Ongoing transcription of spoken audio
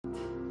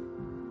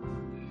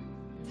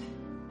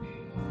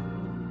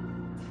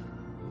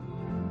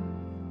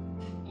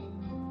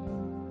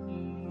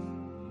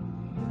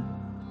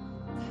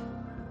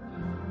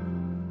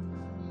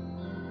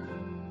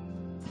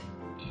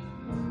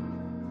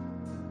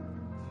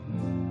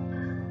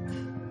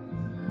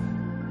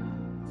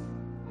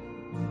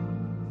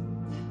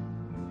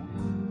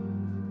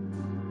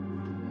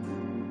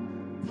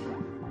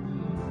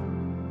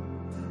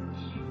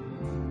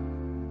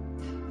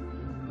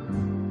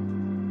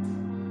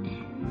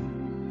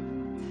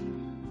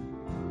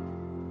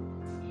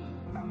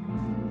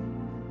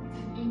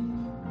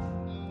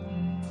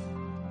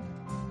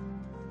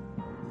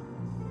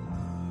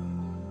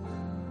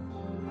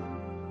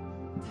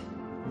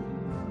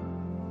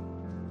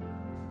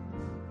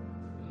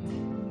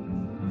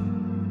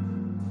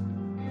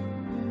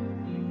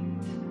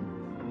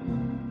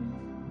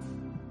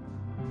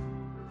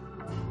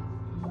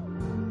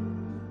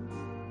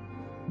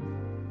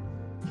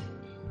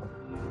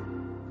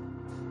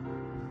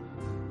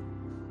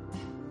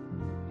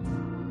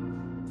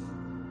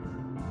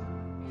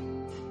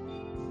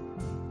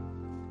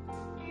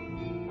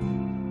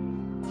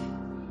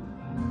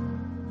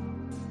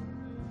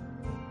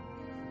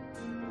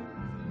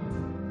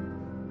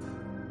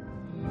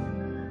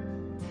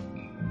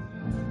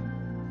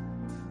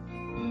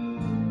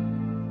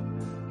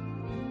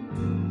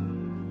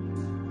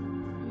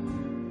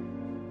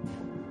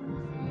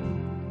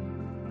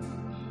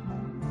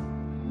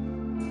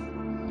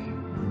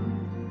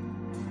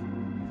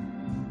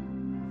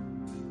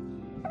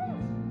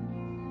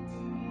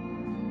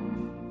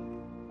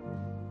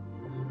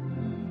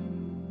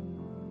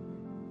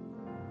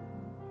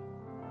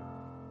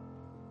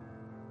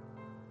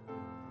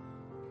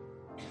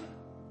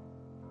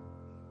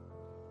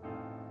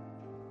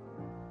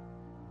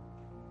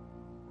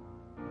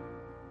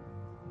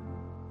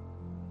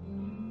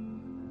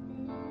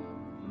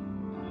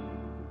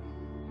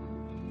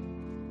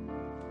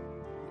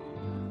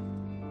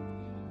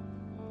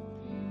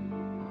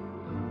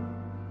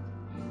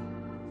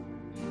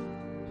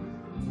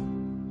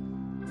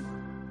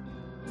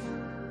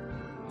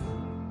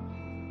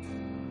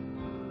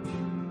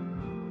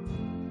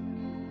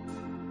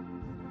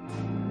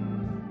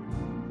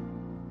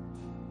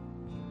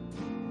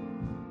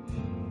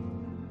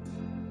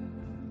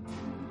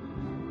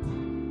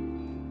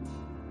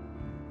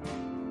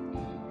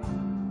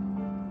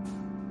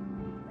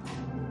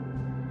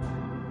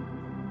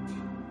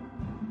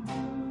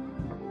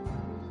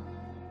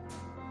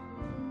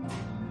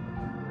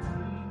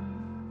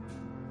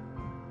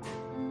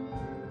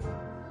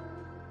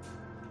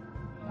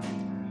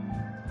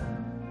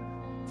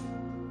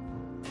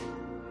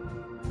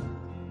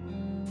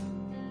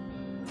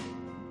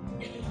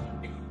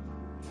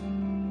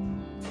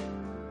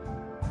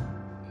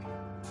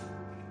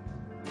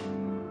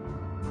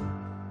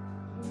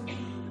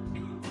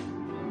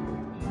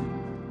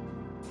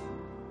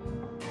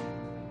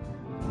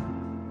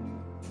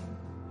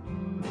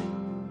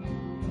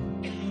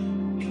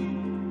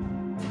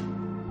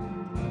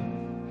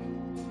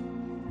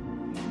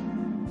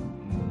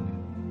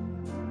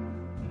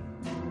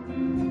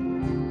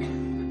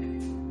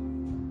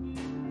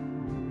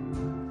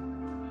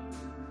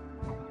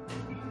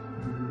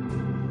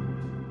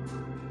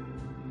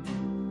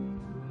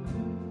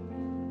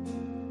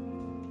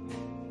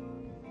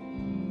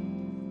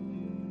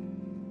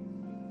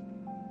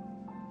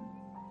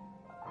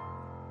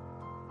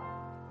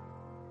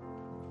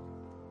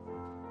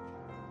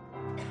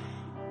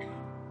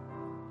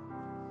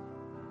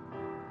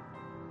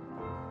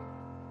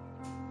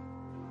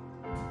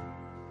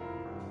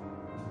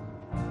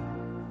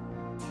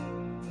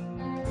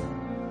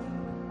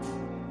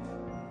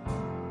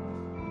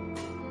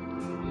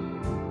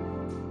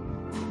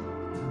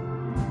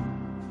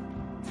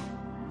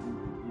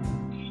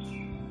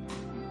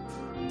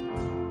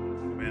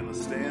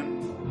Let's stand.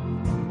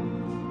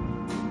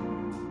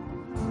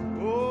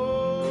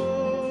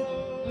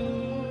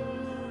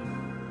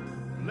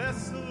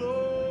 Bless the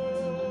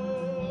Lord,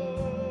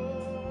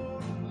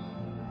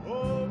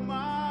 oh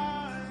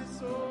my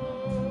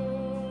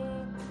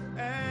soul,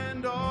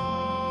 and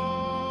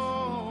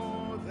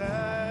all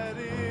that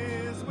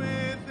is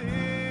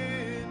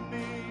within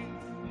me.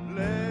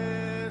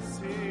 Bless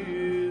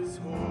His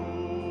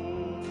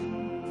holy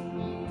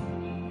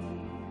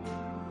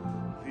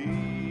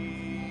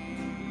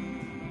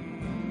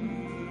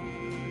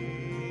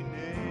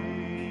name.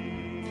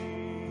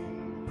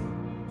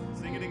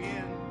 Sing it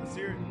again. Let's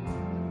hear it.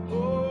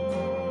 Oh,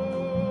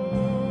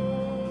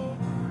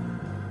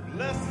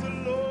 bless the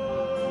Lord,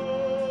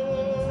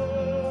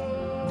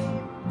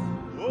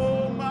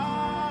 oh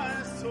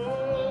my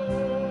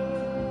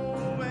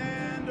soul,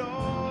 and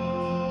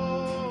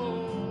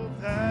all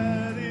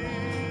that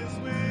is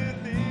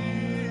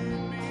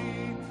within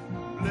me.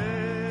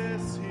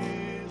 Bless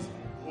His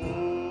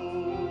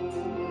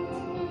holy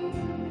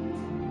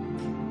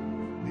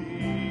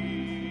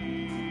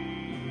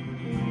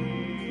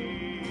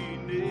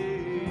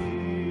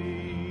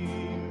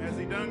name. Has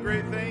He done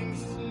great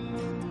things?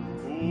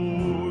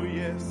 Oh,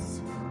 yes.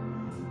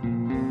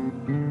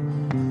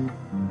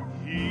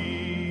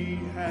 He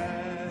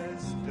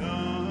has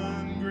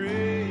done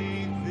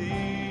great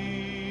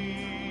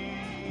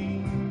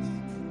things.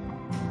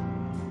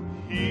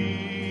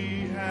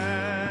 He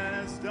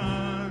has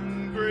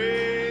done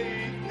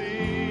great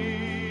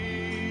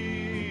things.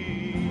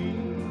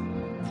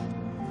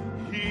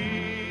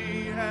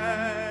 He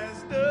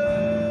has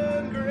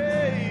done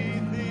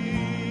great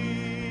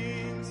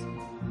things.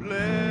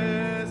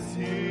 Bless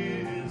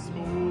His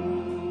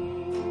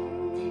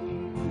holy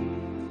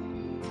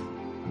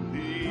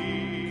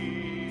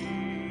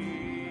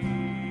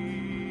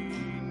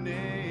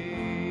name.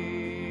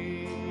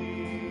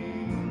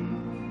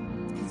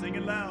 Sing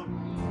it loud.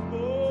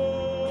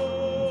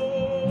 Oh,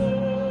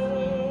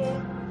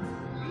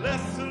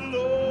 bless the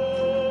Lord,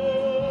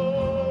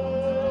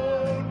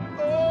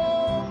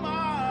 oh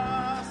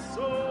my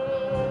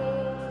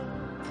soul,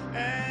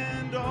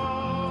 and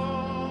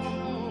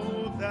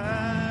all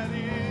that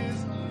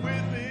is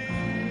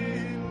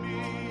within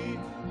me.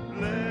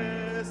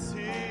 Bless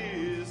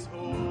His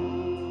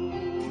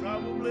holy. I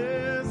will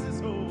bless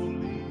His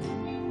holy.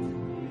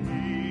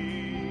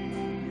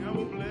 I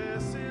will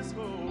bless His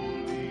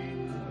holy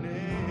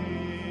name.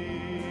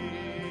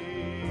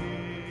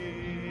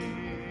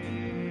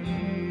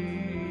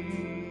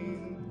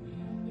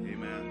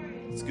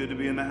 Amen. It's good to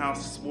be in the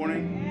house this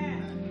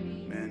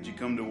morning. Man, did you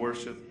come to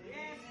worship?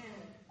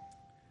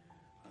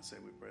 I say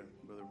we pray.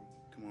 Brother,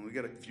 come on. We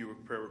got a few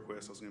prayer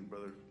requests. I was going to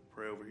brother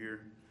pray over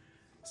here.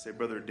 Say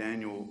Brother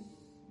Daniel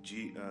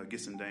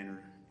Gissendaner.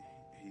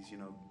 He's,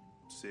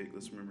 sick.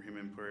 Let's remember him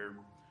in prayer.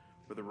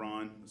 Brother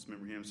Ron, let's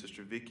remember him.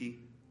 Sister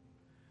Vicky.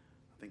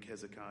 I think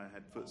Hezekiah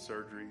had foot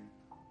surgery.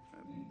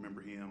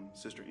 Remember him.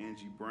 Sister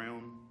Angie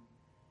Brown.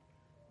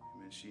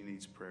 Amen. She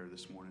needs prayer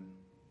this morning.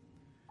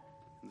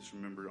 And just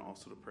remember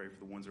also to pray for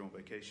the ones that are on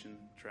vacation,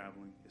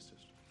 traveling. Yes,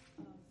 sister.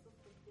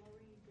 Sister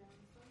Florine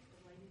Johnson, the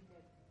lady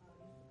that used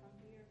to come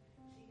here,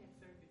 she had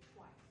surgery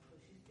twice, so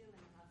she's still in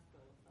the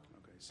hospital. So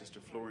Okay, Sister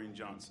Florine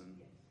Johnson.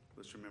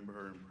 Let's remember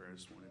her in prayer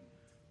this morning.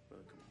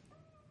 Brother, come on.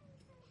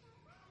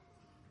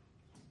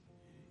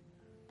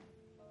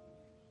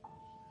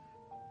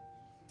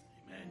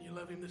 Man, you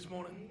love Him this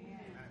morning?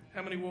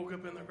 How many woke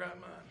up in their right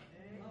mind?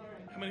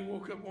 How many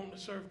woke up wanting to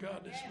serve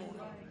God this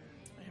morning?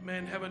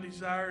 Amen. Have a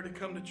desire to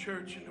come to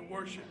church and to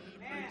worship and to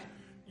praise.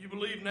 You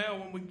believe now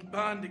when we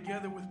bind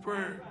together with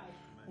prayer,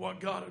 what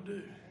God will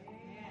do.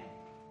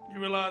 You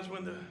realize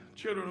when the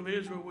children of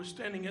Israel were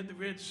standing at the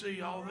Red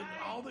Sea, all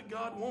that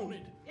God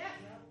wanted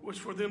was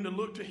for them to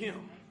look to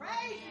Him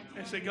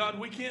and say, God,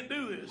 we can't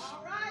do this,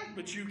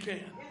 but you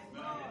can.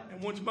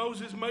 And once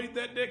Moses made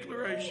that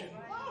declaration,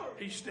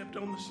 he stepped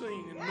on the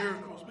scene and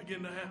miracles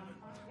began to happen.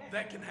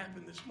 That can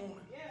happen this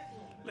morning.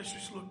 Let's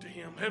just look to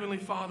Him. Heavenly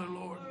Father,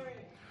 Lord,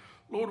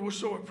 we're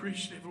so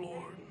appreciative,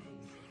 Lord.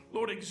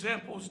 Lord,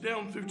 examples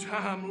down through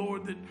time,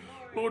 Lord, that,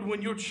 Lord,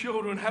 when your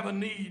children have a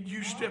need,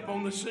 you step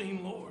on the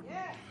scene, Lord.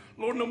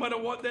 Lord, no matter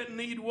what that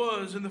need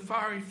was in the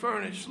fiery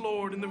furnace,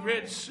 Lord, in the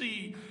Red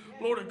Sea,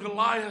 Lord, a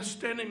Goliath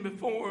standing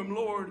before him,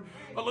 Lord,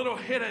 a little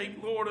headache,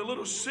 Lord, a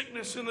little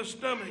sickness in the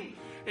stomach,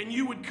 and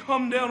you would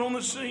come down on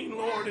the scene,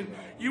 Lord, and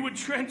you would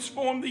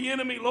transform the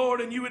enemy,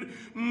 Lord, and you would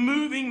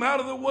move him out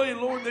of the way,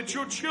 Lord, that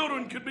your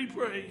children could be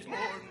praised,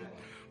 Lord.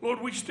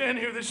 Lord, we stand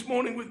here this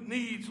morning with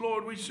needs,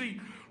 Lord. We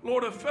see,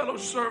 Lord, a fellow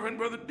servant,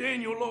 Brother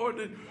Daniel, Lord,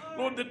 that,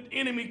 Lord, the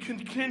enemy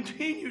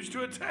continues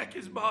to attack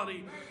his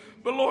body.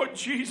 But, Lord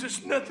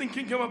Jesus, nothing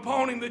can come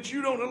upon him that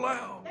you don't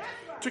allow.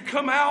 To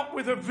come out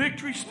with a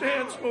victory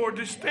stance, Lord,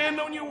 to stand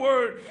on your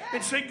word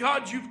and say,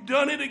 God, you've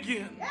done it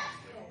again.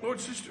 Lord,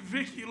 Sister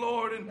Vicky,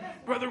 Lord, and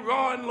Brother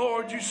Ron,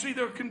 Lord, you see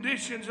their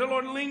conditions, their,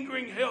 Lord,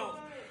 lingering health.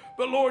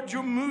 But Lord,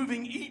 you're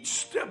moving each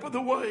step of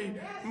the way.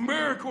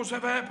 Miracles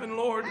have happened,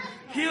 Lord.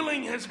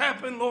 Healing has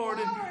happened, Lord.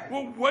 And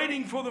we're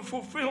waiting for the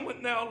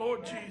fulfillment now,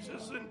 Lord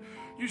Jesus. And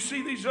you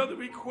see these other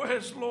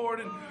requests,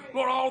 Lord. And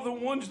Lord, all the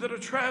ones that are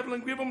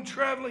traveling, give them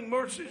traveling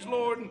mercies,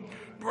 Lord. And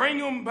bring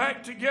them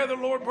back together,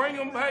 Lord. Bring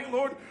them back,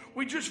 Lord.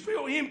 We just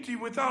feel empty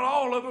without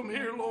all of them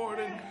here, Lord.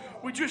 And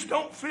we just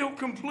don't feel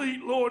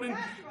complete, Lord,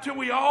 until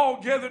we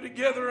all gather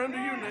together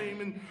under your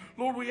name. And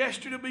Lord, we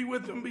ask you to be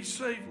with them. Be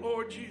safe,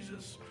 Lord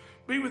Jesus.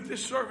 Be with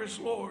this service,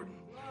 Lord.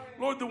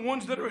 Lord, the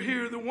ones that are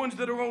here, the ones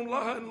that are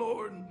online,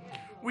 Lord.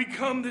 We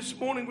come this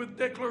morning with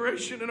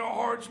declaration in our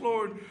hearts,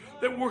 Lord,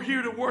 that we're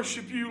here to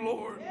worship you,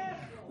 Lord.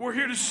 We're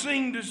here to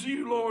sing to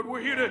you, Lord.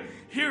 We're here to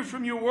hear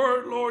from your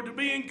word, Lord, to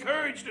be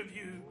encouraged of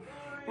you.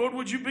 Lord,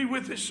 would you be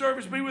with this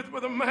service? Be with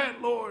Brother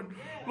Matt, Lord.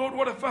 Lord,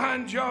 what a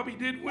fine job he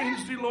did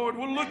Wednesday, Lord.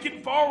 We're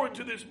looking forward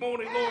to this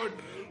morning, Lord.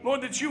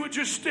 Lord, that you would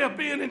just step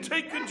in and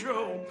take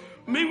control.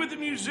 Meet with the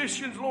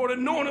musicians, Lord.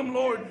 Anoint them,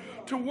 Lord,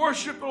 to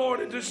worship, Lord,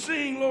 and to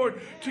sing,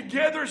 Lord, to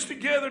gather us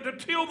together, to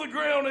till the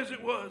ground as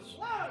it was.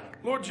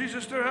 Lord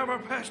Jesus, to have our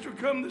pastor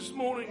come this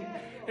morning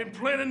and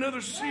plant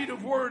another seed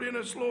of word in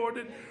us, Lord,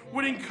 that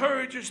would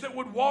encourage us, that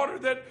would water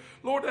that,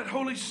 Lord, that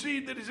holy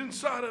seed that is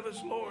inside of us,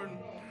 Lord.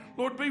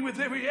 Lord, be with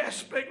every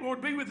aspect.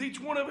 Lord, be with each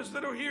one of us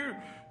that are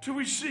here to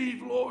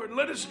receive, Lord.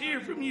 Let us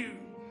hear from you.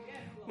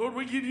 Lord,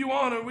 we give you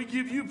honor. We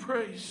give you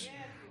praise.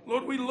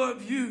 Lord, we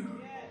love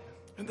you.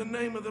 In the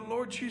name of the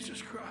Lord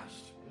Jesus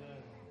Christ.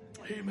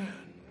 Amen.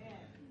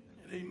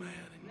 And amen.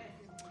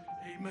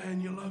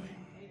 Amen. You love him.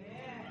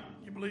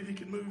 You believe he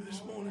can move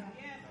this morning?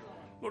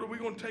 Lord, are we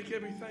going to take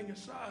everything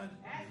aside?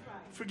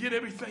 Forget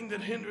everything that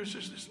hinders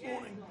us this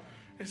morning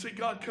and say,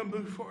 God, come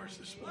move for us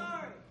this morning.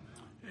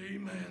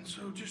 Amen.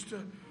 So just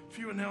a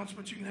few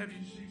announcements. You can have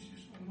your seats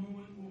just for a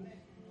moment. We'll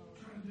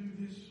try to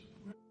do this.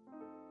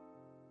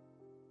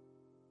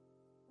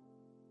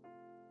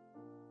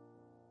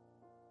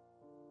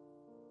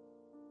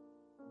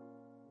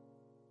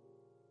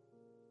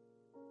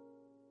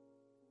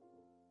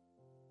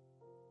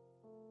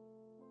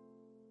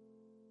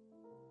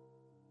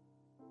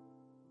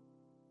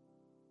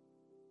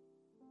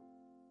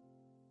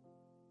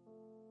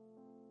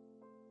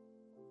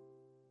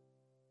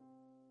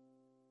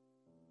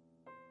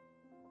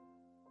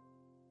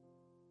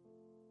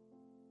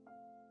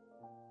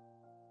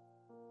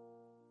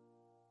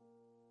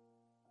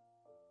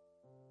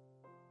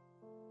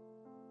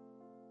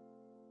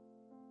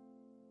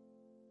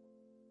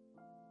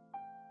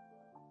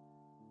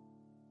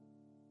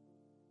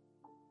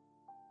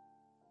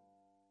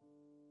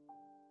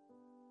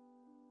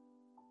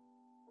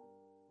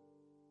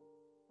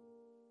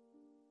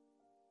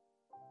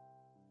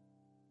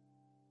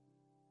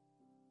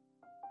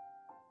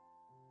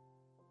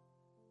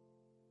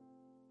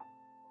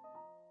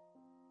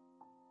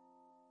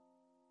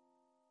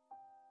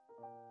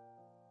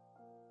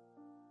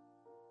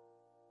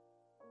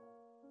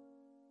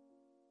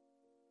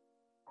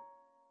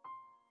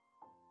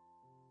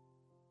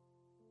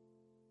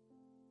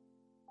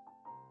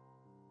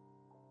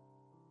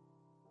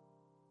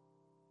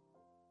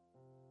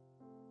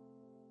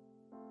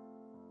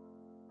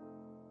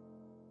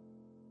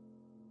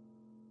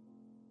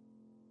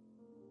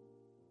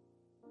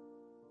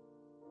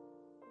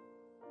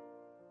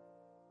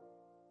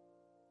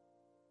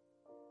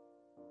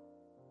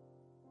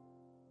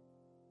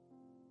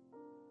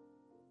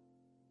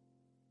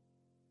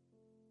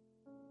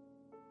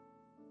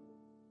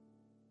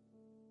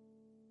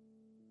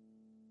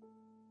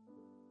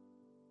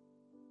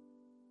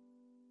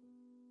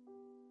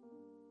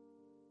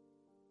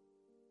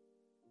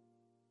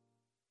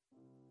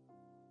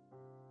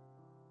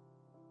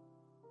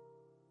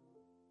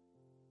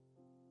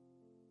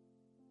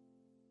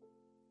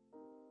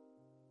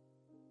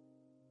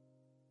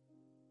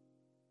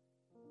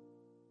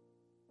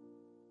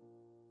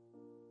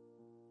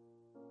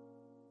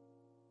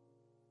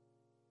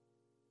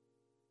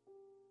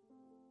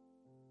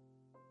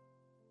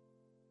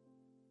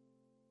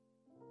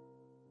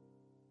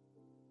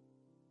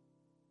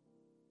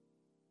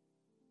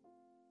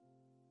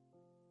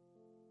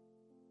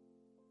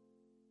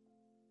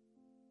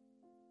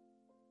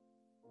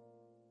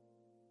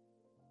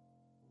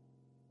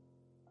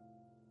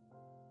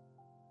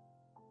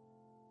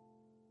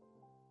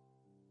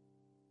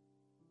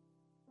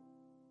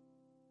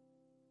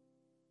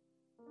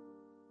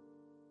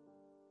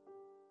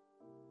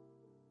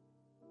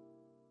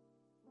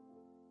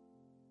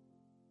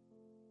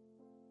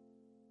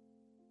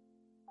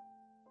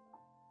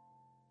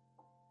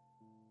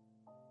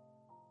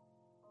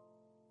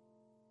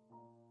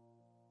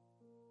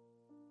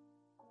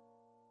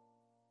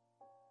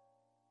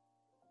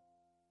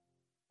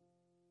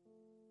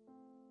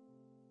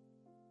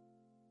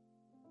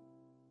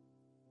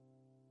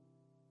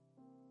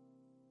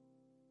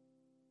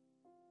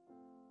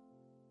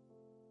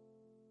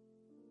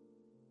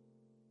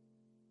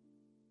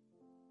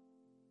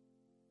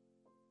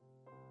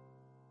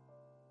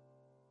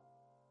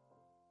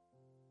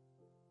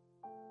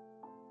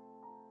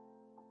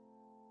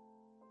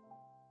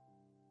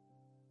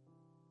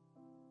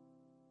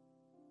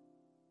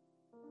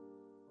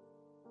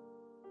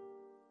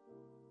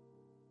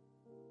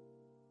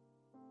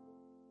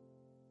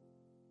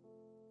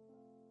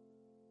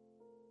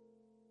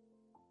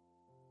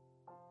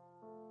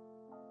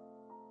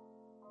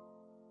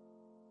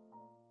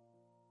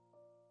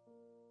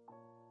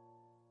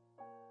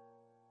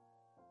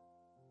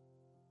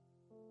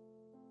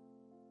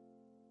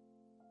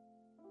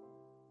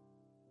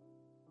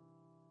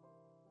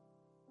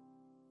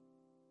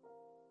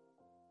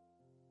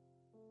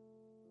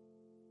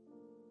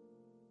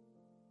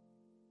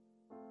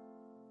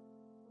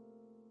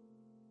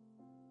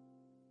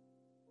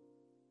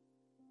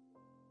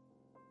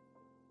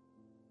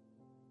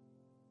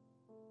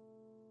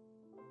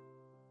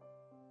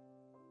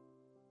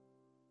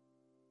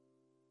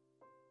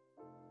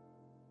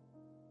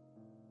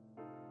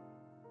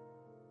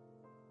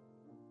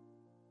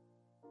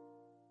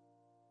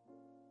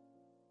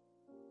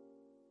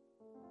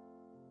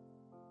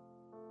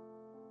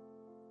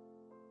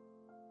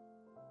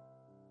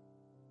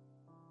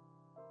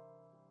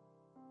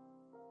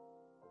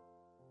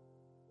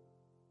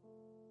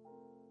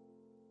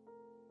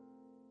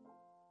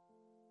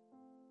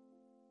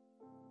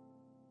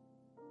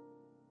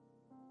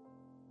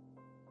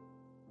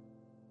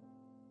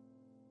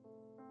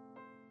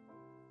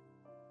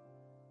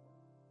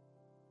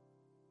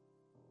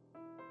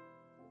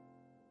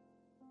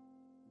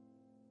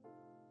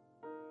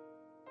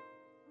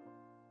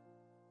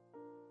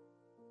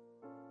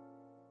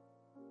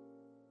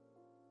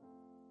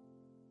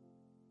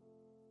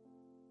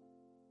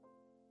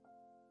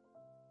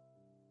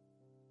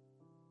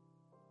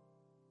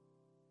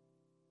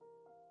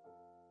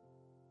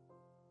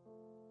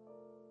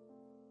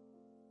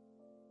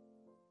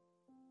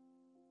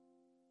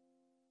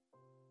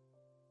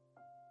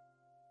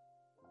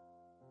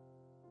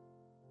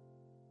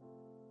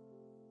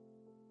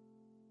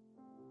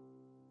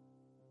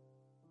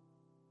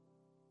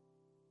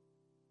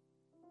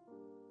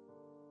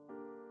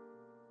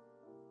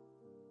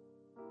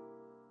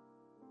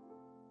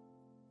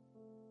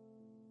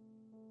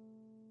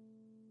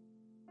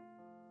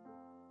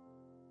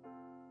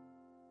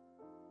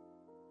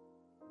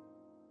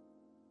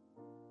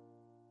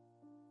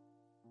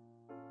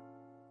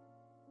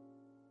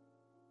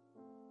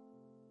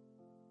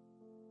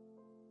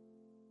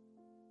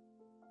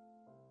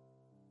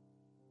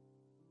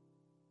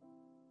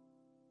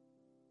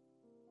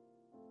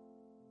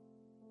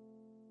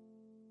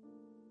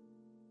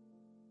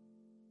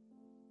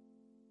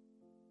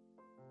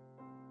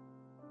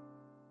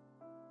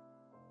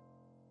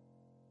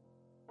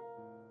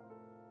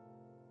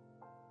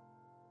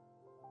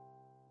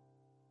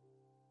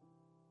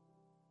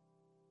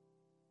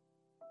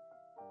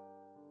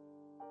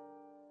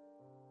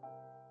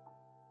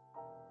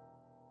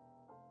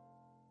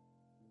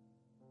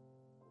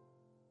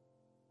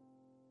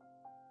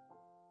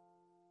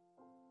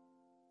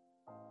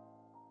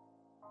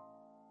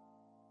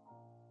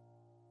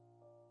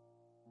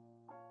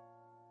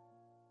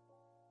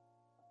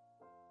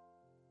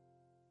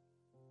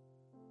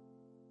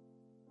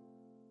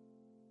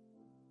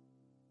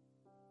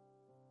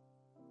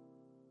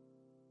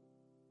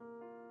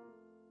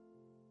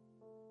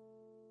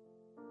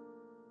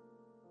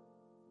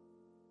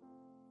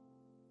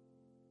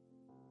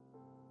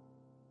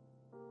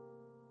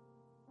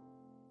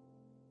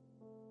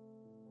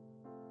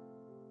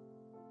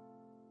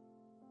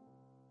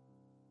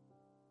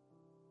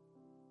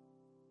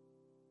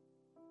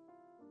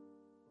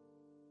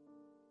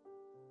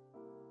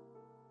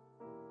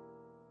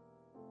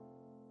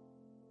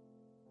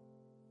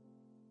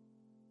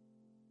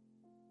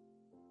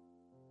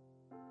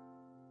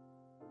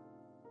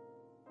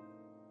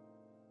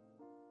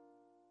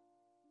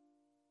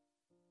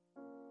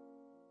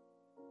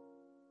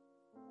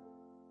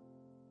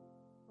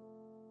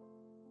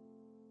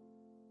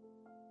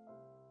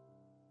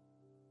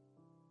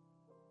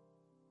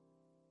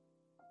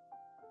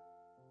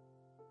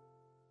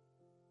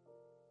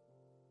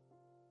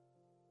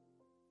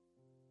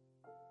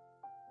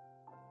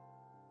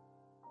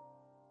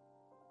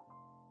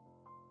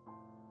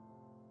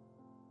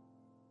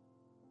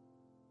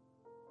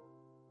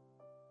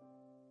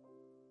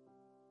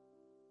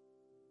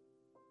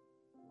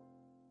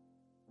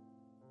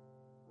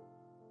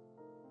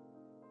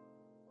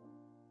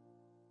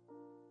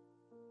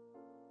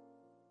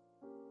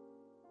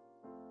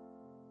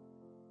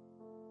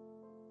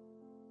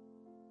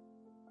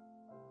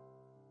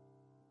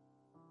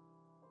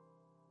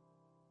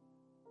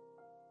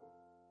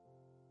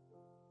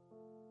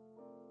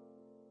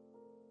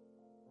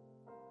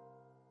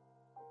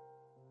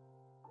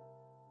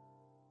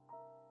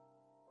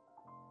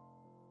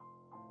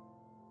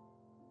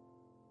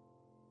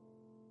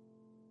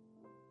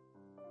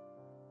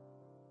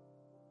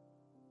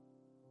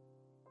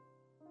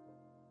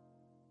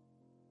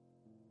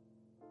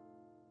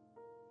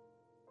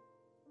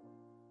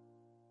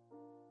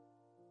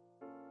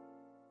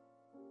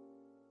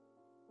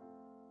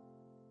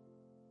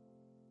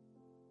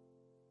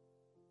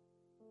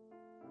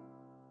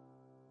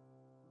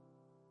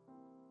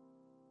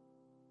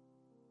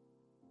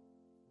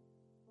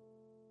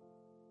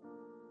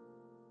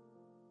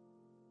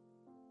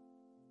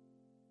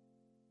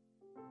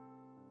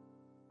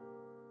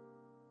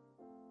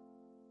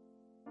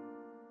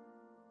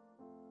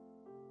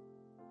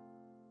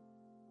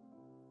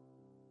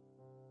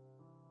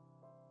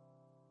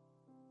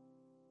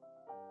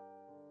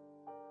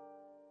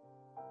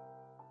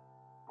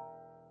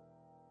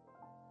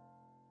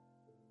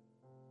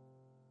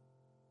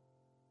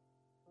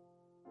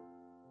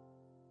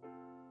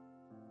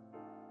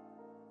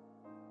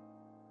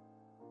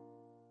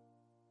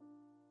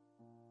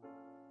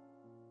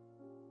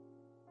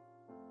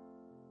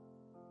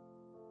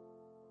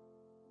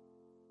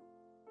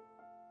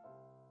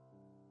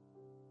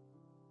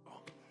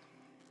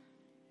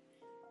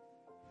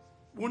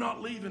 we're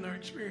not leaving their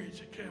experience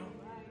at Cal.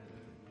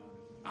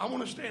 I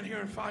want to stand here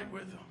and fight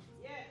with them.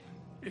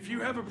 If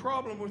you have a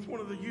problem with one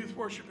of the youth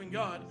worshiping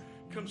God,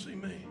 come see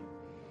me,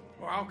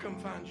 or I'll come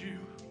find you.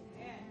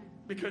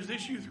 Because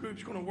this youth group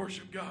is going to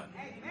worship God.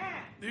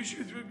 This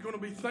youth group is going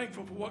to be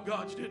thankful for what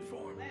God's did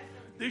for them.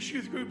 This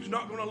youth group is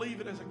not going to leave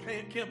it as a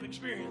camp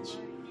experience.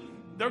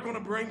 They're going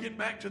to bring it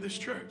back to this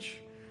church.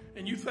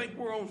 And you think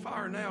we're on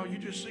fire now, you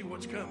just see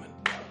what's coming.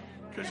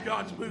 Because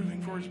God's moving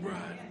for his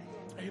bride.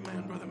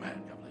 Amen, Brother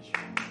Matt. God bless you.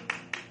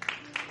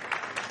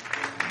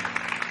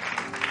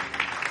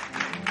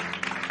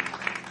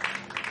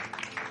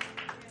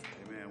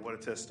 What a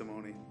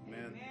testimony,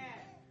 man.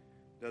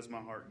 Does my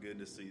heart good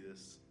to see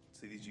this.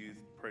 See these youth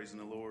praising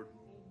the Lord.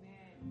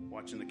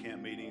 Watching the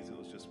camp meetings, it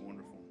was just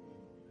wonderful.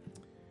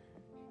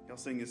 Y'all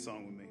sing this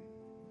song with me.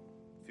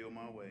 Feel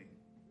My Way.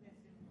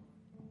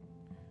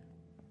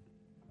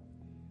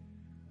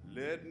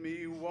 Let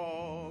me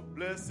walk,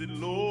 blessed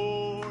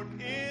Lord,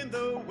 in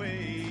the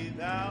way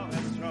thou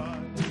hast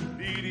trod,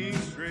 leading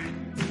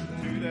straight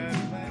to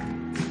that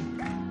land.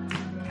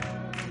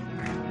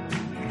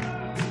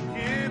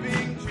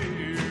 Giving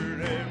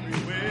cheer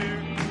everywhere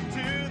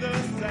to the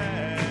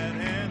sad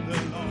and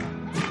the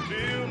lone.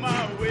 Fill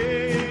my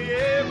way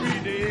every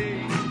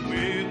day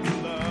with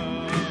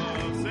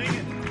love. Sing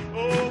it.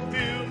 Oh,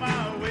 fill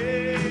my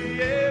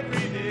way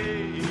every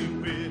day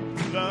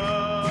with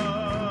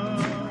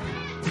love.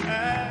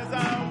 As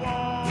I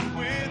walk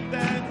with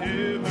that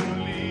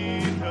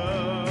heavenly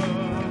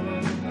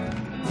dove,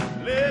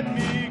 let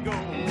me go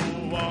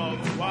all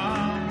the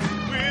while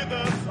with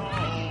a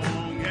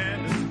song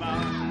and a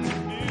smile.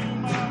 Fill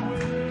my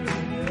way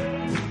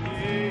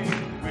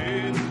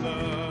with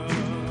love.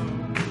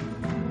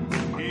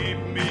 Keep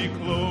me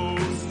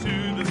close to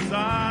the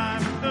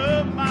side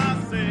of my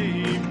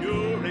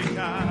Savior and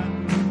God.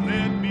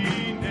 Let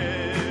me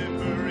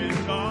never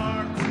in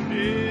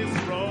darkness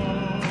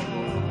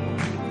roam.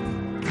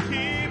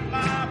 Keep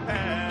my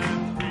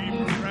path free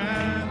from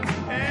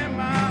wrath and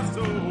my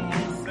soul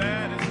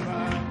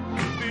satisfied.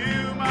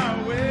 Fill my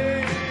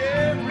way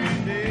every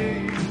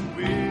day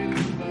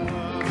with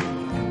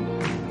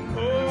love.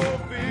 Oh,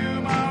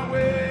 fill my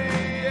way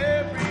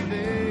every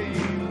day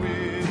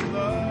with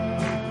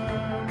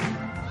love.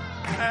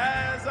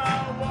 As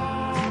I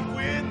walk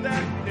with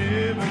that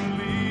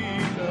heavenly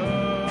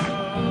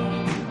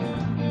love,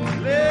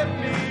 let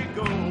me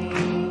go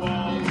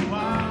all the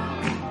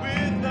while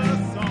with a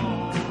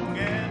song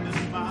and a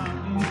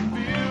smile.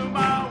 Fill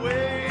my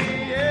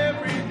way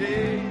every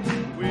day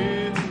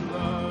with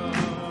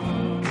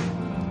love.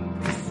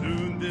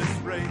 Soon this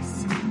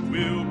race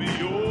will be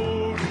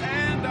o'er,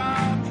 and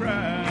I'll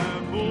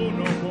travel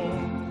no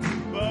more,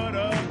 but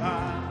up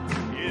high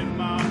in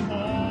my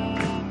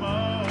home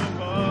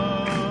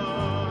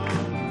above.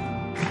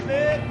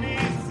 Let me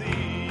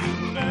sing,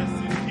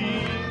 blessed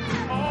King,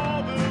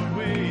 all the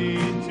way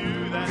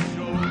to that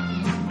shore.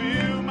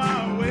 Fill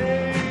my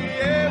way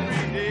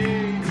every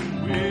day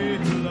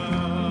with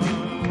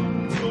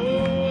love.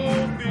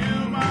 Oh,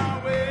 fill my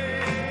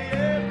way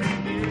every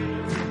day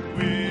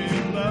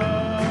with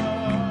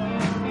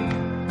love.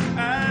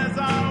 As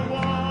I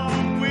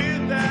walk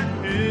with that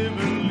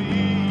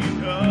heavenly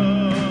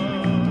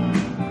dove,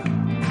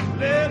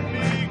 let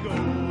me go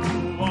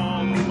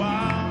all the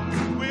while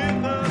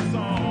with a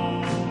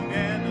song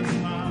and a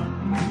smile.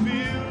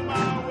 Fill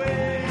my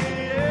way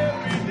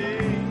every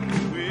day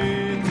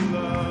with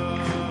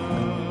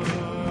love.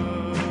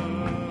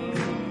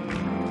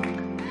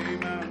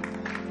 Amen.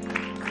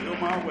 Fill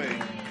my way.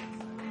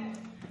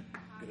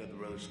 Good other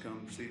brothers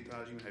come. Steve,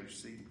 Taj, you can have your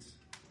seats.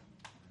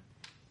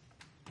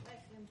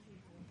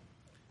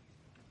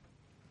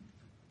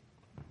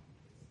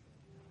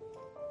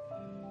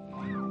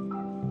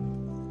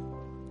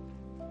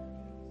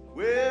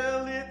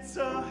 Well, it's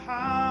a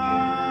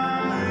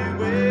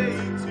highway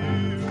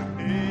to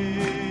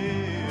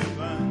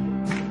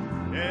heaven,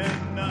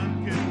 and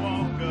none can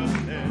walk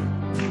up there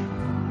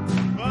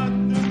but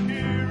the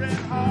pure in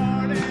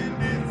heart,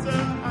 and it's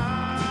a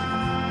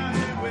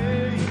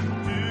highway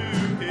to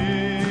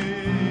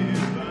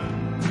heaven,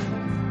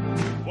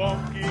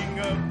 walking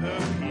up the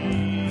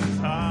King's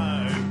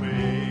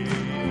highway.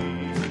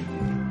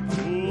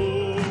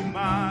 Oh,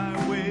 my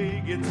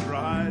way gets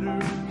brighter,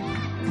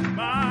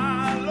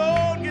 my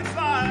load gets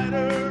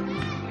lighter,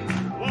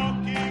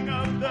 walking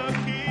up the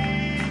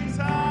King's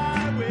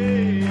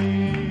highway.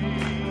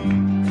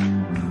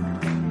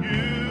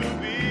 You'll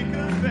be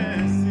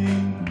confessing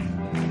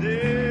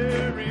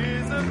there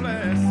is a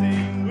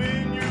blessing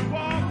when you're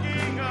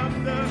walking up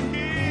the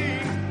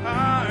King's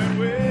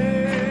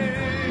highway.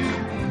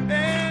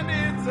 And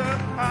it's a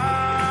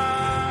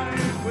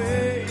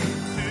highway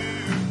to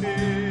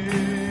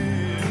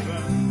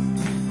heaven.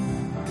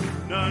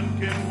 None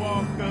can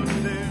walk up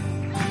there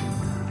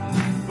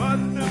but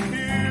the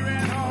pure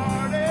in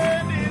heart,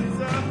 and it's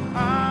a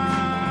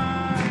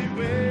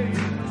highway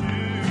to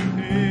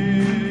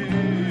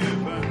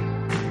heaven,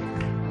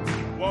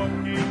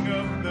 walking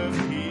up the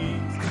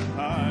King's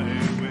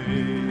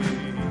highway.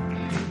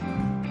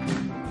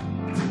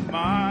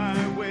 My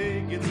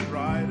way gets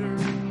brighter,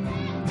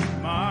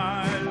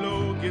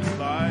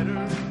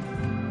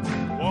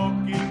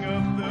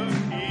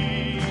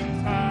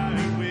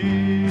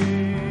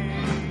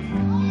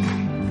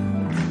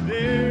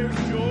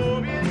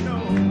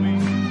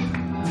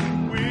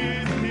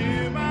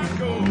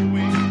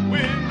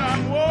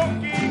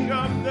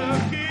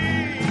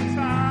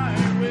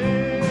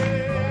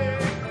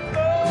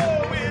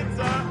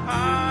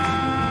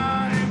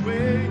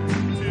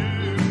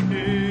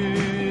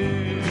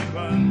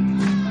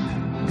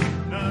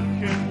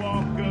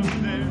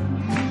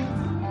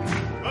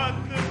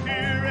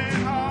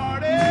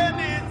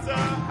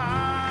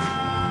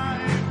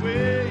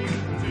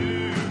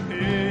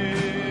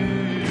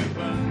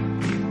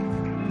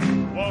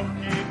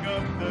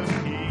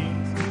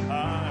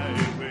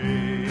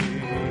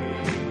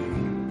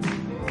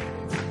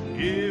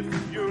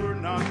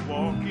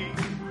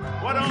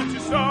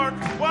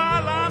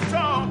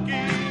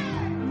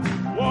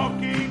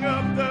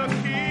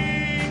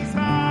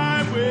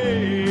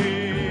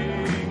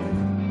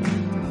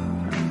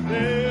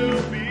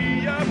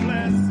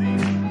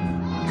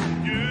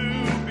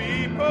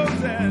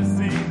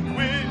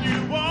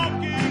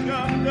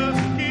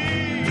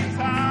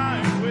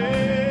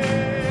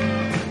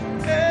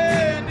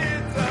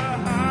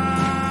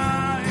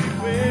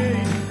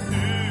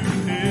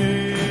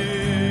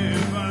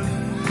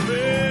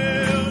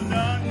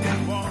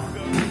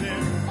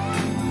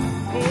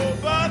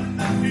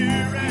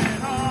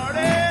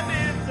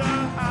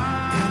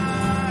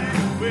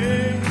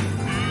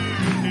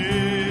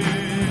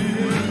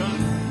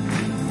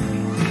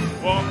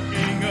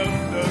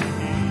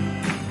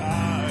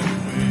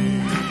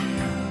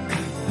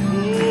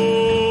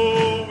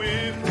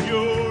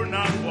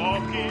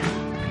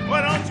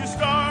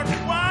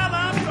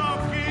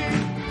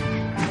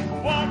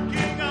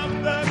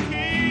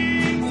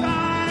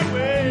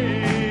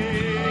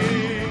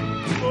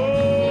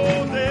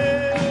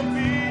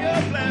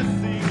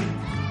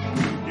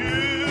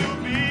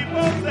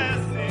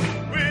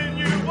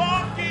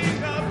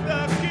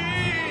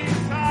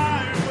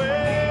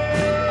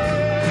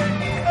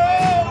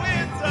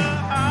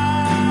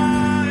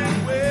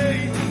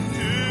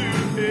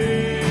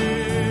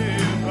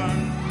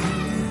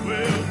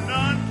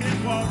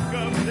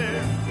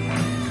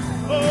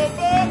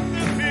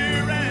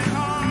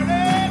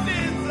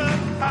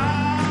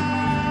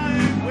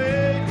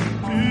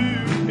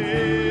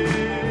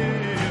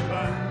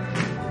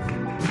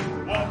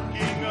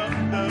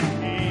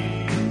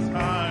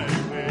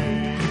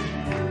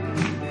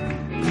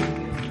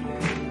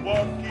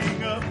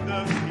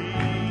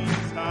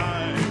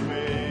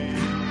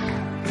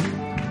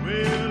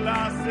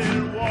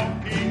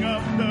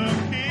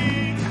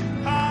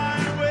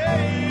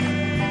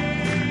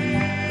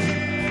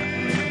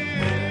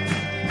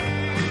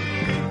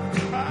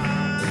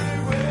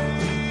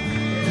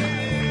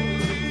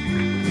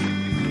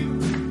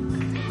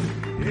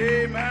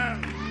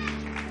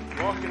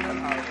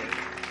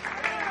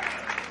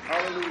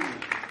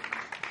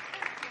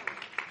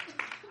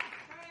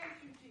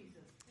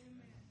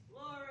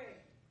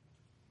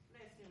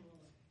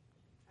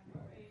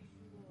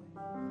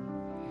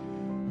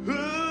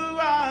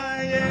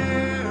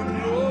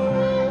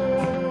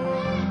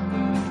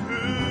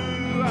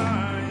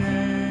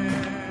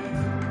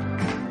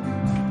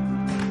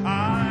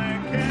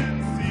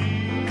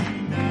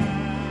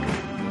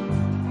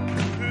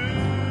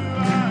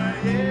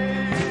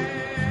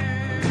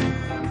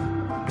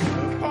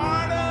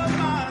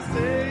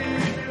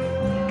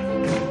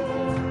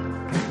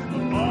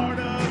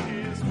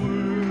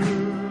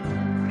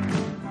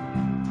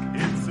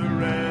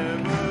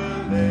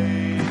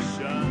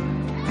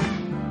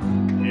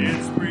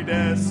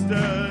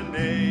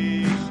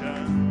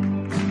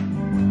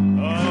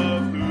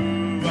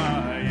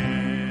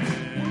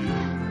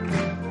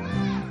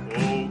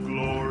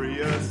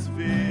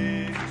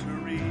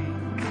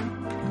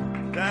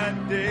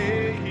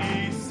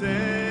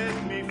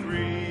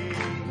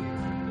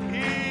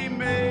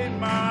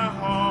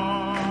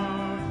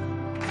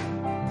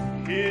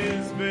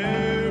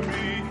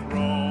 very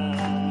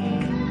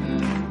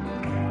throne.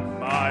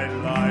 My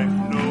life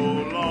no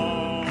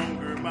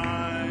longer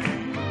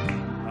mine.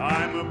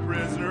 I'm a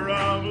prisoner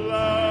of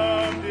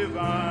love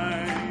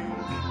divine,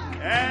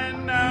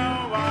 and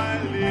now I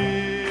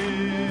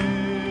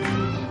live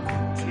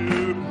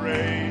to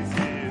praise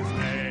His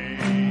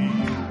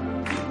name.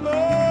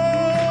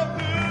 Oh,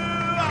 who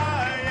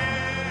I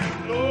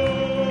am,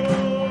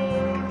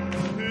 Lord,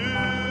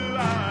 who I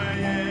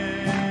am.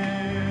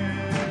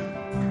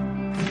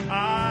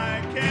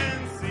 I can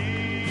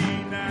see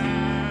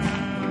now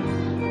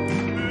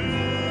who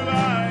I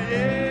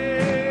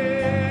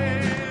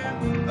am,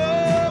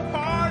 a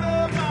part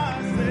of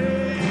my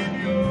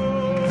Savior,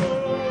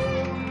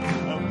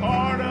 a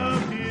part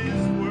of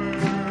His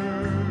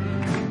Word.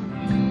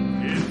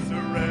 It's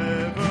a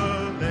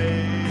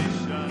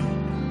revelation,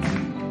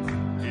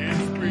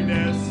 it's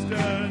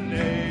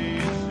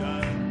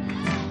predestination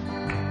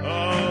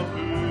of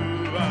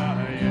who I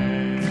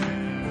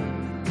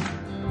am.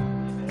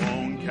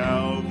 On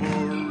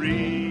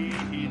Calvary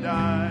He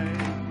died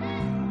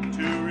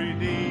to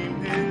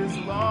redeem His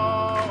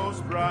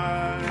lost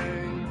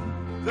bride.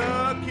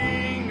 The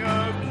King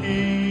of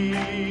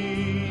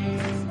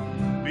Kings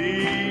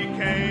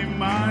became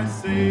my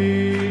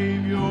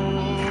Savior.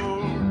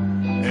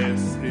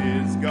 This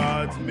is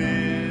God's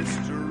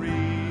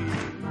mystery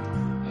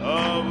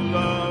of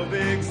love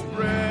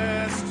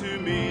expressed to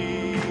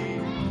me,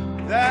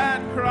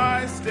 that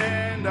Christ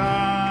and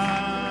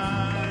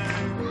I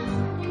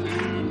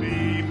to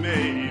be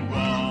made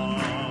one.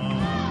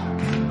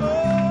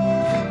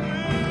 Oh,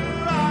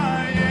 who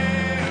I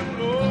am,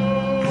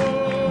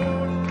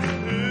 Lord,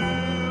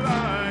 who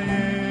I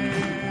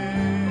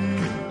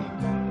am.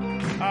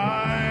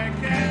 I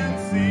can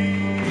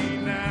see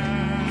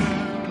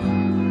now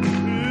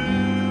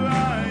who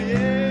I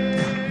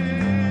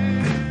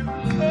am,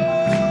 a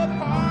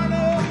part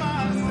of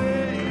my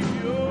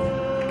Savior,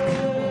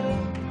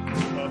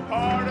 a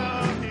part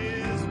of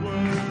His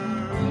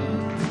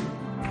Word.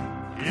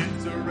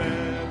 It's a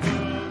revelation,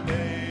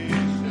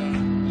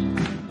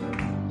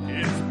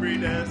 it's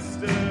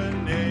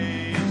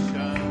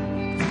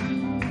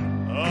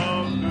predestination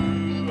of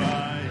who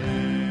I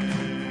am.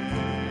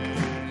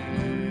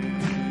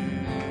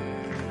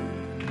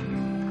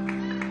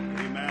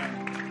 Amen.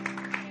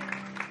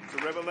 It's a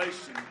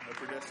revelation of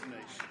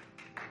predestination.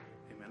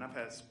 Amen. I've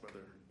asked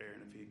Brother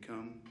Aaron if he'd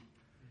come.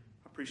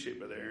 I appreciate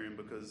Brother Aaron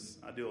because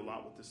I deal a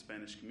lot with the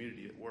Spanish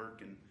community at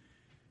work, and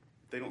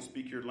if they don't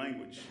speak your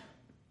language,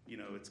 you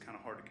know, it's kind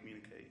of hard to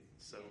communicate.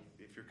 So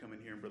if you're coming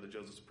here and Brother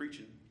Joseph's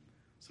preaching,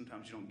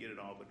 sometimes you don't get it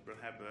all, but to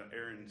have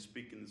Aaron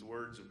speaking his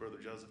words of Brother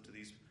Joseph to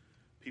these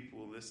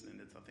people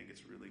listening, I think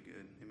it's really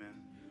good. Amen.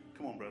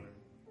 Come on, brother.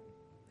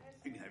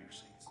 You can have your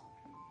seats.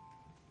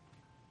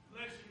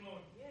 Bless you,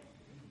 Lord.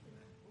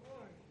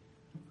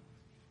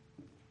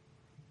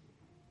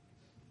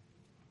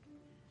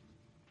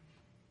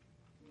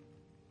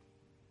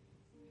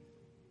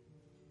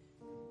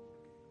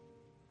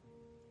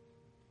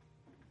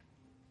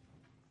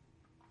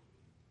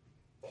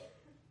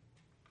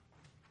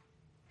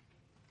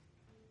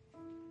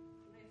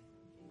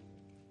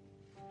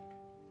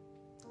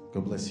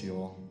 God bless you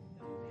all.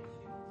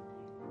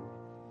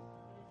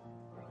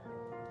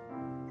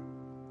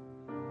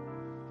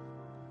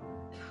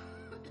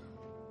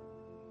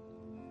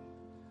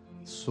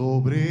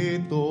 Sobre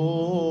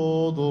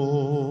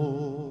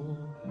todo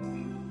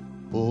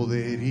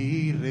poder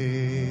y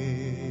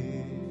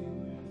rey,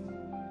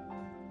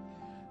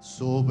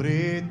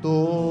 sobre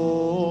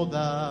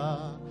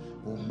toda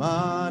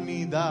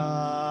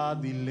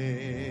humanidad y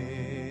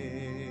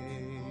ley,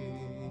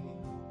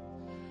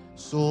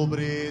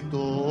 sobre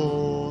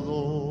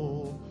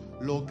todo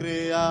lo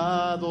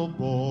creado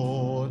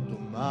por tu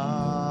mano.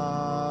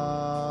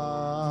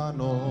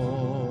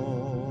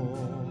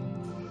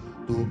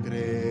 Tú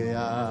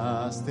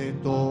creaste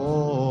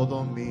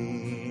todo,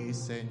 mi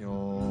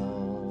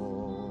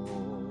Señor.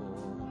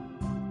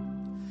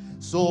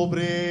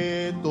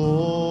 Sobre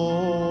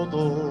todo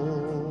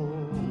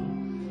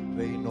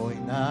reino y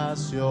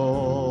nación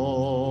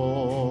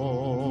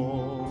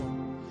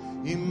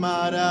y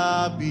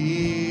maravillas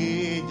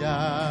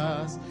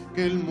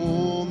que el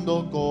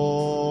mundo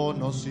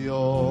conoció.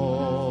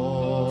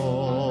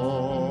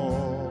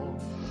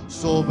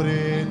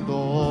 Sobre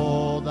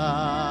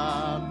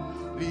toda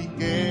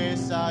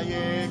riqueza y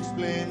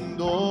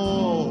esplendor,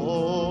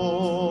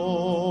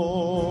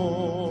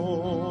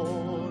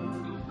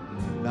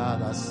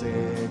 nada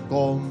se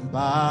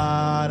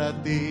compara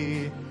a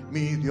ti,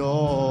 mi Dios.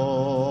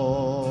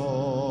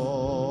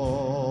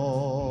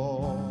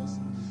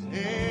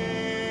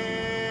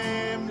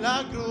 En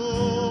la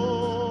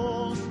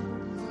cruz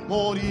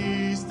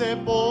moriste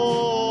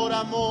por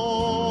amor,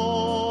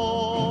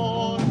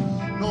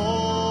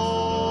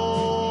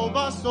 no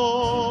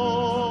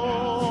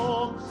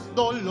bastó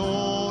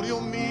dolor y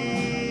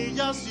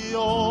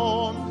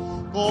humillación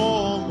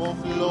como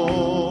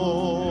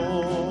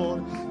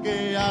flor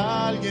que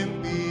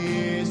alguien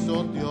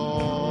pisoteó.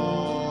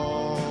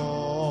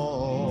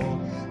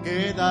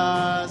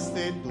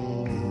 Quedaste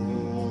tú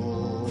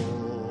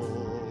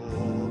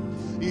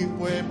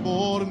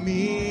por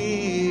mí,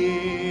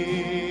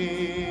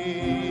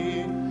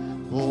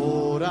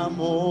 por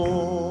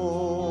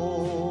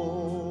amor.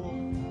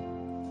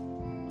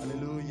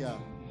 Aleluya.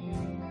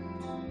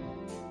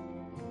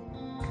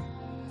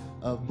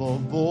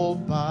 Above all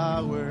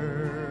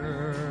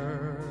powers,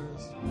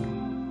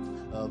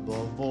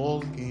 above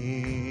all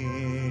kings,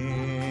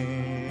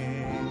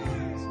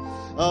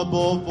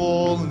 above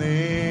all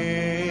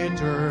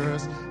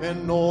natures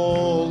and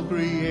all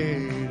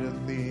created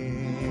things,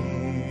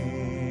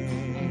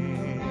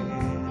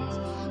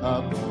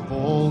 above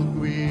all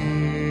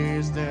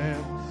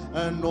wisdom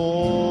and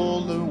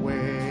all the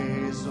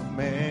ways of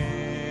man.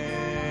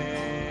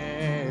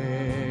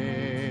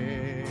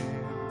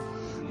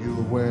 You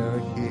were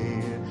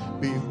here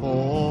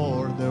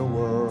before the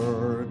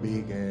world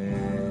began.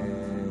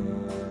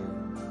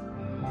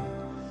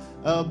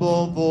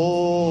 Above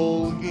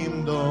all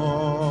kingdoms,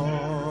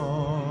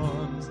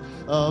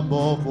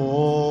 above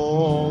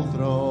all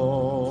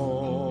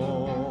thrones,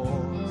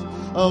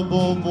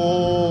 above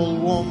all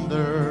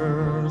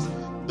wonders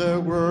the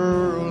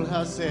world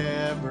has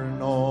ever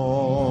known,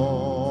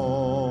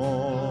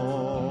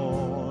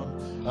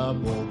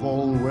 above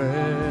all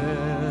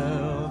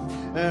wealth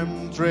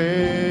and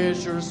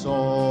treasures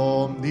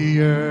on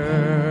the earth.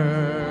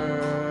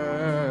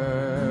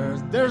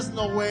 There's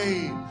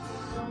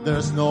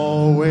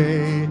no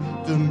way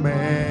to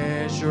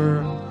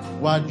measure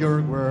what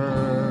you're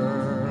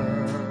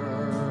worth.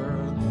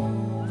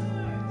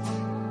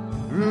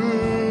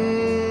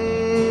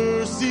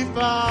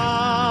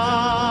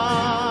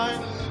 Crucified,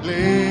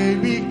 lay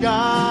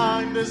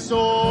behind the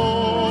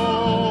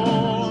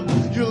stone.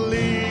 You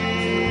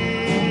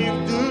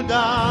live to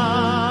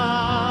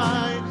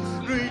die,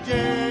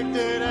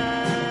 rejected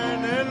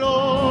and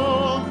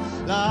alone,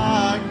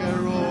 like a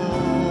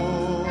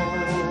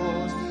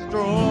rose,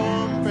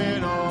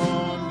 trumpet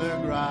on the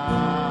ground.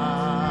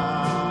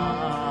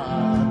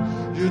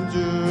 You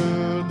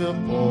took the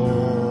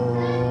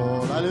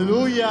fall,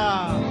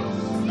 hallelujah,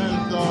 and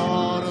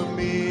thought of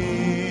me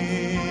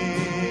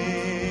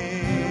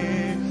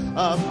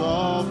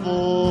above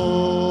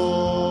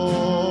all.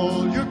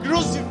 You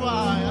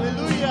crucified,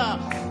 hallelujah,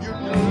 you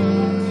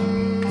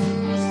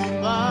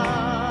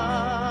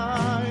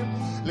crucified,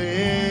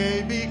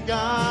 lay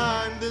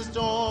behind the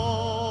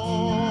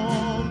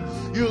storm.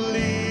 You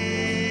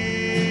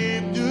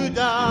live to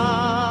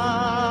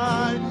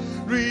die,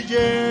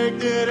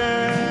 rejected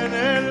and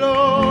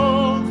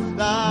alone,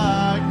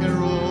 like a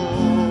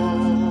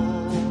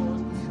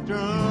rose,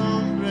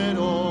 trumpet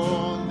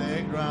on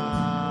the ground.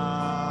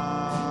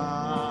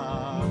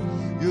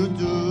 You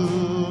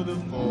do the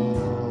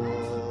fall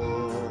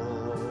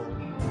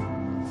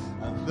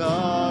and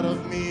thought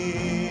of me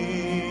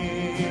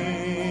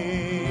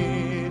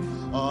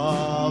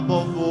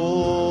above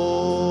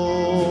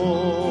all,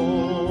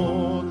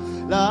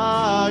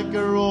 like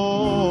a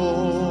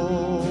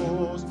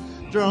rose,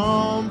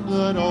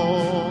 trumpet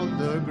on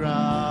the ground.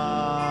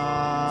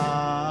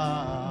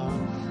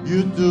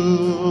 You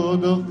do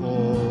the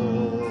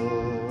fall,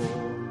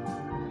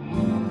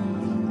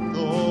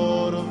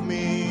 thought of me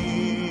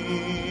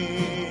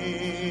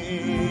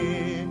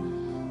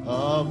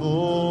above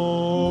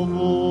all.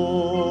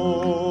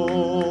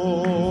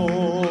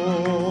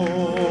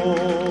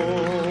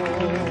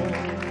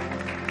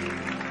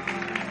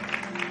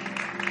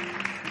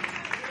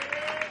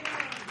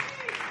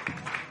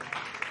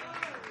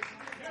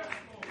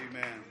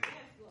 Amen.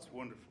 It's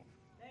wonderful.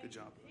 Good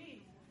job.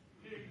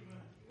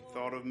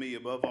 Thought of me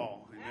above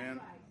all. Amen.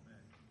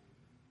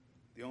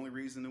 The only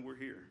reason that we're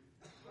here,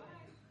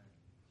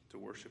 to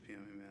worship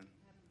Him. Amen.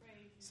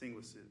 Sing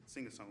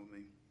a song with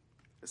me.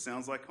 It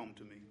sounds like home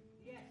to me.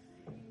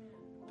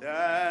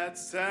 That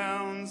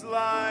sounds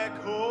like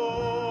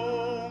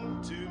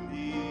home to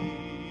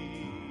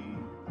me,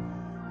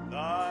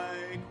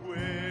 like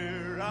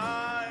where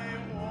I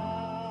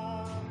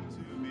want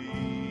to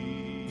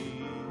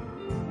be.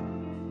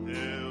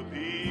 There'll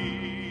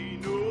be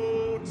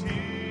no tears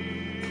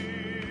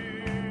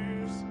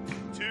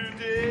to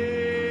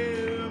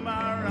dim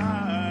our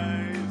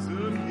eyes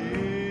again.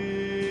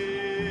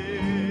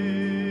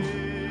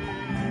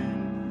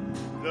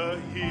 The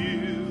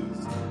hills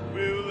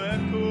will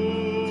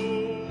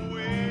echo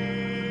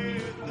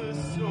with the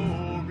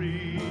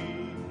story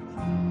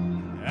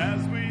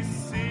as we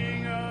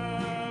sing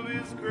of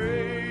His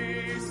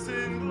grace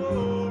and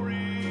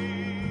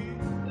glory,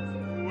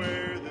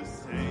 where the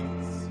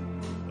saints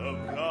of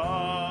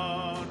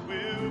God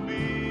will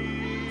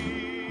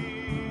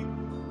be.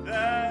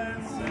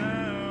 That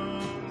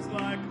sounds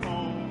like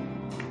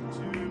home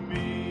to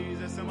me. Does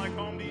that sound like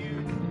home to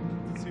you?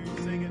 So you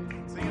sing it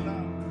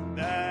loud.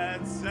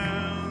 That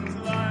sounds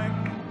like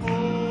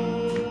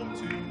home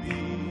to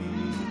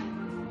me,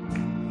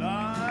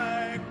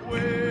 like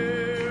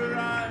where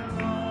I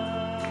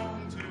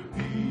long to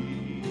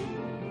be.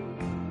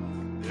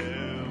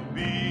 There'll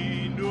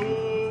be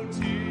no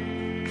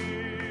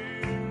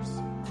tears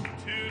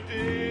to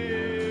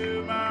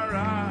dim our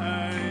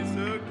eyes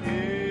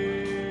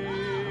again.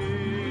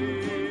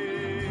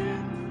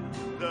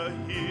 The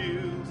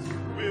hills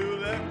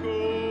will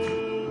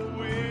echo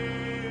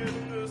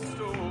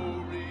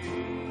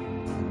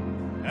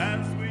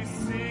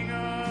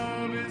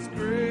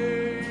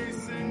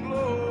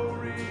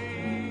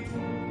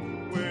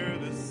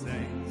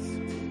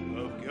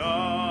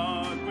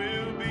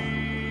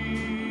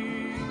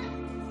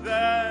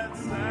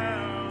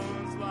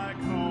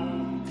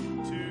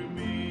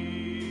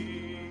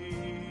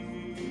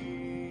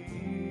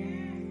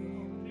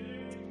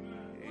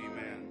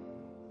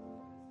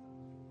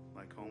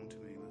like home to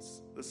me.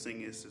 Let's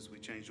sing this as we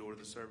change the order of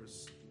the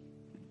service.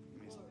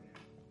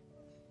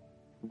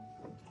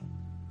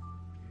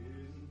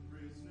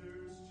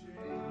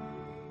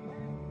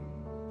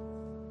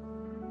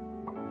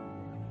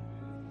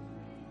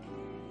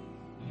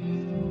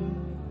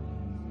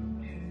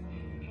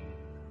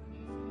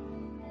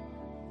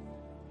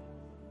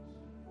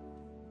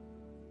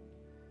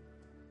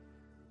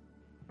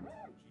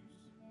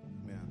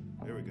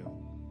 There we go.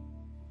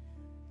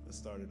 Let's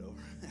start it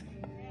over.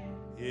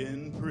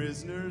 In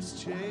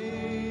prisoner's chain,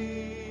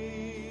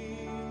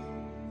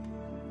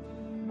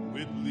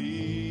 with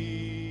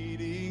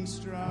bleeding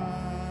strife,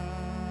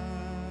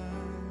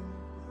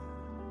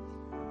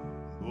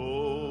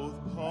 both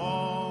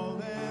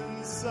Paul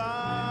and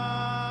Silas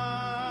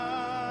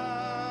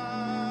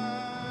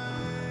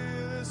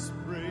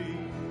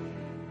prayed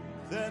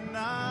that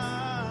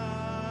night,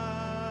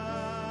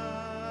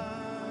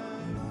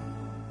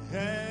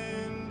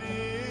 and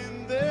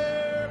in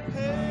their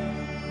pain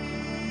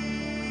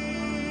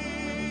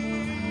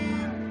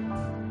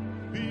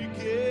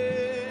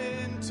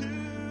began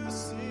to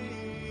sing.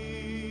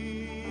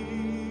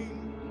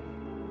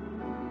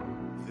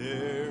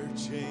 Their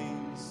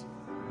chains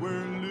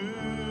were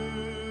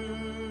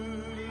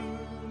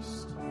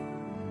loosed,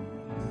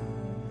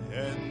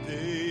 and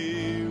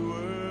they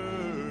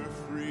were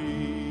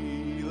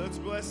free. Let's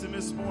bless him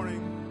this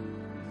morning.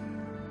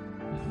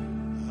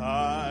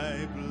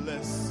 I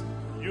bless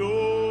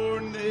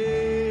your name.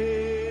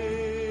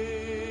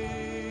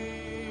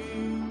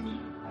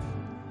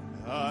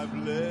 I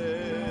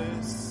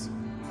bless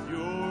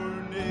your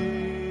name.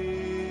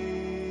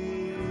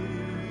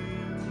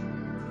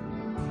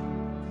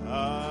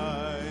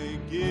 I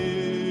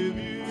give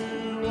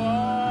you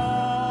all.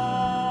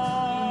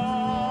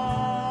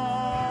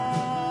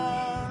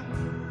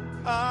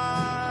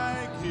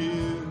 I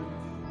give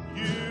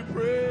you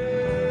praise.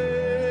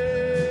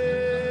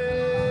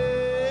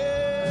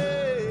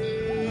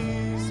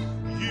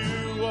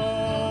 You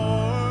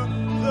are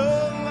the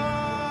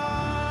light,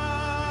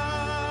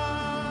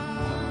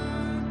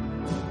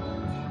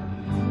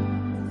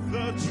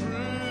 the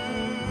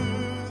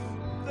truth,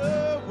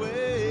 the way.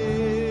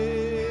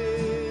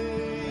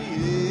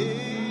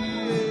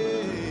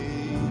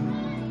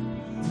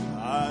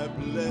 I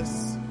bless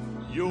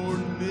your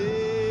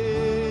name.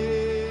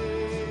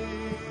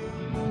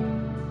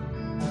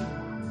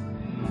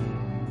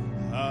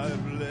 I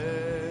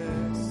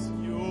bless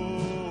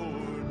your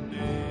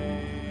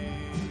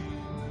name.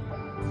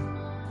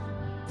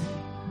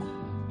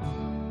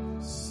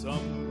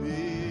 Some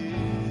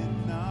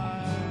midnight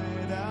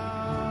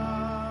hour,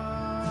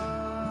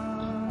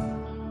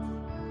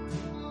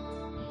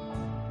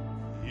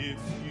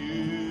 if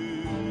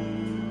you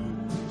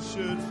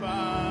should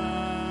find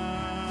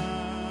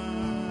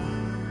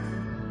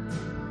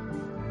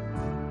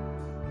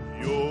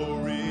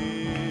you're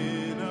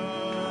in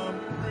a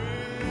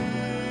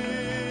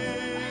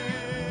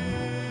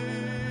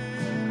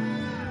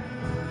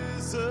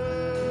prison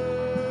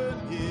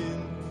in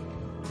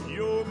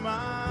your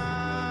mind,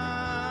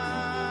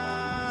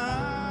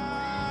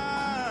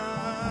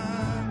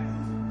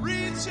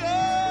 reach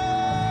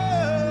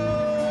out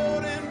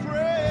and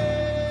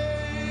praise,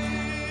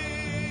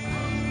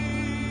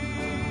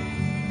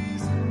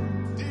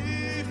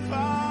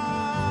 defy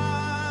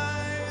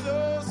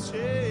those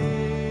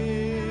chains,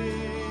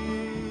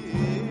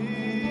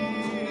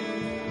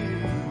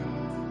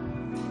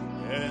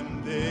 and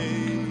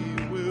they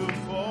will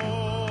fall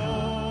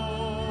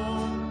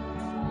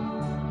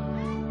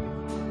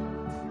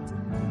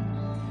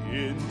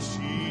in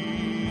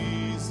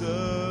Jesus'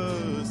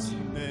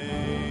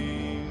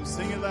 name.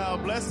 Sing it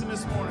loud. Bless him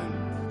this morning.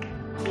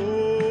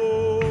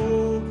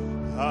 Oh,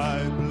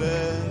 I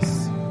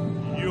bless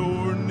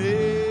your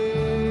name.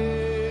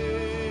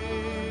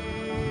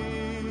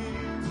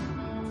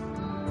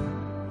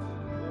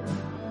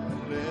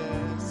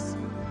 Bless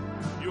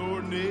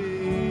your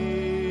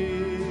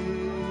name.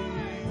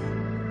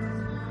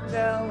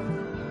 Now,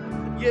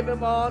 give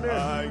him honor.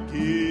 I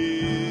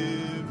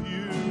give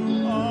you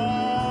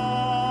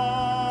all.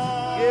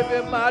 Give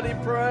him mighty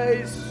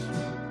praise.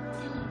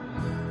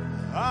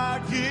 I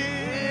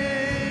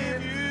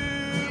give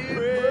you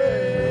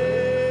praise.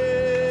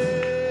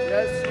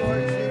 Yes,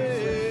 Lord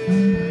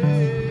Jesus.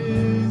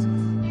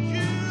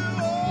 You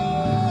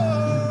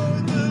are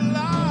the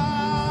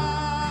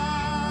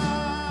light.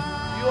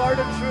 You are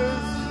the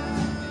truth.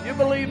 You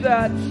believe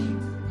that.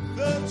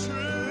 The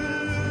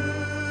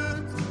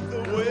truth,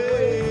 the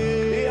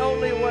way. The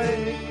only way.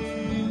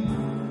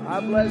 I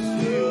bless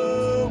you.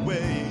 The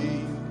way.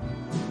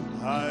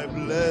 I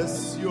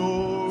bless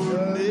your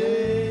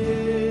name.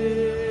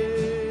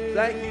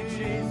 Thank you,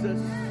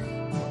 Jesus.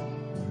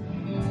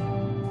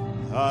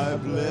 I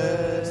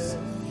bless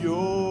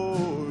your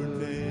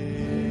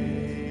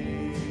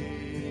name.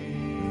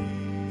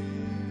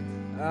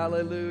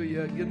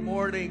 Hallelujah. Good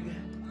morning.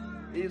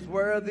 He's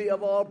worthy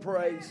of all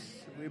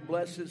praise. We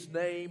bless his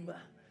name,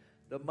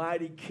 the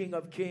mighty King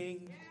of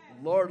Kings,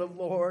 Lord of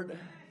Lords.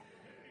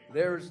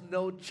 There's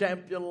no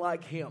champion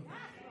like him.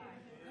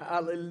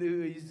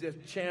 Hallelujah. He's the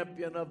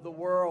champion of the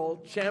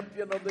world,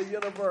 champion of the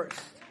universe,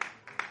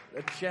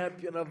 the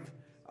champion of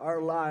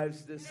our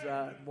lives this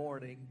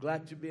morning.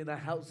 Glad to be in the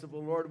house of the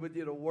Lord with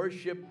you to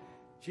worship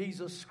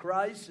Jesus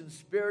Christ in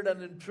spirit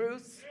and in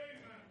truth.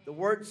 The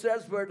word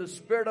says where the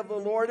Spirit of the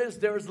Lord is,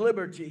 there is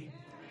liberty.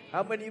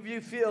 How many of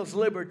you feels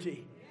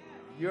liberty?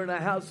 You're in the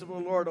house of the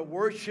Lord to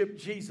worship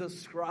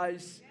Jesus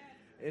Christ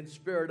in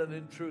spirit and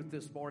in truth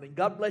this morning.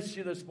 God bless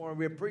you this morning.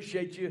 We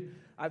appreciate you.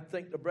 I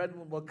think the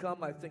brethren will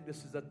come. I think this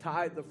is a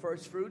tithe, the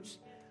first fruits.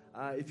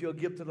 If you'll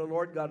give to the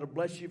Lord, God will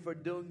bless you for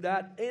doing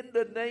that. In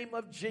the name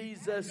of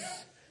Jesus,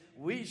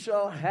 we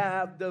shall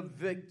have the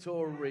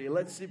victory.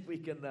 Let's see if we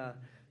can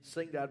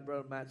sing that,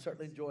 Brother Matt.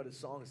 Certainly enjoy the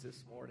songs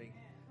this morning.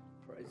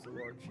 Praise the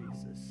Lord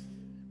Jesus.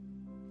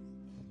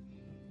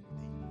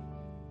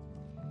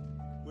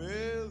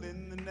 Well,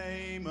 in the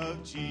name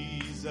of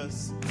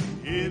Jesus,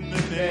 in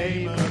the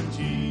name of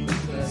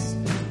Jesus,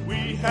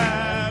 we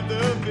have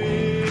the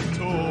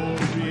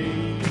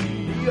victory.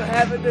 Do you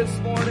have it this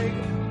morning?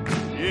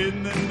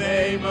 In the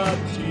name of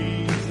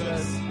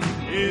Jesus,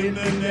 in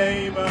the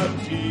name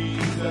of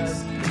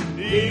Jesus,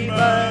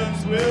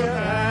 demons will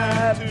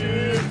have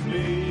to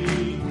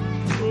flee.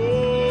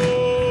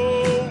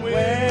 Oh,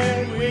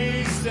 when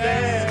we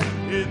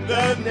stand in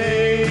the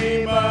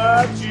name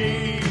of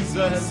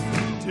Jesus,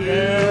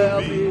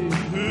 tell me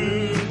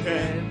who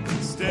can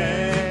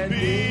stand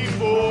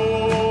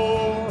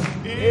before.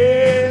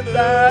 In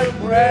the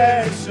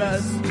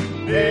precious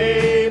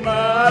name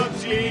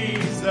of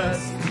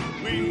Jesus,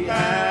 we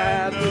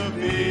have the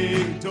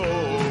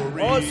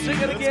victory. Oh, sing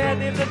it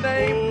again. In the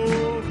name.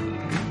 Oh,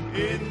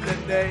 in the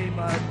name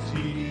of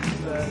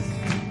Jesus,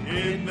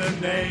 in the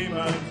name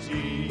of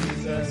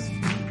Jesus,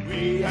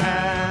 we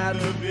have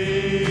the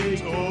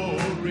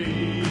victory.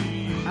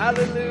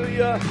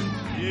 Hallelujah.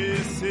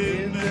 Yes,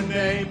 in the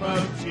name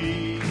of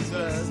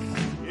Jesus,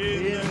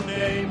 in the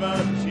name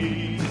of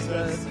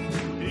Jesus,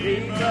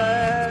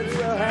 demons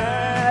will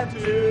have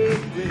to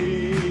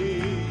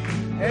flee.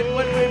 And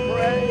when we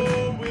pray,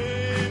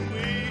 when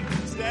we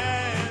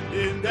stand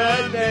in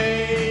the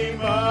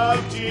name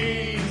of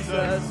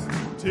Jesus,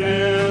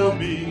 tell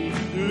me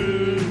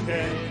who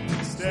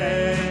can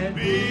stand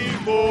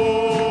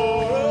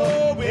before.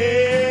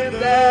 In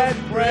that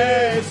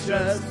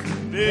precious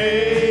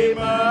name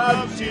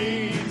of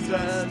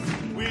Jesus,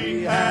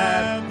 we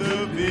have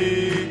the victory.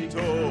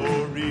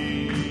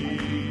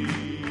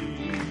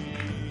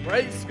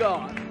 praise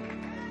God.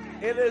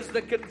 It is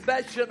the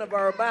confession of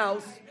our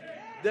mouths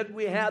that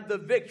we have the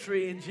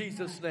victory in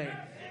Jesus' name.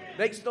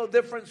 Makes no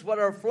difference what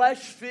our flesh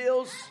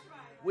feels,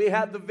 we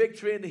have the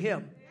victory in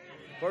Him.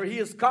 For He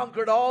has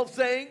conquered all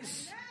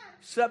things,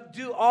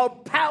 subdue all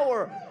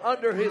power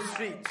under His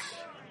feet.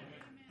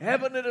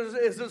 Heaven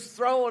is His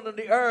throne and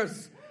the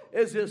earth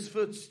is His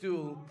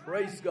footstool.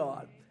 Praise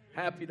God.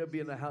 Happy to be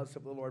in the house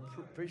of the Lord.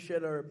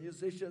 Appreciate our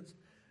musicians,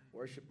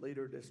 worship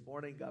leader this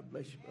morning. God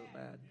bless you, Brother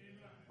Matt.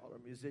 All our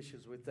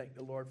musicians, we thank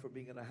the Lord for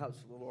being in the house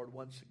of the Lord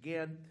once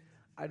again.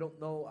 I don't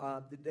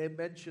know, did they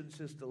mention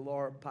Sister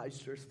Laura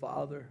Peister's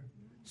father,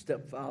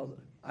 stepfather?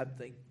 I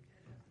think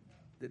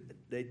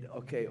they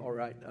okay, all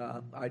right.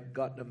 I'd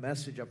gotten a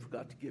message I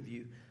forgot to give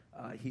you.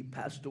 He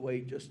passed away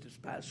just this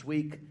past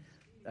week.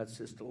 That's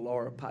Sister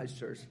Laura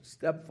Peister's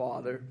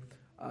stepfather.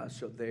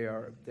 So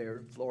they're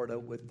in Florida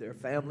with their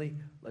family.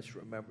 Let's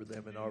remember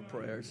them in our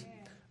prayers.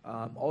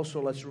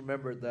 Also, let's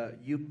remember the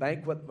Youth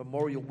Banquet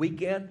Memorial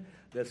Weekend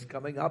that's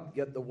coming up.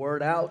 Get the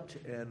word out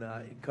and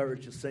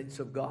encourage the saints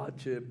of God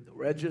to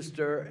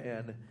register,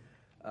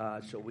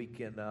 and so we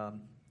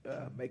can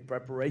make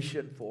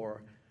preparation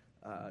for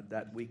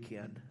that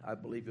weekend. I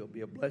believe it'll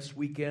be a blessed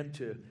weekend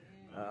to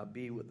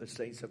be with the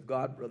saints of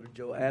God. Brother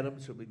Joe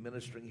Adams will be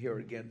ministering here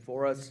again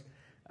for us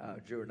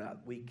during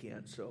that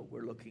weekend. So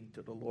we're looking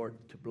to the Lord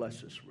to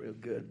bless us real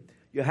good.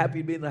 You happy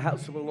to be in the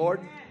house of the Lord?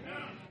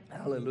 Yeah.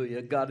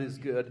 Hallelujah. God is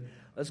good.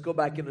 Let's go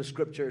back into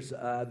scriptures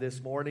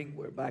this morning.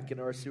 We're back in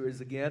our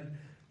series again,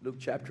 Luke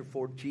chapter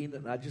 14.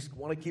 And I just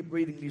want to keep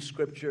reading these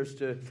scriptures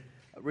to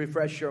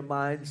refresh your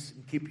minds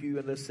and keep you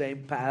in the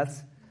same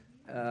path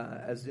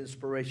as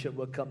inspiration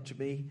will come to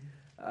me.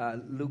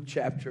 Luke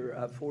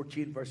chapter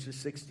 14, verses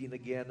 16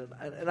 again.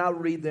 And I'll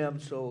read them,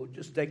 so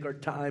just take our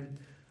time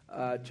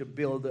to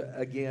build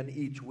again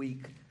each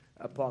week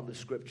upon the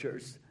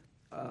scriptures.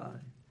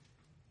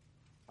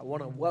 I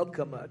want to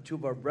welcome two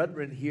of our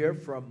brethren here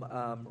from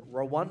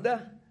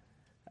Rwanda.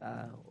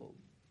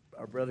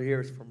 Our brother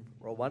here is from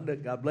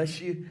Rwanda. God bless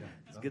you.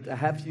 It's good to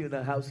have you in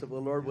the house of the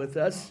Lord with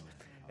us.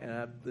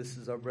 And this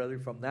is our brother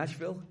from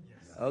Nashville.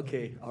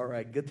 Okay, all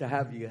right. Good to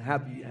have you.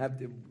 Have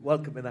to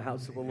welcome in the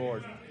house of the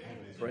Lord.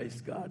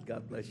 Praise God.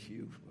 God bless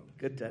you.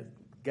 Good to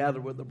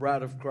gather with the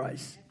bride of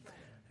Christ.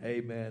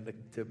 Amen.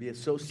 To be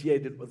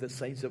associated with the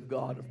saints of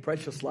God of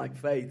precious like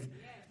faith.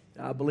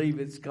 I believe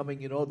it's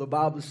coming. You know, the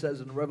Bible says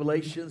in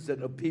Revelations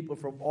that the people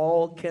from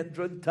all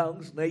kindred,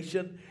 tongues,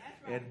 nation,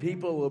 and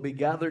people will be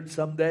gathered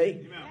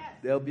someday.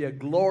 There'll be a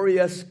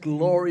glorious,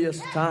 glorious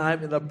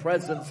time in the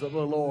presence of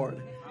the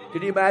Lord.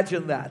 Can you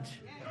imagine that?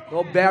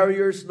 No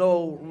barriers,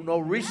 no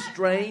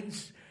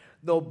restraints,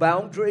 no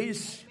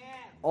boundaries.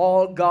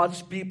 All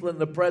God's people in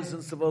the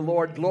presence of the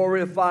Lord,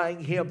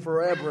 glorifying Him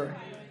forever.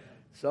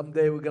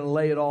 Someday we're going to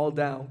lay it all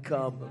down,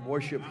 come and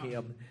worship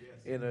Him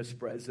in His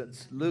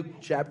presence. Luke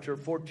chapter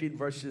 14,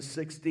 verses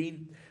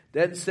 16.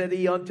 Then said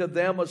He unto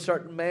them, a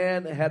certain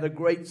man had a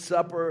great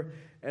supper,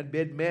 and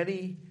bid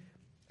many,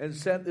 and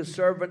sent the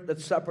servant at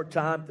supper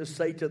time to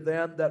say to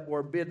them that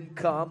were bidden,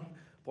 come,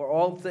 for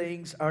all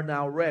things are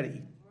now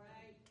ready.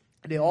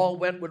 And they all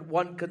went with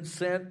one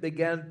consent,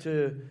 began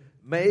to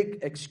make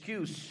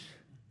excuse,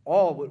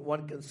 all with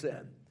one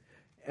consent.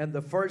 And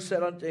the first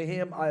said unto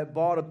him, I have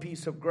bought a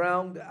piece of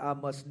ground, I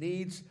must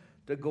needs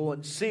to go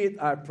and see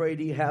it. I pray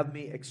thee have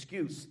me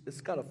excuse.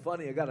 It's kind of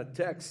funny. I got a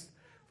text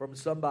from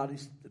somebody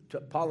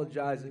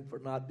apologizing for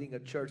not being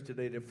at church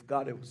today. They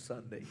forgot it was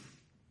Sunday.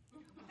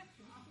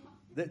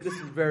 This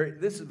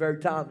is very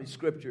timely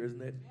scripture,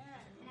 isn't it?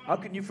 How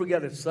can you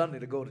forget it's Sunday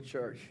to go to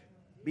church?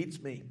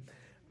 Beats me.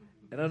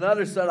 And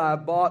another said, I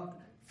have bought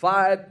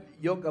 5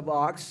 yoke of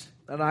ox,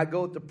 and I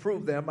go to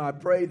prove them. I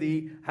pray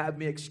thee have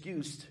me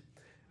excused.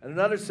 And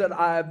another said,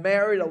 I have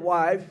married a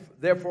wife,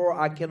 therefore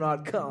I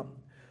cannot come.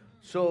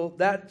 So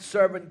that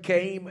servant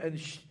came and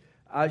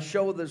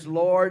showed his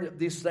Lord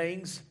these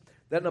things.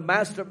 Then the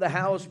master of the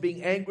house,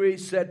 being angry,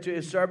 said to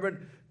his servant,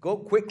 go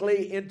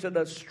quickly into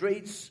the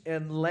streets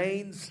and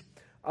lanes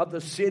of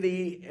the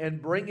city,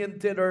 and bring in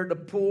thither the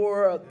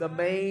poor, the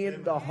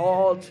maimed, the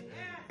halt,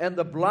 and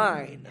the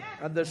blind.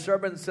 And the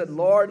servant said,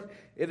 Lord,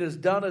 it is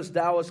done as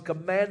thou hast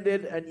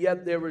commanded, and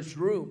yet there is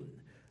room.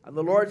 And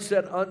the Lord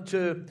said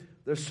unto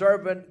the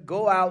servant,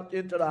 go out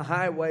into the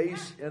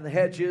highways and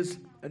hedges,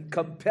 and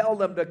compel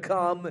them to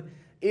come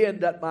in,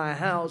 that my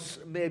house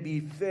may be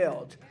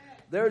filled.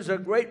 There's a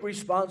great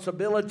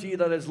responsibility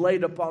that is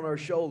laid upon our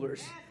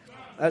shoulders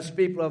as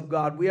people of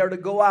God. We are to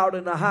go out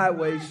in the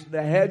highways,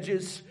 the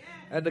hedges,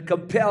 and to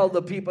compel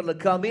the people to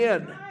come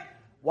in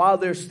while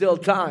there's still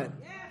time.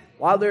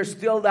 While there's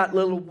still that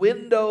little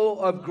window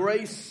of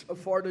grace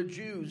for the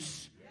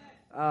Jews,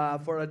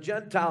 for the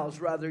Gentiles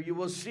rather. You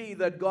will see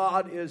that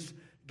God is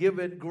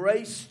giving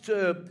grace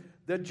to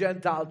the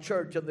Gentile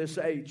church in this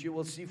age. You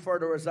will see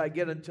further as I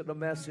get into the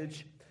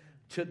message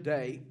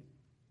today.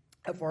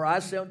 For I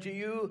say unto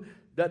you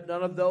that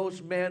none of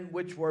those men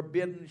which were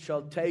bidden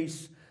shall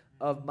taste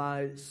of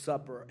my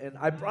supper. And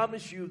I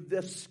promise you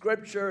this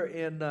scripture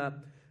in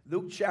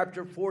Luke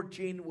chapter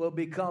 14 will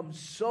become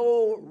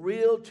so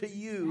real to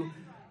you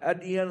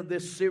at the end of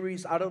this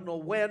series. I don't know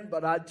when,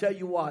 but I tell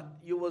you what,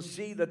 you will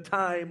see the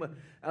time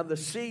and the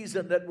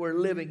season that we're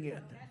living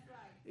in.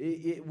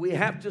 We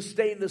have to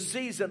stay in the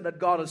season that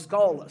God has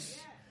called us.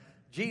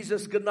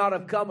 Jesus could not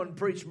have come and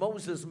preached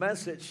Moses'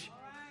 message,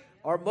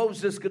 or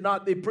Moses could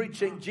not be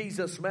preaching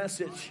Jesus'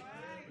 message.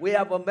 We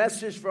have a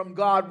message from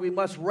God. We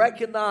must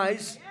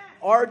recognize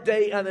our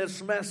day and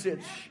His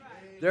message.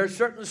 There are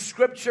certain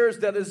scriptures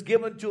that is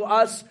given to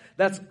us.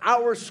 That's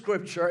our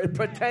scripture. It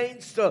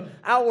pertains to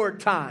our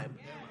time.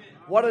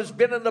 What has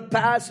been in the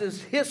past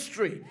is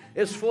history.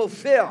 Is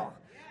fulfilled.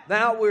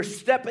 Now we're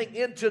stepping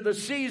into the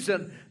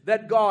season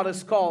that God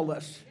has called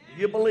us.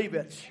 You believe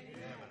it?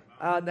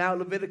 Now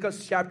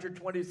Leviticus chapter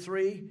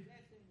 23.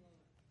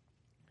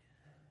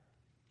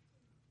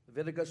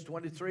 Leviticus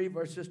 23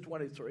 verses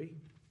 23.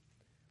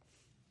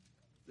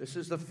 This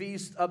is the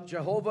feast of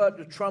Jehovah,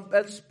 the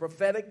trumpets,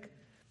 prophetic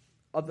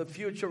of the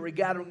future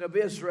regathering of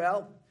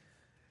Israel.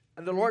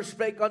 And the Lord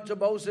spake unto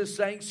Moses,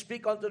 saying,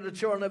 speak unto the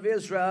children of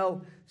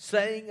Israel,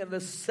 saying, in the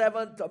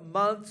 7th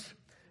month,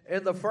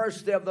 in the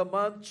first day of the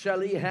month, shall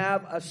he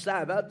have a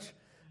Sabbath,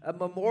 a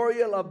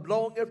memorial of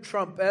blowing of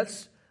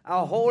trumpets,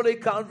 a holy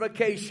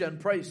convocation.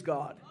 Praise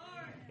God.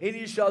 And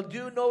he shall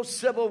do no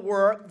civil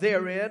work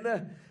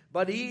therein,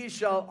 but he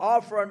shall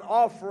offer an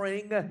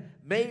offering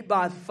made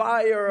by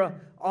fire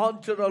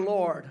unto the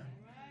Lord.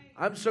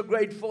 I'm so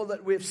grateful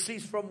that we've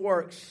ceased from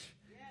works.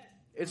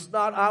 It's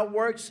not our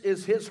works,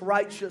 it's His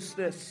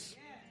righteousness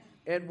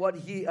and what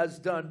He has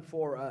done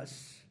for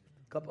us.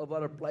 A couple of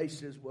other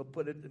places, we'll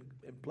put it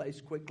in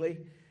place quickly.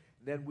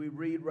 Then we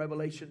read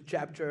Revelation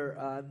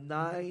chapter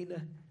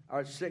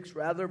 6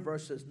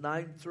 verses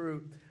 9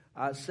 through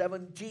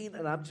 17.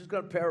 And I'm just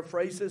going to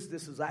paraphrase this.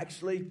 This is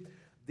actually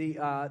the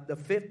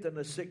 5th and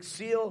the 6th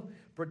seal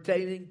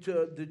pertaining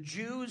to the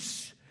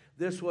Jews.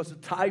 This was a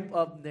type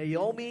of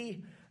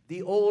Naomi,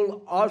 the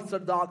old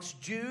Orthodox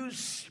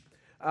Jews,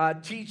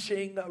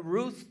 teaching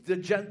Ruth, the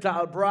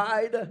Gentile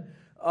bride,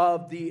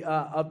 of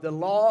the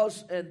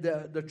laws and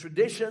the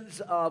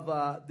traditions of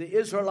the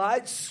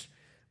Israelites.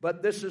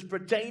 But this is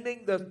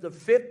pertaining, the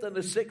 5th and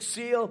the 6th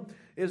seal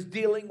is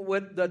dealing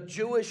with the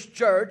Jewish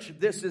church.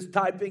 This is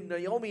typing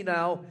Naomi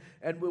now,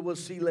 and we will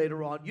see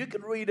later on. You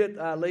can read it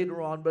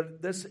later on,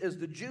 but this is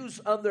the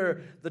Jews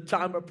under the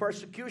time of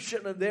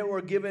persecution, and they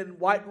were given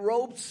white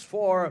robes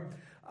for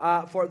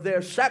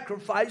their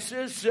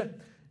sacrifices.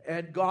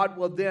 And God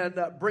will then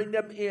bring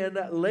them in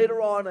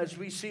later on. As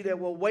we see, they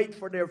will wait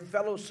for their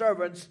fellow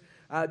servants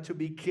to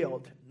be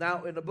killed.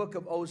 Now, in the book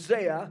of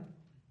Hosea,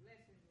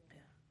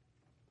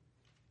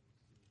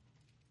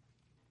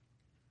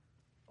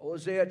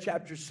 Hosea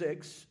chapter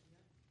 6,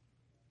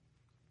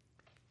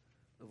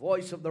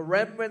 voice of the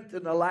remnant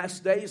in the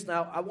last days.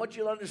 Now, I want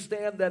you to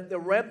understand that the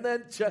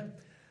remnant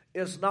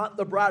is not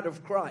the bride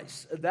of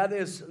Christ. That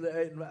is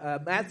in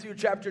Matthew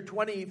chapter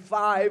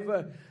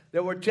 25.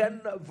 There were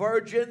 10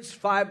 virgins,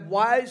 5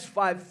 wise,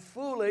 5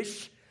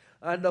 foolish.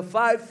 And the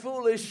 5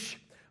 foolish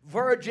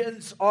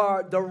virgins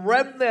are the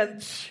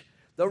remnant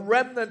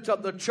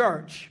of the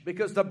church,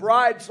 because the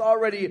bride's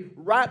already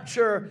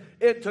raptured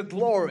into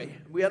glory.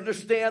 We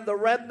understand the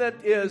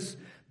remnant is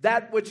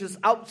that which is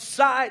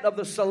outside of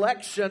the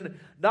selection,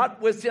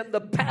 not within the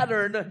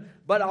pattern,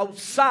 but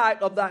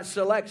outside of that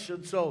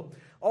selection. So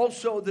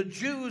also the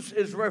Jews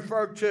is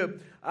referred to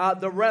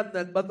the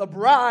remnant, but the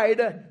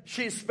bride,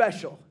 she's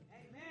special.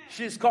 Amen.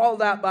 She's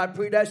called out by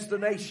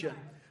predestination.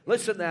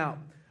 Listen now.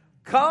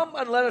 Come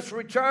and let us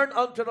return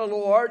unto the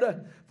Lord,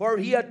 for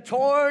he had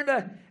torn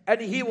and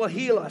he will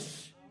heal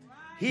us.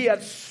 He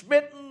had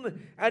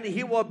smitten and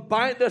he will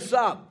bind us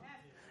up.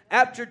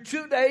 After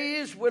 2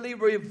 days will he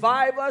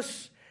revive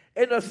us.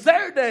 In the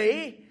 3rd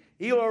day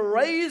he will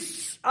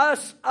raise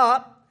us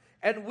up,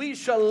 and we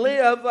shall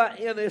live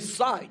in his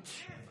sight.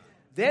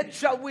 Then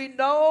shall we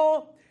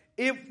know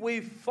if we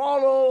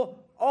follow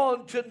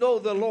on to know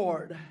the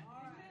Lord.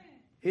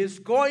 His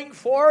going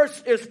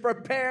forth is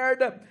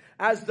prepared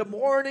as the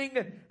morning,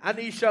 and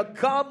he shall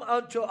come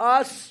unto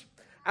us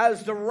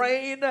as the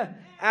rain,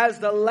 as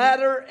the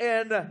latter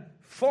and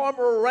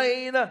former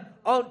rain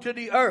unto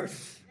the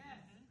earth.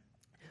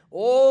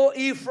 O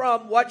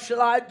Ephraim, what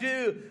shall I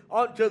do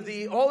unto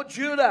thee? O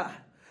Judah,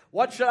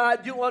 what shall I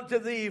do unto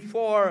thee?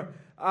 For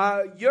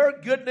your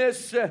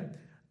goodness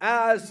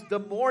as the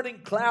morning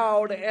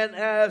cloud, and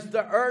as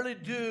the early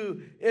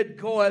dew, it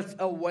goeth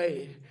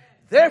away.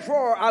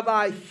 Therefore have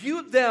I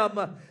hewed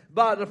them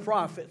by the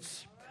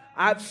prophets.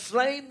 I've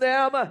slain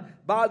them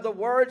by the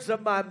words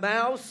of my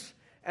mouth,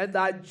 and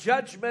thy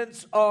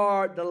judgments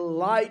are the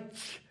light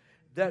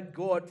that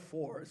goeth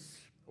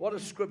forth. What a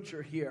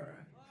scripture here.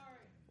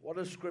 What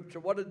a scripture.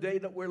 What a day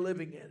that we're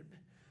living in.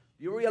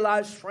 You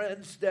realize,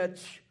 friends, that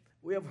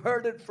we have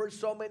heard it for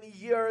so many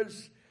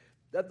years,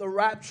 that the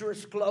rapture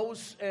is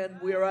close and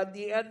we're at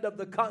the end of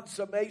the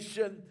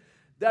consummation,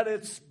 that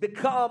it's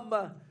become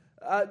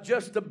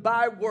just a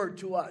byword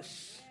to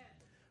us.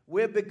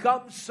 We've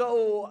become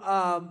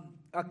so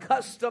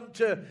accustomed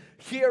to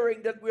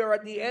hearing that we're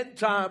at the end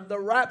time. The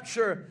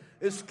rapture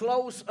is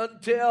close,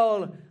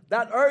 until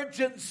that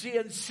urgency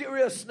and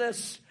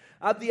seriousness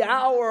of the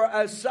hour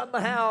has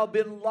somehow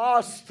been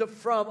lost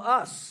from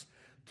us.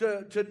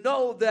 To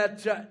know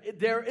that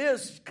there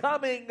is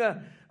coming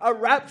a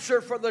rapture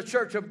for the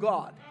church of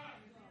God.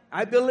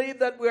 I believe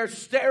that we're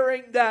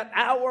staring that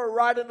hour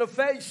right in the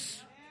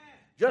face.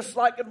 Just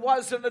like it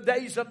was in the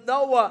days of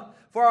Noah,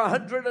 for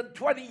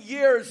 120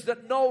 years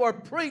that Noah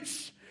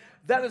preached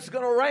that it's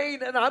going to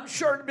rain, and I'm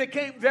sure it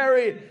became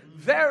very,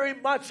 very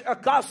much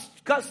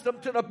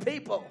accustomed to the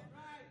people.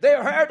 They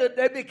heard it,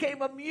 they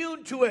became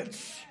immune to it.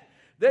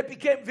 They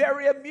became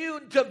very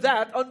immune to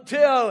that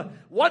until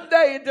one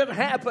day it didn't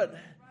happen.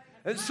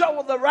 And so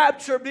will the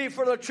rapture be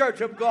for the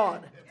church of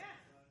God.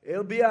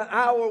 It'll be an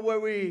hour where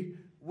we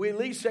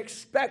least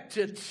expect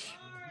it.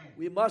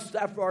 We must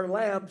have our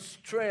lamps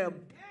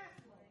trimmed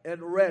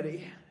and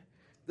ready.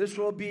 This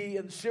will be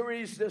in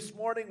series this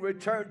morning,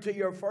 Return to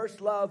Your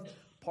First Love,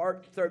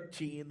 Part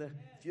 13.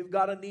 If you've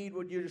got a need,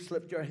 would you just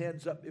lift your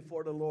hands up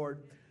before the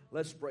Lord?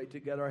 Let's pray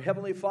together.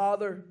 Heavenly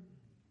Father,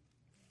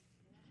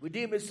 we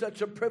deem it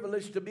such a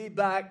privilege to be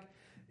back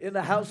in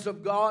the house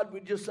of God.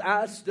 We just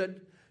ask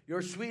that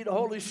your sweet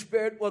Holy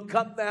Spirit will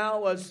come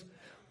now. As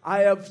I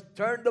have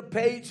turned the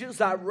pages,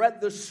 I've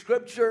read the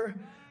scripture.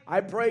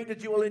 I pray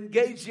that you will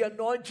engage the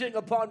anointing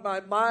upon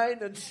my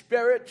mind and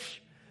spirit,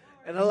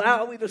 and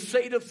allow me to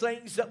say the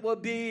things that will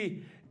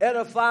be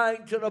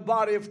edifying to the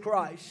body of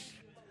Christ.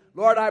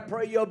 Lord, I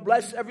pray you'll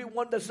bless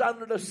everyone that's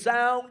under the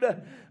sound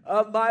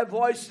of my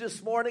voice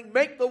this morning.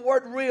 Make the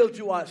word real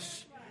to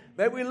us.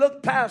 May we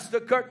look past the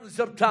curtains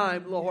of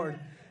time, Lord,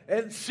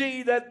 and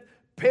see that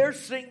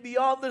piercing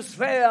beyond this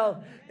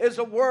veil is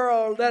a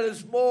world that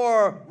is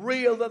more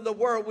real than the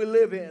world we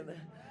live in.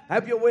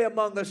 Have your way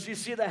among us. You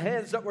see the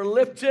hands that were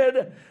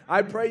lifted.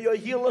 I pray you'll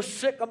heal the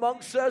sick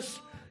amongst us.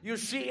 You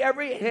see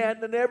every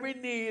hand and every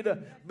need.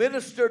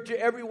 Minister to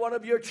every one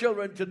of your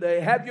children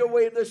today. Have your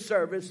way in this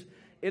service.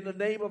 In the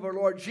name of our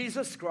Lord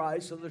Jesus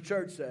Christ. And the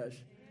church says,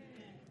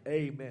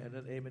 amen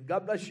and amen.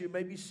 God bless you. You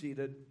may be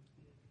seated.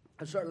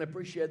 I certainly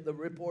appreciate the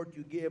report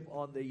you give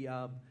on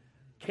the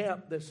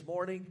camp this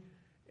morning.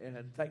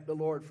 And thank the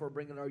Lord for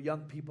bringing our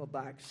young people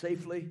back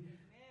safely.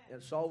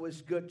 And it's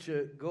always good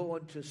to go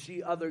and to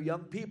see other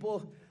young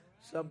people.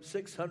 Some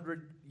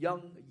 600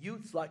 young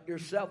youths like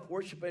yourself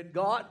worshiping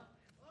God.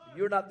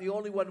 You're not the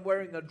only one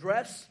wearing a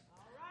dress.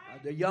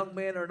 The young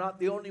men are not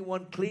the only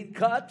one clean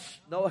cut.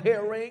 No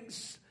hair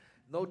rings.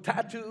 No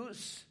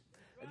tattoos.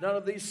 None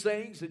of these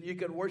things. And you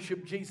can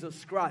worship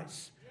Jesus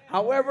Christ.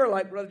 However,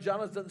 like Brother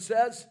Jonathan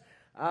says,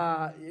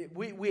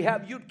 we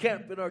have youth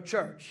camp in our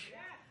church.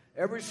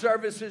 Every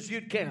service is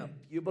youth camp.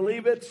 You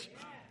believe it?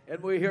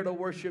 And we're here to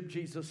worship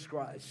Jesus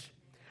Christ.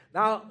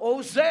 Now,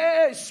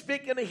 Hosea is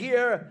speaking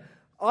here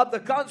of the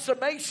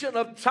consummation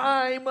of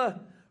time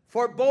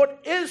for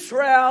both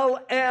Israel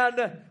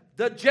and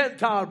the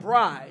Gentile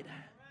bride.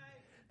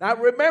 Now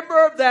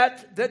remember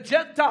that the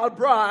Gentile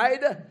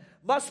bride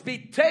must be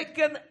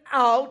taken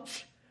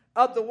out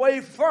of the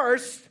way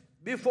first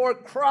before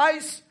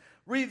Christ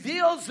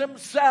reveals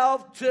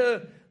himself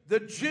to the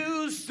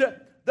Jews, the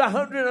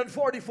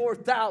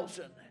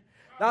 144,000.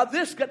 Now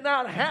this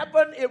cannot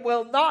happen. It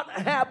will not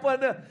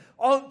happen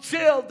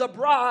until the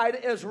bride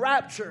is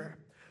raptured.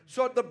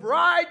 So the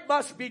bride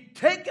must be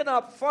taken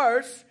up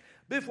first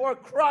before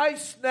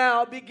Christ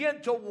now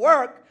begin to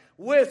work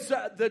with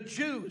the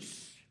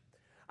Jews.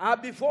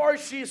 Before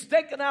she's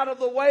taken out of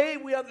the way,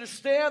 we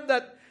understand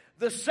that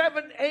the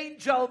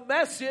 7-angel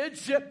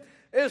message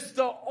is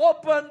to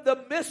open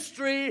the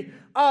mystery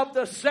of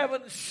the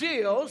 7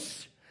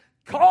 seals,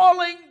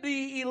 calling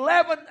the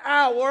 11th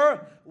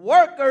hour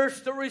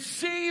workers to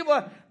receive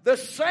the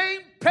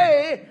same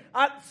pay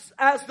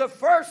as the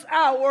first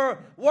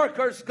hour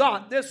workers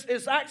got. This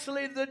is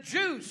actually the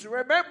Jews.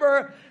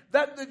 Remember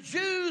that the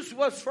Jews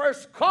was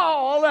first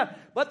called,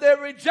 but they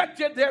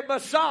rejected their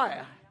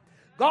Messiah.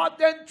 God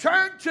then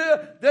turned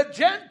to the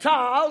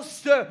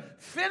Gentiles to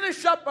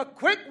finish up a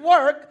quick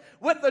work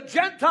with the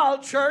Gentile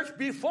church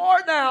before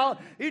now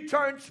he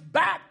turns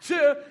back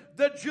to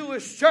the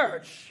Jewish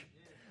church.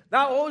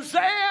 Now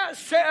Hosea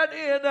said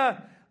in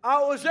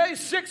Hosea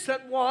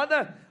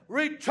 6:1,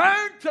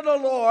 return to the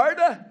Lord,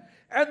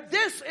 and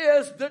this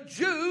is the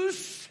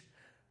Jews.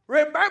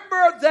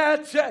 Remember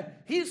that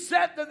he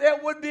said that they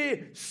would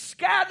be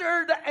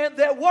scattered, and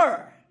they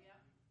were.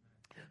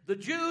 The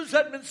Jews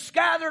had been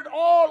scattered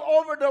all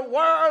over the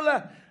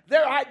world.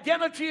 Their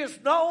identity is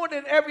known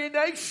in every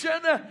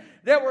nation.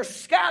 They were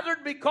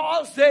scattered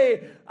because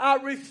they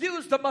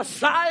refused the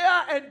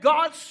Messiah, and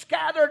God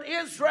scattered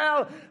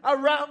Israel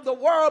around the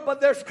world.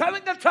 But there's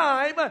coming a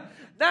time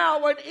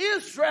now when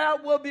Israel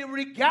will be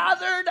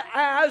regathered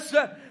as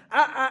a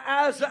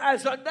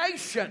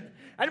nation.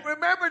 And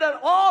remember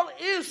that all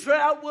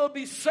Israel will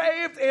be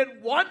saved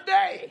in one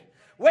day.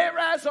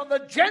 Whereas on the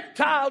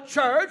Gentile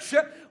church,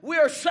 we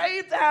are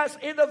saved as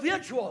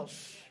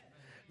individuals.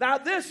 Now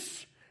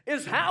this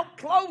is how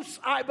close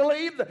I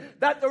believe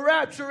that the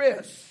rapture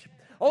is.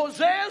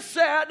 Hosea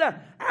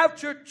said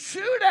after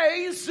 2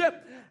 days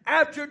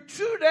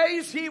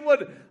he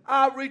would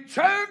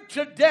return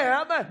to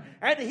them,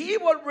 and he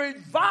would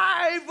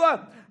revive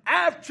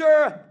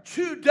after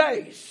 2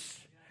 days.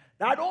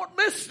 Now don't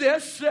miss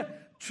this.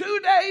 2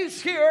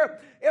 days here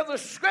in the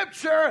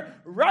scripture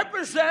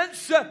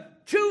represents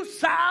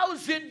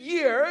 2,000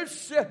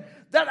 years,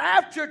 that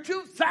after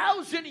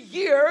 2,000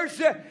 years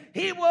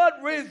he would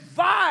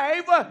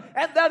revive,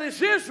 and that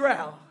is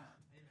Israel.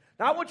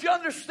 Now I want you to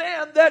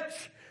understand that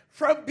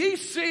from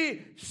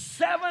BC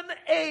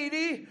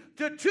 780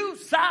 to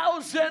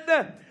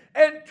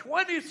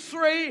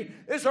 2023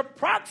 is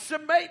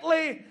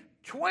approximately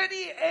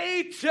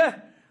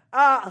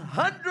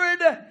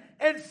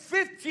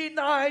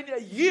 2,859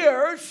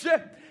 years,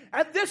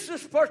 and this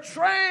is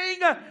portraying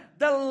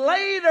the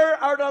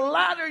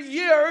latter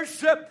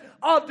years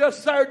of the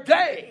third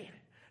day.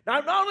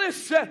 Now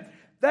notice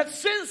that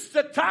since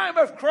the time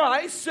of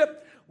Christ,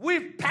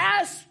 we've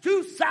passed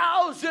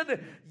 2,000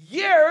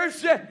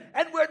 years,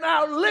 and we're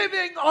now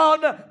living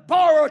on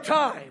borrowed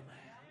time.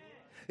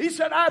 He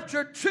said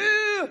after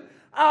 2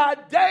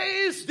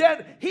 days,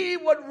 then he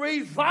would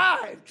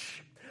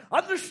revive.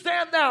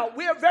 Understand now,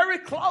 we are very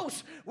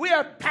close. We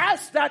are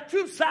past that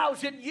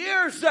 2,000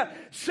 years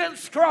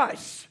since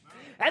Christ.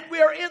 And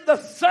we are in the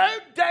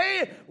third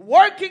day,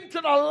 working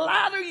to the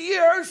latter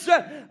years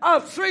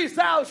of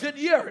 3,000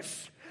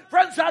 years.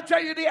 Friends, I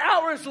tell you, the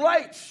hour is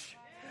late.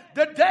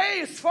 The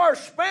day is far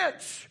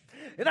spent.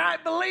 And I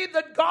believe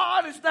that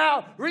God is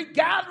now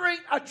regathering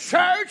a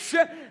church.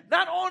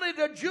 Not only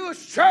the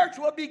Jewish church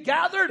will be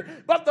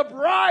gathered, but the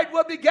bride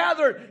will be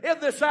gathered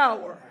in this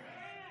hour.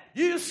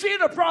 You see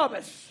the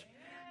promise.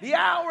 The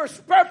hour is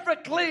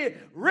perfectly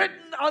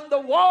written on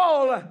the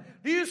wall.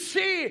 Do you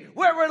see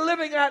where we're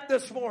living at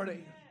this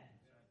morning?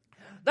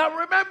 Now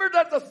remember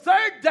that the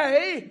third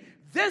day,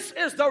 this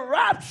is the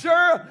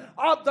rapture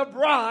of the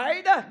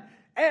bride,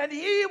 and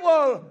he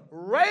will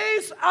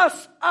raise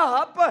us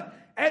up,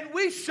 and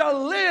we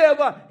shall live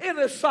in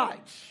his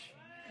sight.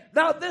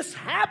 Now this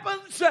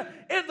happens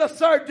in the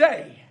third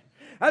day.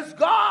 As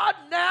God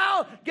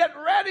now get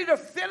ready to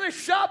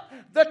finish up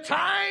the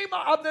time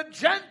of the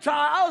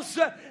Gentiles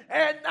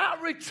and now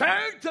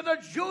return to the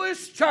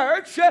Jewish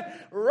church,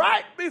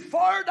 right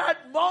before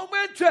that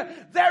moment,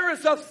 there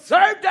is a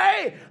third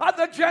day of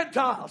the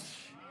Gentiles.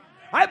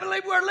 I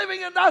believe we're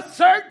living in that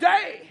third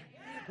day.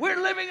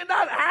 We're living in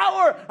that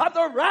hour of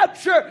the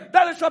rapture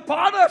that is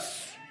upon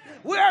us.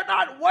 We are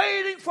not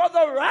waiting for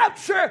the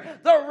rapture.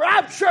 The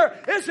rapture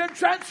is in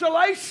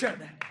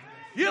translation.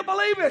 You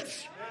believe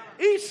it?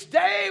 Each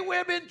day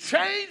we've been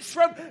changed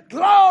from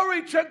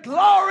glory to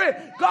glory.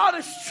 God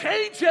is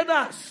changing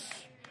us.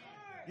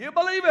 You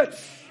believe it?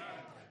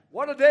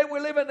 What a day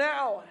we're living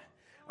now.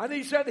 And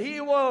he said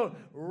he will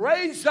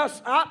raise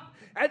us up,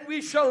 and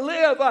we shall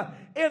live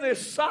in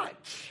his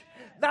sight.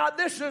 Now,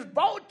 this is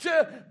both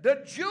to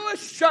the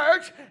Jewish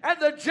church and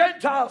the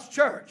Gentiles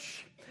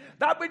church.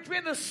 Now,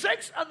 between the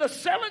 6th and the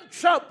 7th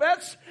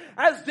trumpets,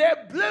 as they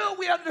blew,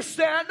 we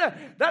understand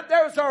that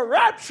there's a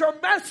rapture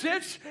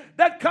message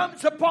that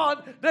comes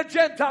upon the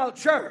Gentile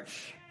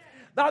church.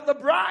 Now, the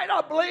bride,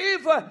 I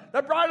believe,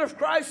 the bride of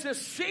Christ is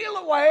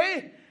sealed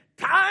away.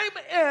 Time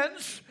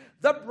ends.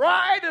 The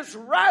bride is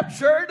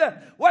raptured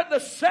when the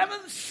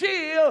 7th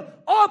seal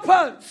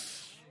opens.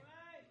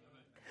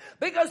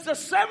 Because the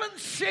 7th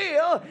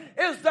seal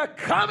is the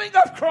coming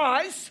of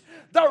Christ,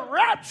 the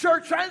rapture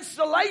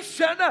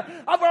translation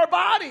of our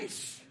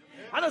bodies.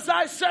 And as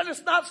I said,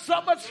 it's not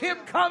so much Him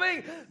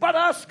coming, but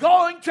us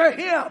going to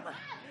Him.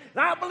 And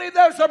I believe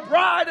there's a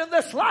bride in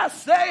this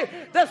last day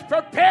that's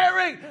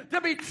preparing to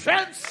be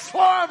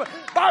transformed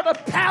by the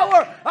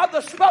power of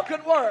the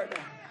spoken word.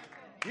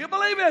 You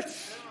believe it?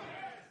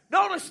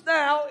 Notice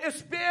now,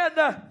 it's been,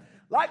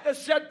 like I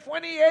said,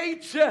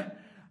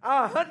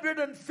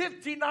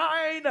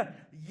 159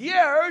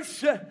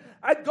 years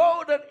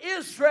ago that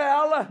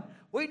Israel,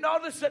 we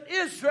noticed that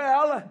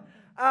Israel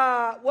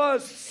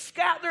was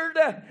scattered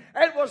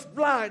and was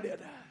blinded.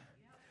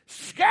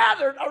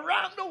 Scattered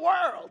around the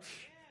world.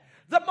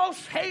 The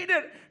most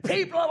hated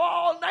people of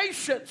all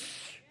nations.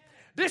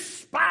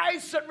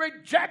 Despised and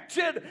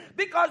rejected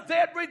because they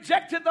had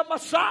rejected the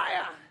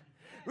Messiah.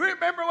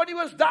 Remember when He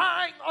was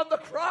dying on the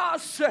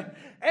cross, and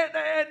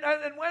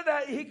when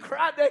He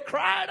cried, they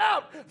cried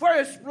out for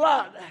His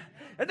blood.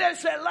 And they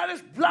said, let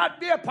His blood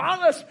be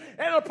upon us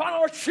and upon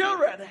our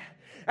children.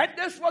 And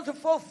this was a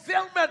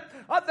fulfillment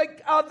of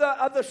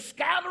the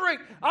scattering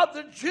of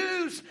the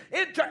Jews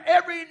into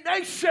every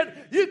nation.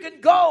 You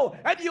can go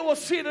and you will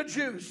see the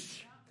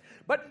Jews.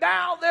 But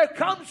now there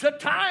comes a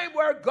time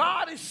where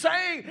God is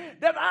saying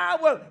that I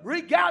will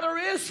regather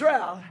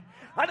Israel.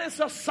 And it's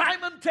a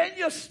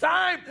simultaneous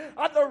time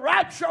of the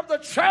rapture of the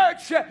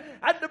church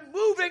and the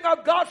moving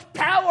of God's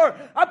power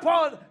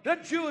upon the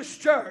Jewish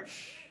church.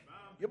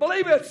 You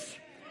believe it?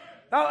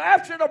 Now,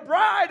 after the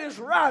bride is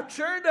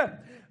raptured,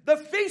 the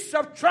Feast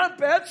of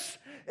Trumpets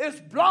is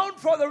blown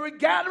for the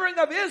regathering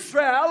of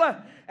Israel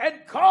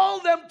and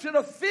called them to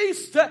the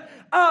feast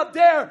of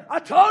their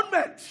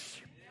atonement.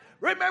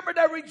 Remember,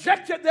 they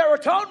rejected their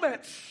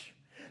atonement.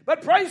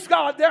 But praise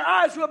God, their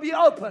eyes will be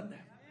opened.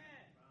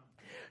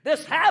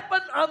 This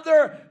happened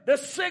under the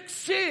 6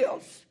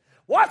 seals.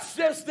 Watch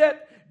this,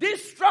 that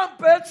these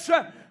trumpets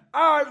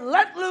are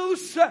let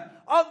loose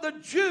on the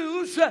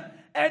Jews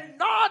and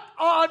not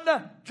on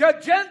the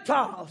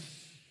Gentiles.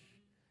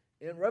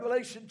 In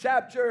Revelation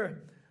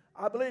chapter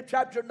 9,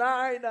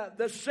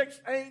 the 6th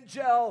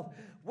angel,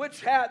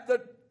 which had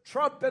the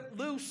trumpet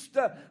loosed,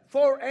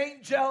 4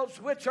 angels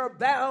which are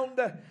bound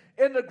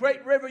in the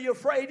great river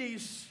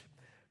Euphrates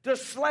to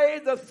slay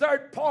the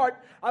third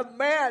part of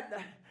man.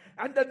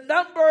 And the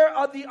number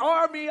of the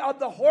army of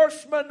the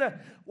horsemen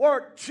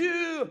were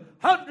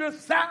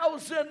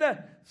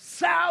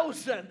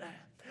 200,000.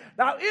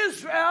 Now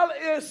Israel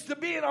is to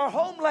be in our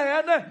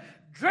homeland,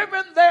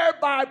 driven there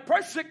by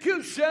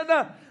persecution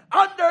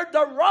under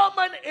the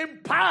Roman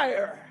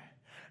Empire.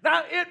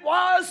 Now it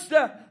was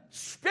the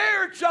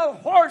spiritual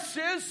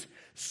horses,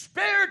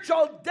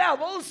 spiritual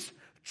devils,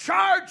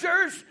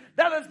 chargers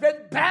that has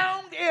been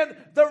bound in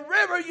the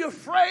river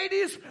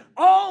Euphrates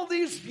all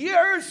these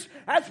years,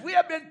 as we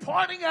have been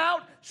pointing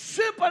out,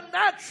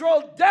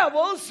 supernatural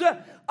devils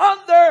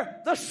under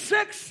the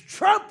 6th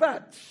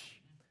trumpet.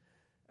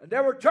 And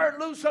they were turned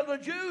loose on the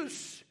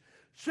Jews.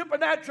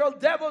 Supernatural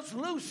devils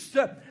loosed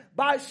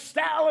by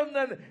Stalin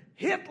and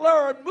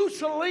Hitler and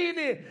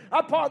Mussolini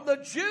upon the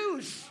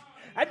Jews.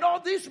 And all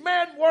these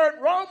men weren't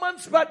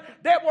Romans, but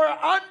they were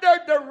under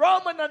the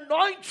Roman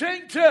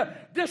anointing to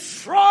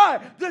destroy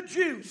the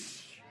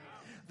Jews.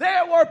 They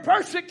were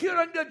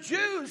persecuting the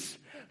Jews.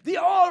 The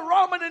old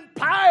Roman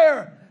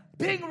Empire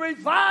being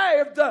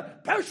revived, the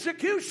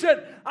persecution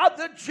of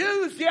the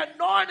Jews, the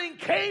anointing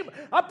came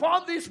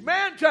upon these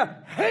men to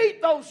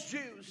hate those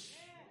Jews.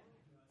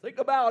 Think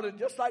about it,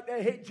 just like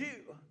they hate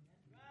you.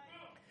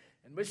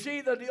 And we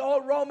see that the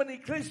old Roman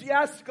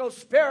ecclesiastical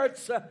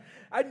spirits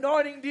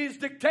anointing these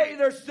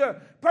dictators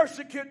to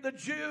persecute the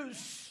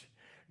Jews.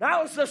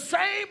 Now it's the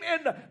same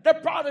in the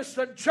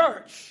Protestant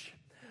church.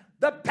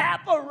 The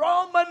Papal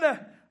Roman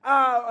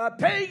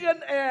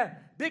pagan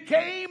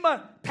became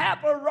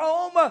Papal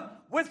Rome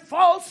with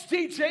false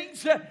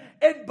teachings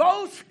in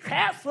both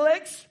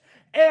Catholics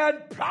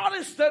and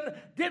Protestant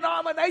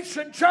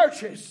denomination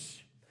churches.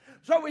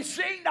 So we're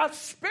seeing that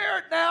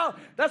spirit now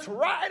that's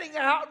riding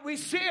out. We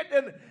see it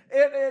in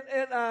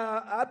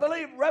I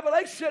believe,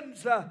 Revelation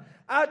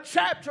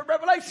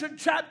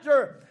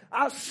chapter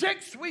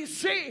 6. We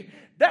see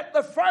that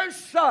the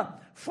first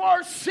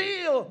 4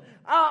 seal,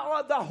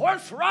 the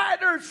horse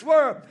riders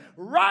were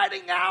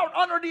riding out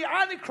under the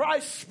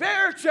Antichrist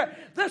spirit.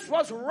 This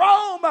was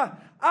Rome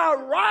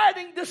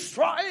riding,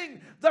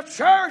 destroying the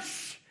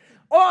church.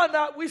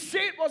 We see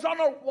it was on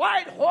a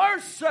white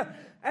horse,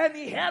 and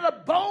he had a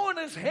bow in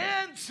his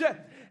hands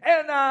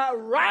and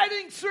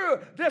riding through,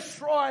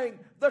 destroying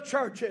the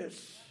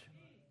churches.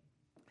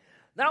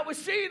 Now we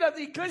see that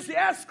the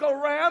ecclesiastical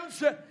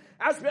realms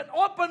has been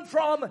opened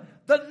from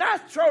the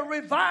natural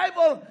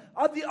revival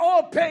of the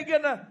old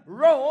pagan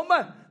Rome,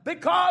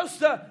 because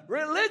the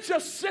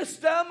religious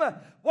system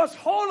was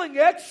holding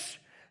it.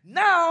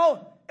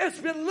 Now it's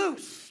been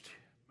loosed.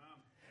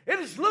 It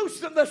is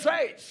loosed in this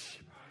age.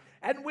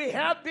 And we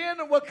have been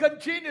and will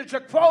continue to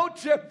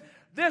quote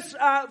this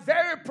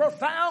very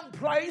profound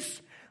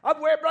place of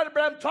where Brother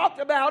Branham talked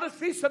about it,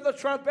 Feast of the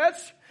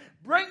Trumpets,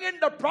 bringing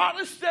the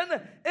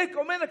Protestant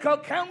Ecumenical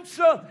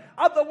Council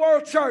of the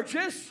world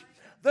churches,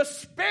 the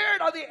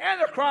spirit of the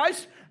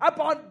Antichrist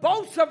upon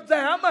both of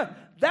them,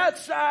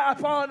 that's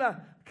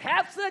upon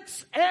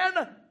Catholics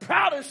and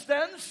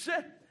Protestants,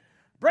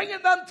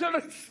 bringing them to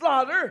the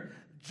slaughter,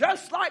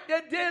 just like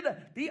they did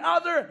the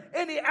other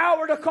in the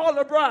hour to call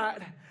the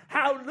bride.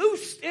 How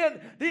loosed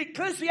in the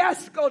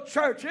ecclesiastical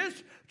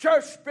churches,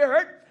 church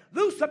spirit,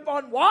 loose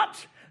upon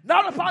what?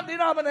 Not upon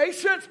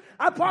denominations,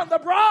 upon the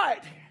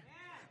bride.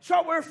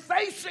 So we're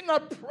facing a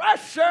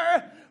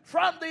pressure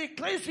from the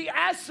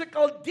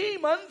ecclesiastical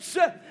demons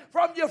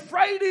from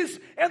Euphrates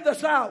in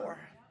this hour,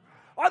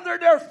 under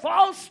their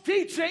false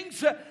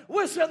teachings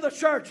within the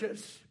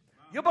churches.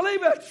 You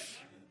believe it?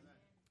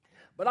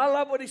 But I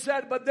love what he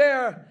said, but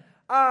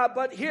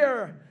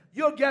here,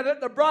 you'll get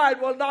it. The bride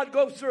will not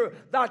go through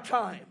that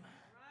time.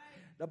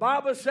 The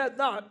Bible said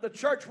not. The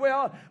church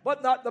will,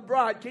 but not the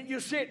bride. Can you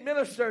see it,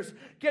 ministers?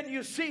 Can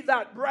you see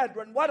that,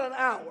 brethren? What an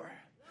hour.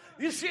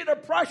 You see the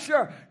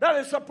pressure that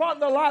is upon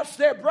the last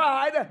day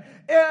bride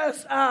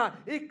is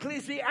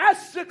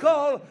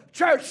ecclesiastical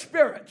church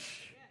spirit.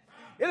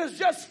 It is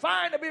just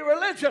fine to be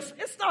religious.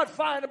 It's not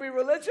fine to be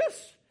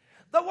religious.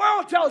 The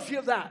world tells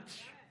you that.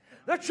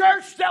 The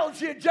church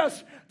tells you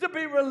just to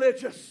be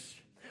religious.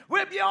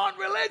 We're beyond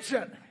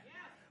religion.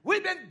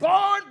 We've been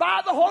born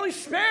by the Holy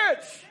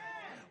Spirit.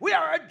 We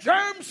are a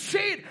germ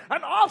seed,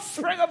 an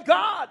offspring of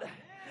God.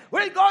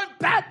 We're going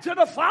back to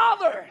the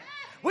Father.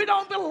 We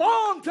don't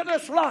belong to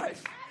this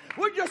life.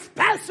 We're just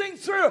passing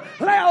through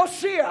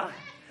Laodicea.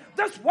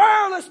 This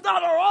world is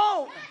not our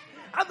own.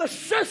 And the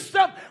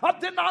system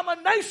of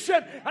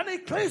denomination and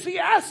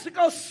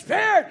ecclesiastical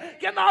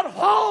spirit cannot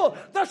hold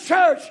the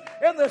church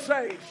in this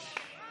age.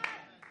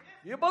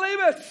 You believe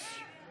it?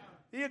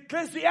 The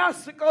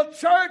ecclesiastical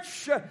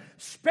church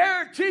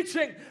spirit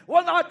teaching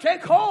will not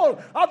take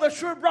hold of the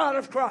true bride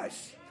of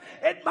Christ.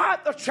 It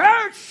might the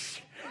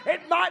church,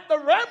 it might the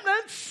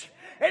remnants,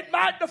 it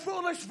might the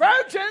foolish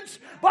virgins,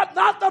 but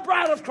not the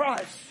bride of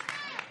Christ.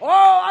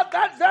 Oh, at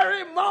that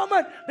very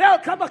moment, there'll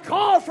come a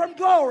call from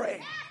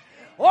glory.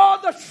 Oh,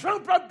 the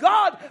trumpet of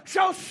God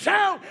shall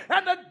sound,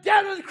 and the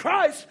dead in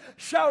Christ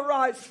shall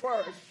rise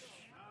first.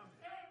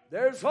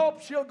 There's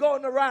hope she'll go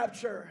in the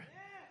rapture.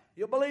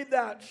 You believe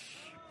that?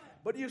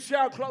 But you see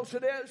how close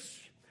it is?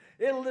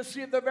 It'll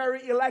deceive the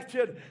very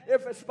elected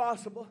if it's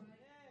possible.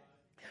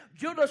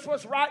 Judas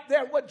was right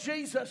there with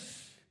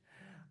Jesus.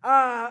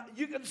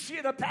 You can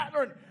see the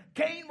pattern.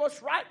 Cain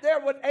was right there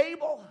with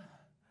Abel.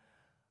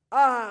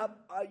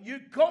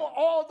 You go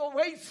all the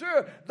way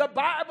through the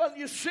Bible and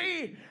you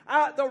see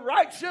the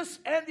righteous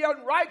and the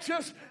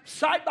unrighteous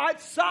side by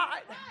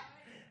side.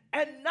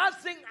 And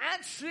nothing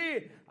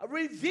actually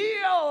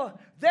revealed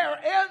their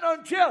end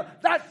until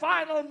that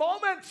final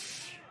moment.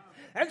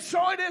 And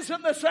so it is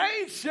in this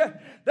age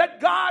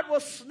that God will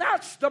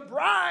snatch the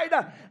bride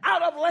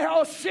out of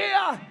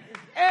Laodicea,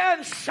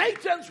 and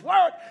Satan's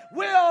work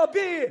will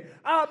be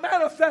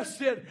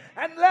manifested.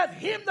 And let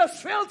him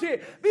that's filthy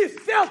be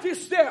filthy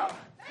still,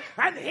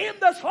 and him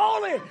that's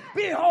holy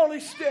be holy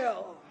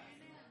still.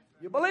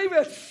 You believe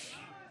it?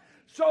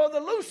 So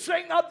the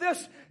loosing of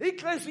this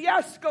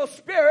ecclesiastical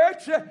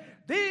spirit,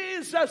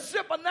 these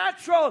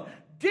supernatural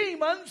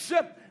demons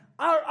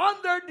are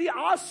under the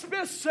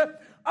auspice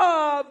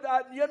of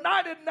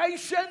United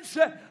Nations,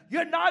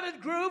 united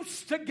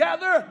groups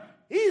together,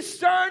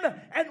 Eastern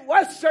and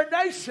Western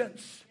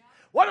nations.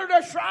 What are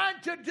they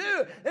trying to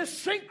do is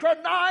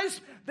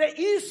synchronize the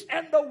East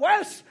and the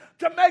West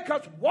to make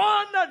us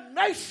one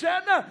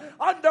nation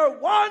under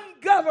one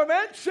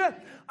government,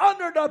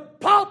 under the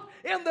Pope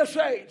in this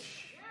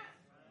age.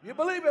 You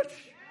believe it?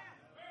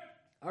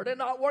 Are they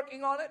not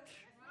working on it?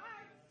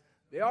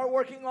 They are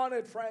working on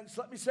it, friends.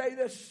 Let me say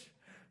this.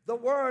 The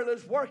world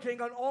is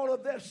working on all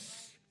of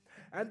this.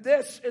 And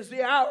this is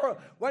the hour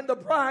when the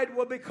bride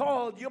will be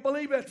called. You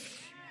believe it?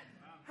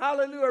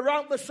 Hallelujah.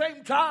 Around the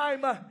same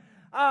time,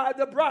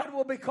 the bride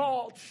will be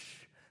called.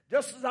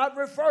 Just as I've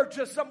referred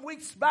to some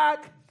weeks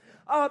back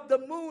of the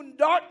moon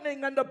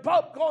darkening and the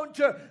Pope going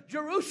to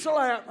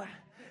Jerusalem.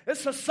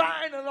 It's a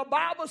sign, and the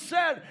Bible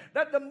said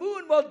that the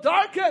moon will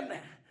darken,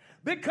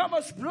 become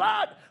as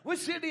blood. We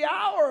see the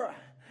hour.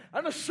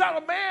 And the Son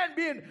of Man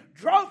being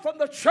drawn from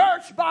the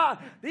church by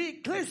the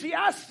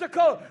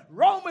ecclesiastical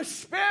Roman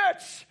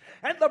spirits.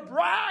 And the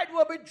bride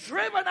will be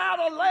driven out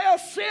of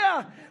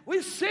Laodicea.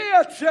 We see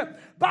it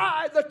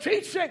by the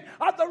teaching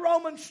of the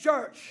Roman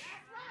church.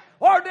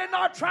 Or they're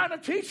not trying to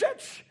teach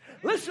it.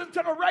 Listen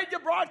to the radio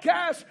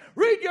broadcast.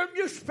 Read your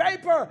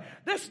newspaper.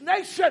 This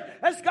nation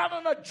has got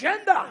an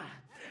agenda.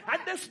 And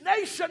this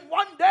nation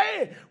one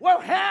day will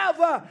have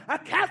a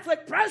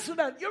Catholic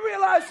president. You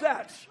realize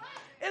that?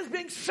 It's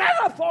being set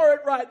up for it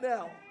right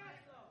now.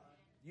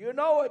 You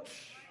know it.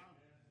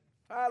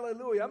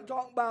 Hallelujah. I'm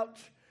talking about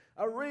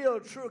a real,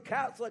 true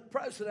Catholic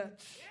president.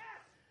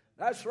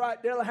 That's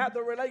right. They'll have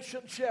the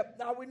relationship.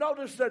 Now, we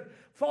notice that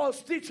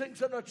false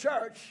teachings in the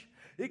church.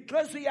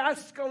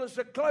 Ecclesiastical is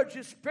the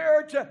clergy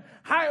spirit.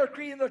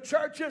 Hierarchy in the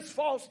churches.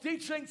 False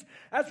teachings.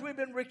 As we've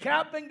been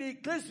recapping, the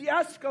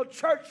ecclesiastical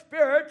church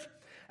spirit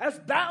has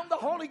bound the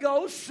Holy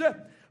Ghost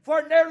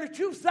for nearly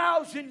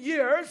 2,000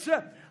 years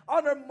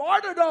under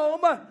martyrdom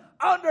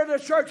under the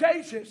church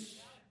ages.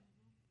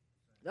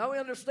 Now we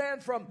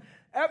understand from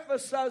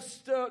Ephesus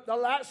to the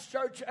last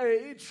church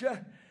age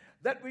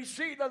that we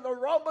see that the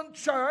Roman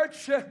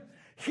church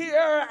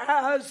here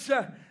has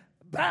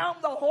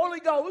bound the Holy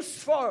Ghost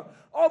for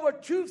over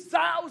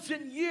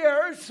 2,000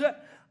 years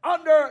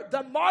under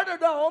the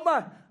martyrdom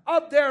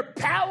of their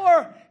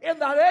power in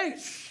that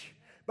age.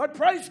 But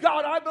praise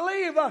God, I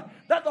believe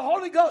that the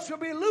Holy Ghost will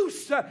be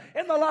loosed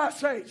in the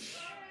last age.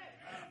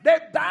 They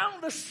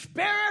bound the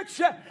Spirit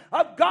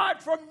of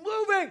God from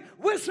moving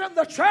within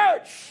the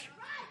church.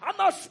 I'm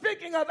not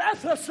speaking of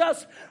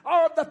Ephesus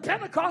or of the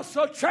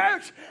Pentecostal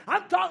church.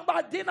 I'm talking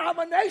about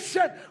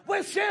denomination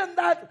within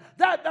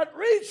that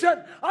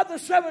region of the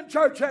seven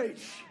church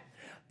age.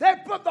 They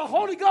put the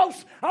Holy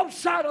Ghost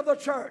outside of the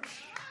church.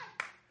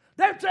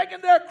 They've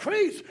taken their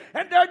creeds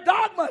and their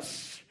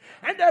dogmas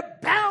and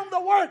they've bound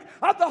the work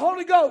of the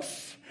Holy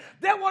Ghost.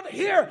 They want to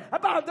hear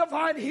about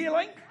divine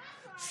healing,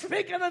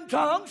 speaking in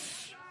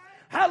tongues.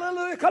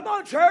 Hallelujah. Come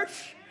on,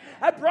 church.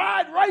 A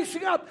bride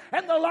rising up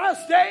in the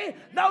last day.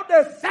 Now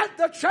they fed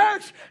the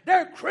church,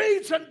 their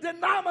creeds and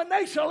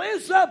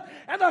denominationalism,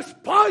 and has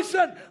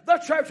poisoned the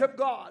church of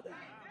God.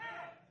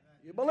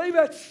 You believe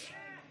it?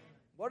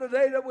 What a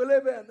day that we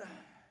live in.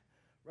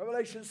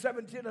 Revelation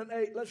 17 and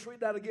 8. Let's read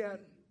that again.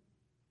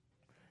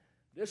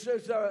 This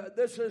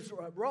is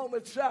Rome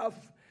itself.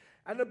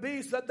 And the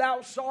beast that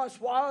thou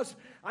sawest was,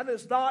 and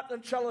is not,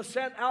 and shall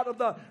ascend out of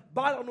the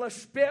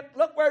bottomless pit.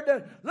 Look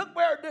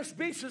where this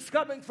beast is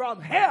coming from.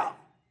 Hell.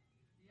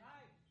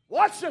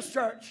 Watch this,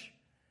 church.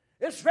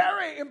 It's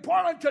very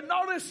important to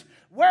notice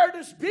where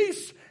this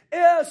beast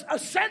is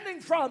ascending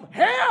from.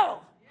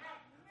 Hell.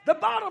 The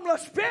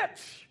bottomless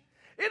pit.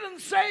 It didn't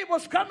say it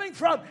was coming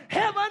from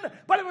heaven,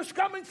 but it was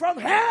coming from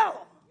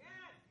hell.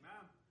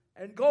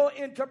 And go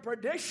into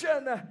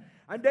perdition.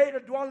 And they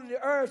that dwell on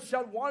the earth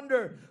shall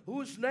wonder,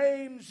 whose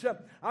names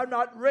are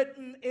not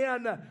written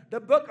in the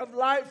book of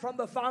life from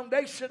the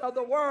foundation of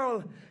the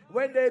world,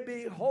 when they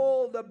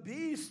behold the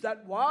beast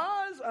that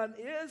was and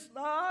is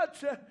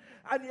not,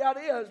 and yet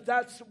is.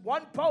 That's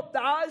one pope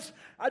dies,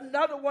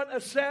 another one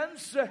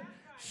ascends.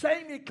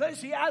 Same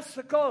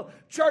ecclesiastical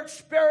church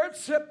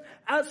spirits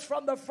as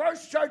from the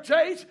first church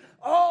age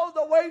all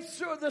the way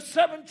through the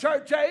seventh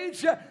church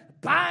age,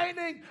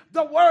 binding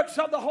the works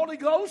of the Holy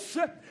Ghost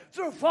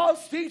through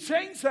false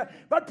teachings.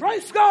 But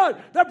praise God,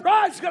 the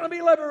bride's going to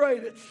be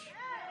liberated.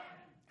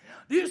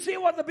 Do you see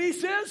what the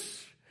beast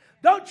is?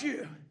 Don't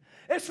you?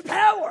 It's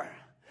power.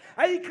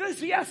 An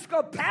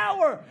ecclesiastical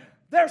power.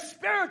 They're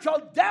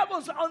spiritual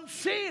devils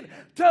unseen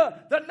to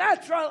the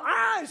natural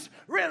eyes.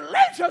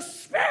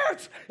 Religious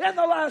spirits in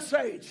the last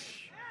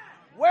age.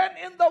 When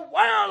in the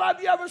world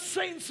have you ever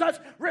seen such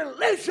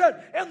religion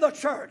in the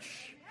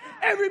church?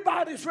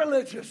 Everybody's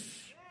religious.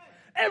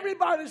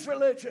 Everybody's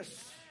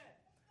religious.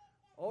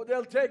 Oh,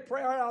 they'll take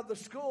prayer out of the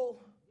school.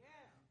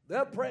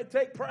 They'll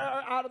take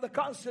prayer out of the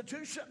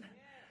Constitution.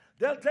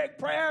 They'll take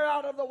prayer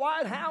out of the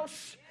White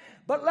House.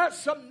 But let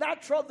some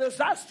natural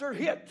disaster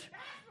hit.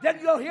 Then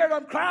you'll hear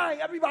them crying,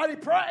 everybody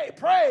pray,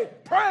 pray,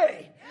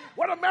 pray.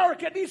 What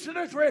America needs to do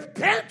is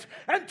repent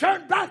and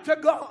turn back to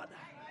God.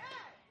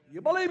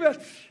 You believe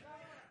it?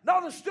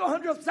 Notice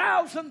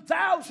 200,000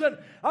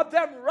 of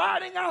them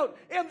riding out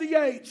in the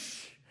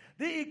age.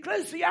 The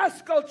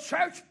ecclesiastical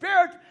church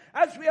spirit,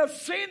 as we have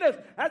seen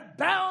it, had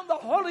bound the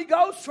Holy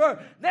Ghost for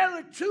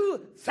nearly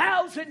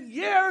 2,000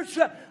 years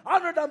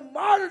under the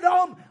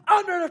martyrdom,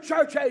 under the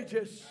church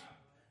ages.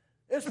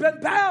 It's been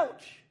bound.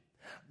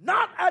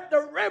 Not at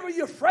the river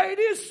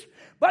Euphrates,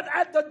 but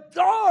at the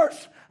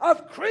doors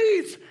of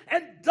creeds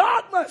and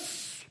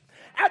dogmas.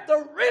 At the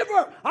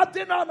river of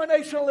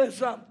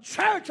denominationalism.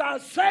 Church, I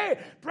say,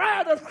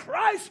 bride of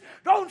Christ,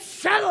 don't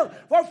settle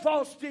for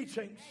false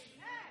teachings.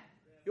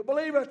 You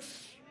believe it?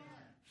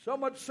 So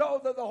much so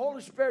that the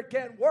Holy Spirit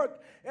can't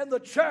work in the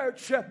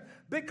church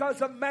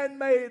because of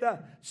man-made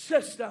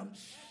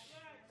systems.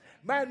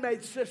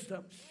 Man-made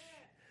systems.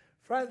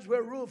 Friends,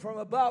 we're ruled from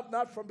above,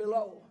 not from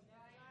below.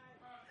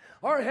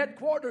 Our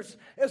headquarters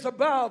is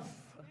above.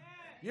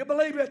 You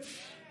believe it?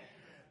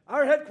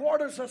 Our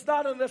headquarters is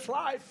not in this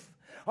life.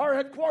 Our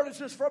headquarters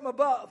is from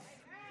above.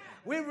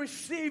 We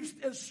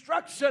received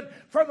instruction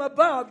from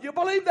above. You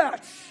believe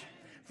that?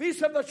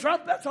 Feast of the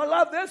Trumpets, I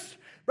love this.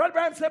 Brother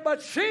Branham said,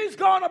 but she's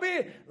going to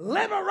be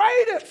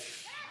liberated.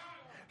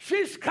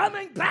 She's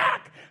coming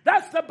back.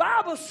 That's the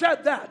Bible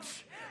said that.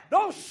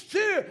 those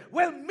two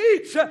will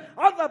meet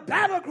on the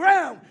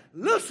battleground.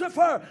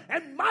 Lucifer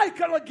and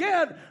Michael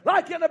again,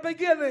 like in the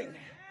beginning.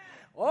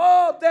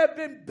 Oh, they've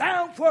been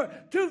bound for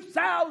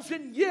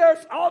 2,000 years,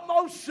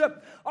 almost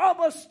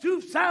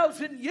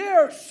 2,000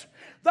 years.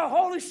 The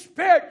Holy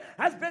Spirit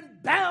has been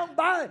bound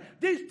by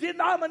these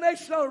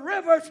denominational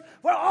rivers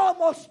for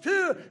almost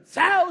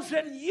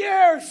 2,000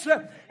 years.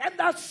 And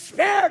the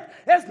Spirit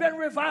has been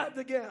revived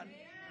again.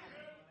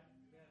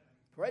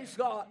 Praise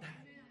God.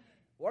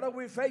 What are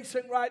we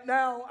facing right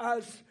now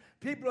as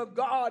people of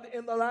God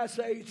in the last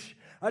age?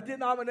 A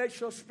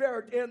denominational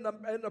spirit in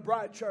the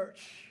bride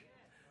church.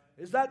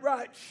 Is that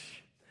right?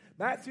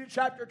 Matthew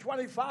chapter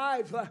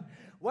 25,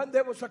 when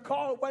there was a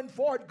call went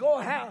forth, go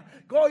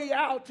ye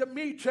out to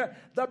meet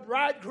the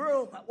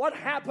bridegroom. What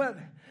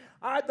happened?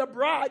 The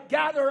bride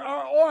gathered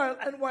our oil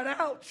and went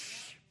out.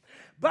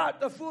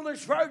 But the foolish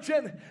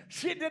virgin,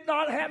 she did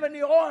not have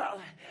any oil.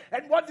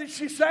 And what did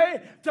she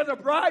say to the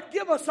bride?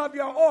 Give us of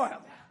your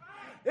oil.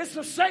 It's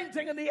the same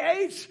thing in the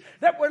age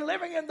that we're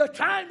living in, the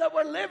time that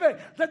we're living.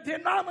 The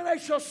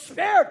denominational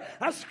spirit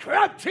has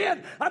crept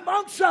in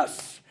amongst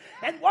us.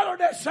 And what are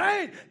they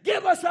saying?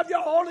 Give us of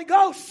your Holy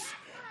Ghost.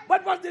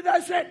 But what did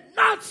they say?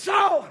 Not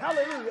so.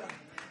 Hallelujah.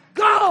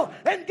 Go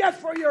and get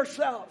for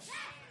yourselves.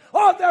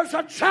 Oh, there's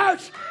a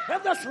church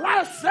in this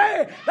last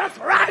day that's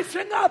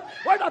rising up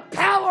with the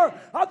power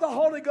of the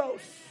Holy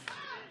Ghost.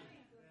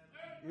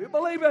 You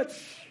believe it?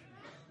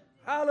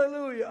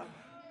 Hallelujah.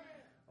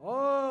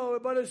 Oh,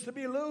 but it's to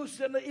be loose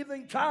in the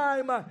evening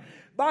time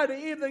by the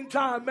evening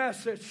time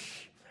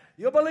message.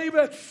 You believe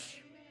it?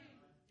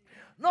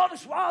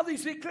 Notice while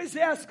this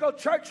ecclesiastical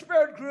church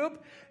spirit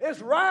group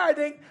is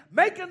riding,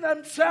 making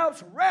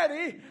themselves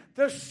ready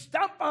to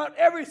stamp out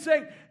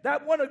everything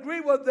that won't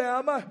agree with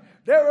them,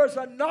 there is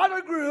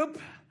another group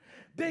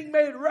being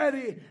made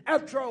ready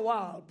after a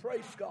while.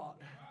 Praise God.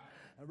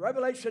 In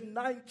Revelation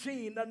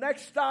 19, the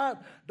next time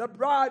the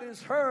bride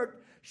is heard,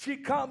 she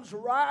comes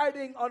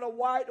riding on a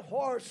white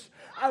horse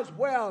as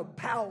well.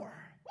 Power.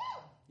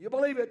 You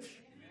believe it?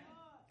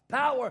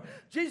 Power.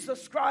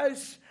 Jesus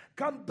Christ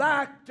come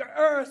back to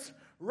earth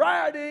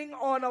riding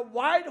on a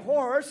white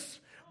horse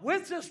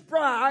with his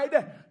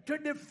bride to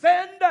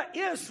defend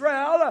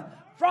Israel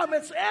from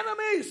its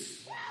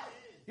enemies.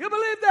 You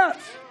believe that?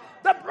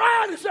 The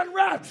bride is in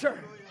rapture.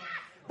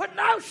 But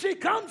now she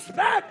comes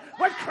back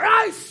with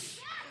Christ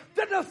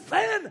to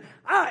defend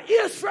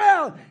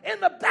Israel in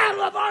the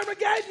battle of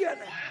Armageddon.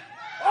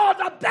 Oh,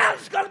 the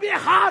battle's going to be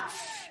hot.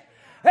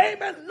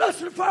 Amen.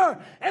 Lucifer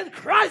and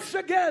Christ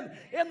again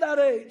in that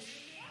age.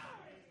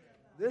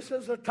 This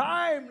is a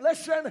time,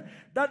 listen,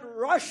 that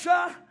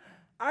Russia,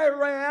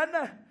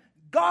 Iran,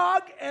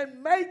 Gog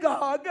and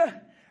Magog,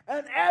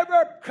 and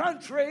Arab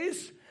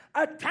countries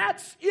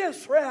attacks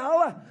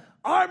Israel.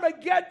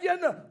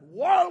 Armageddon,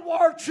 World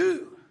War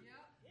II.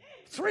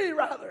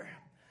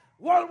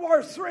 World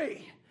War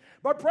III.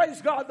 But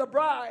praise God, the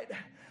bride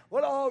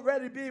will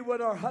already be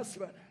with her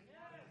husband.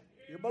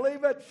 You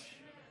believe it?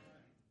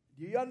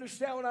 Do you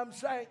understand what I'm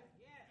saying?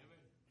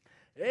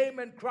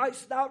 Amen.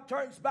 Christ now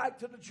turns back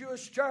to the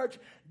Jewish church,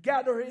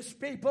 gather his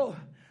people.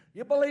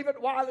 You believe it?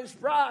 While his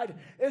bride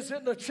is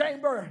in the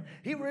chamber,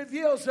 he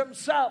reveals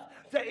himself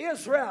to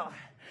Israel.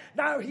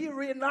 Now he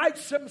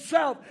reunites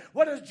himself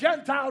with his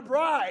Gentile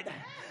bride.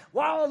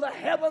 While the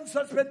heavens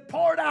has been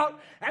poured out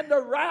and the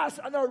wrath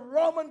of the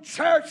Roman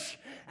church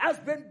has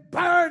been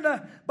burned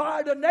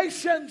by the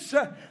nations,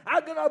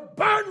 I'm going to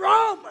burn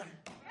Rome.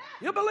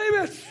 You believe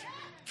it?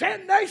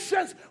 10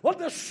 nations will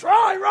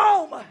destroy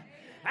Rome.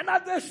 And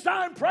at this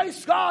time,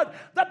 praise God,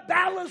 the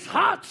battle is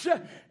hot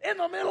in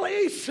the Middle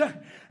East.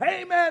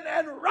 Amen.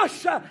 And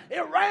Russia,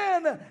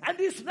 Iran, and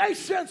these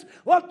nations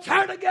will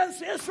turn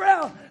against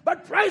Israel.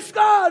 But praise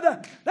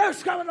God,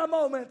 there's coming a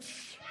moment.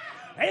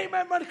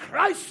 Amen. When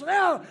Christ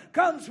now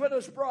comes with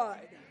his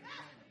bride.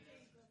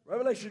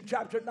 Revelation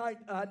chapter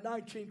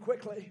 19,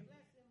 quickly.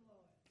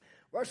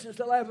 Verses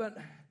 11.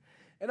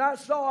 And I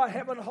saw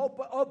heaven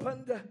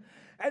opened,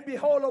 and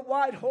behold, a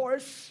white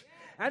horse.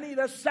 And he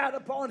that sat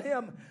upon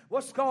him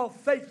was called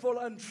Faithful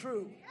and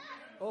True.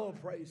 Oh,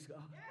 praise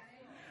God.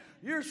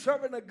 You're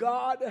serving a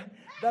God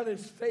that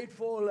is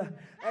faithful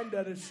and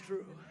that is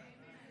true.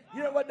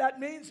 You know what that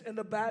means? In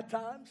the bad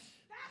times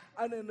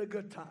and in the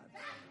good times.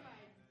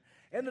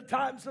 In the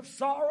times of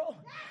sorrow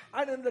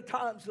and in the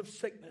times of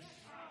sickness.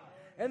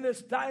 In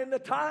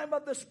the time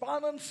of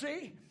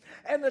despondency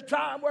and the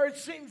time where it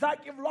seems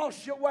like you've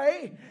lost your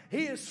way,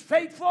 he is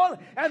faithful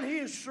and he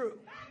is true.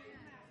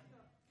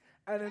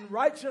 And in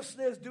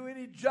righteousness doing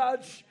he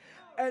judge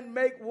and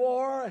make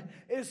war.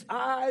 His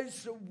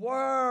eyes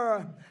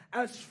were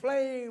as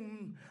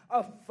flame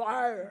of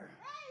fire.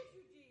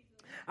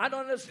 And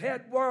on his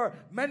head were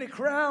many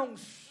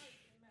crowns,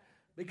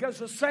 because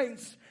the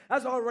saints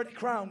has already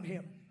crowned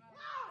him.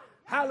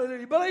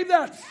 Hallelujah. Believe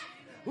that?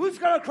 Who's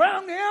going to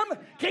crown him?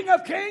 King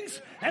of kings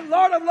and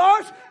Lord of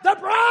lords? The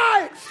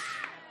bride.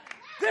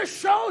 This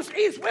shows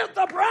he's with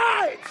the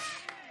bride.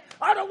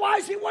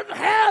 Otherwise he wouldn't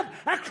have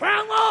a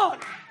crown on.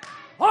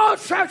 Oh,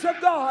 church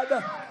of God,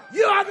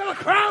 You are going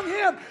to crown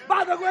him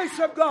by the grace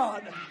of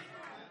God.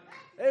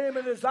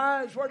 Amen. His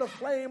eyes were the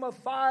flame of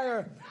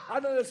fire.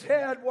 Under his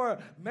head were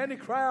many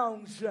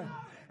crowns.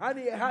 And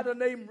he had a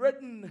name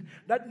written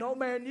that no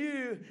man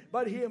knew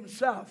but he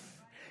himself.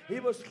 He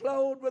was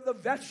clothed with a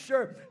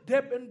vesture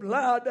dipped in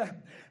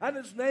blood. And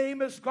his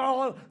name is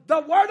called the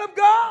Word of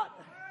God.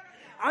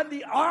 And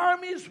the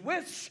armies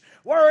which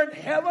were in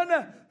heaven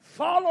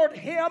followed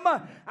him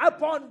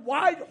upon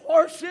white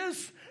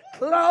horses,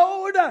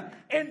 clothed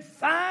in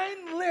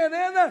fine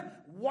linen,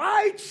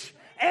 white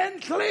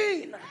and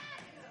clean.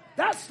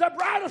 That's the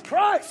bride of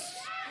Christ.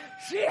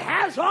 She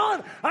has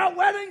on her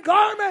wedding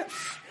garments.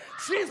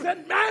 She's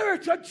been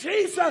married to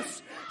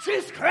Jesus.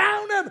 She's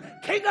crowned him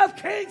King of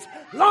Kings,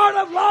 Lord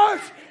of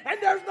Lords, and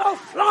there's no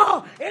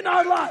flaw in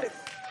her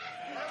life.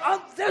 On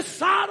this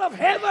side of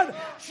heaven,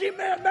 she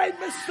may have made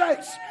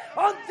mistakes.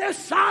 On this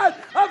side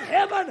of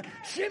heaven,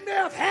 she may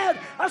have had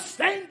a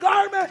stained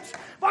garment.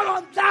 But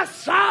on that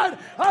side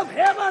of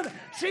heaven,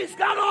 she's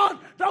got on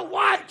the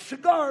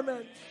white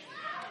garment.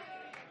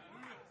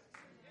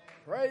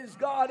 Praise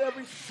God.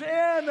 Every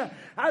sin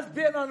has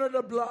been under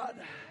the blood.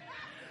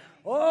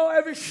 Oh,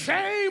 every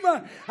shame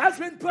has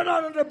been put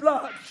under the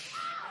blood.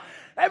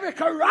 Every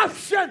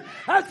corruption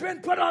has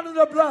been put under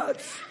the blood.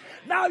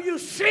 Now you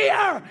see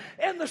her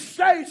in the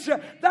stage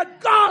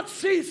that God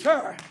sees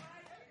her.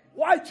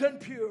 White and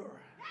pure.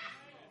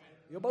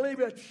 You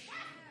believe it?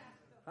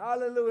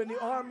 Hallelujah. And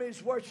the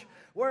armies which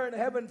were in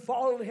heaven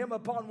followed him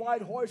upon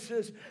white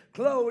horses,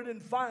 clothed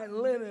in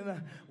fine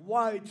linen,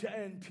 white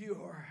and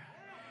pure.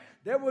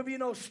 There will be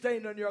no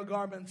stain on your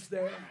garments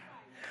there.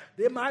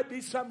 There might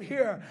be some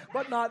here,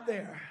 but not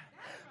there.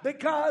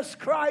 Because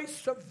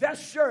Christ's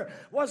vesture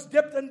was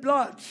dipped in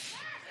blood.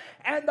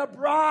 And the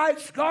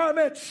bride's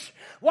garments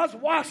was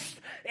washed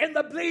in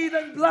the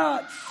bleeding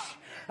blood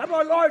of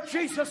our Lord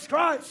Jesus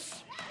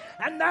Christ.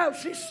 And now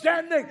she's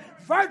standing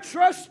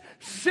virtuous,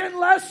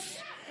 sinless,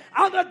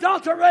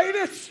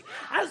 unadulterated,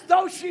 as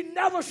though she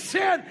never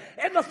sinned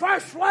in the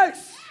first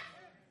place.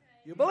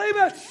 You believe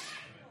it?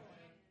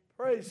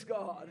 Praise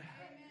God.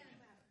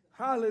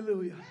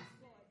 Hallelujah.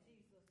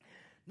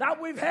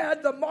 Now we've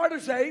had the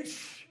martyr's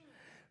age,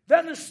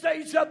 then the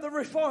stage of the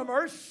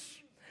reformers,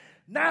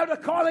 now the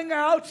calling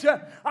out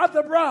of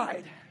the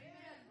bride.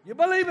 You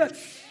believe it?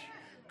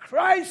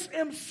 Christ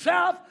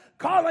himself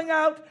calling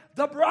out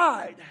the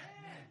bride.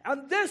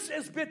 And this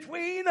is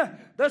between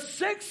the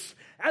sixth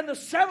and the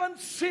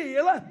seventh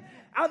seal,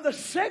 and the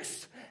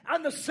sixth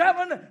and the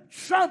seven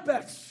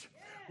trumpets.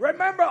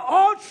 Remember,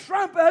 all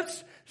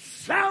trumpets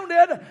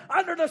sounded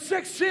under the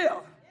sixth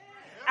seal.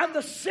 And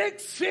the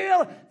sixth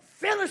seal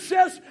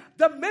finishes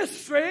the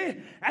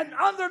mystery, and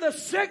under the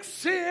sixth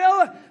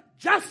seal,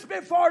 just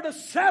before the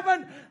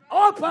seven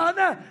open,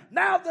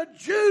 now the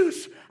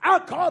Jews are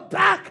called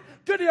back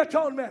to the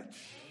atonement.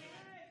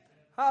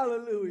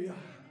 Hallelujah.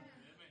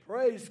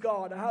 Praise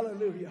God.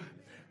 Hallelujah.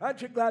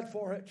 Aren't you glad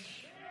for it?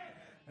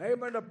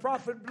 Amen. The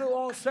prophet blew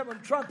all seven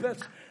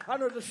trumpets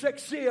under the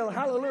sixth seal.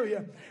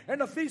 Hallelujah. In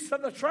the Feast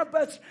of the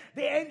Trumpets,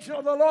 the angel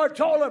of the Lord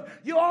told him,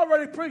 you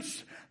already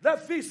preached the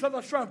Feast of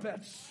the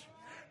Trumpets.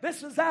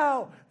 This is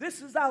how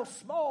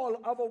small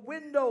of a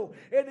window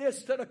it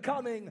is to the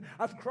coming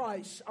of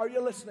Christ. Are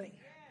you listening?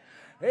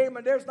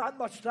 Amen. There's not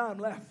much time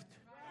left.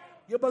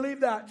 You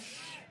believe that?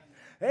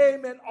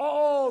 Amen.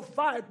 All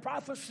 5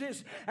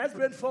 prophecies has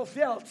been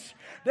fulfilled.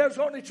 There's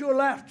only 2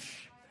 left.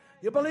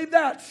 You believe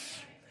that?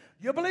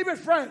 You believe it,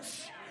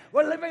 friends?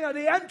 We're living at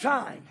the end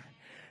time.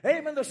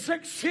 Amen. The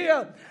sixth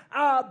seal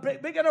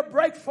begin to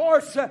break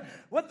forth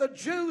with the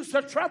Jews,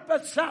 the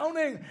trumpet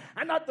sounding,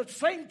 and at the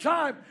same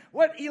time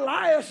with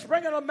Elias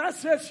bringing a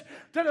message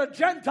to the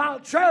Gentile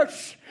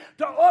church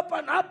to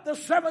open up the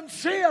seventh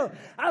seal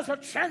as a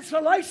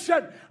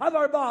translation of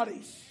our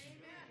bodies.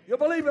 You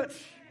believe it?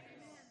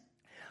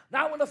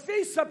 Now, in the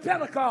Feast of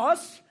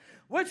Pentecost,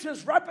 which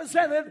is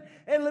represented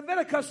in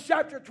Leviticus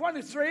chapter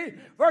 23,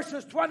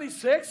 verses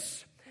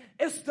 26,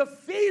 it's the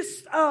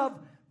Feast of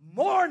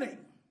Mourning.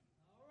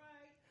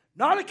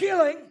 Not a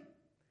killing.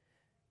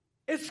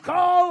 It's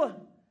called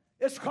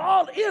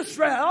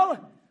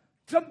Israel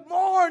to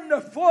mourn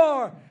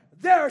for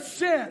their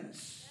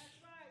sins.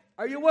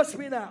 Are you with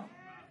me now?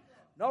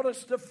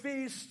 Notice the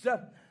Feast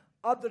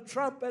of the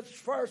Trumpets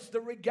first, the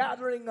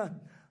regathering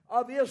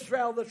of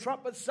Israel. The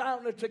trumpet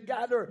sounded to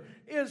gather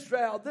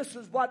Israel. This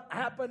is what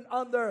happened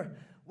under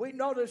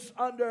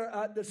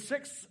the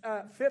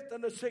fifth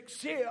and the sixth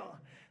seal.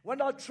 When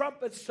the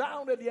trumpet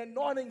sounded, the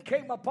anointing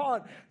came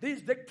upon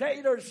these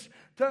dictators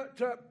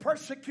to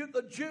persecute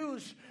the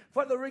Jews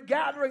for the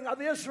regathering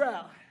of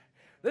Israel.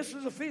 This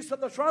is the Feast of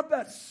the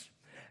Trumpets.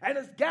 And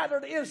it's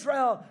gathered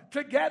Israel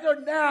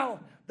together now.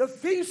 The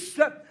Feast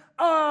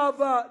of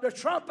the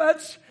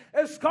Trumpets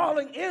is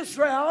calling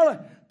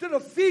Israel to the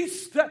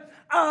Feast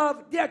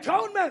of the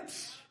Atonement.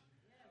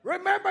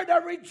 Remember, they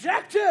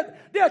rejected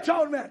the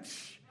atonement.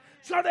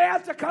 So they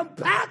have to come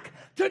back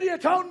to the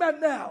atonement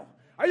now.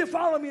 Are you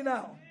following me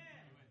now?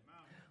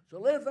 So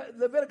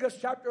Leviticus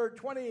chapter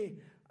 23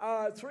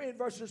 3 and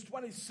verses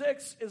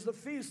 26 is the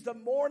feast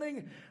of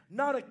mourning,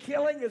 not a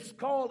killing. It's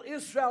called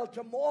Israel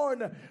to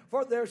mourn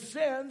for their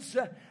sins.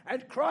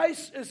 And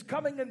Christ is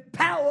coming in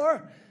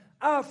power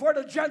for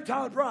the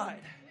Gentile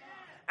bride.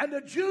 And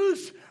the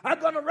Jews are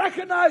going to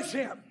recognize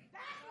him.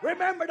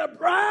 Remember, the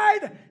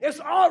bride is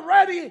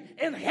already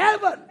in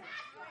heaven.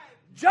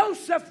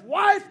 Joseph's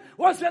wife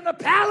was in the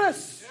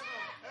palace.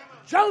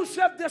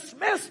 Joseph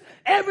dismissed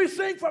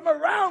everything from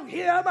around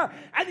him,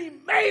 and he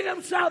made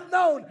himself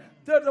known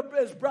to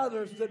his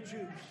brothers, the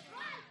Jews.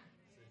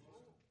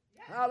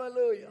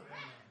 Hallelujah.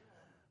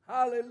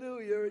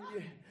 Hallelujah.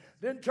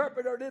 The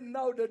interpreter didn't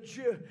know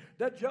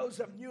that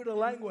Joseph knew the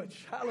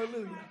language.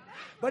 Hallelujah.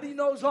 But he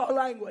knows all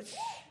language.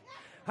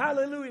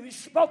 Hallelujah. He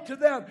spoke to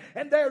them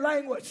in their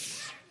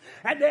language.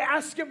 And they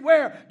asked him,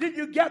 where did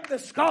you get the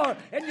scar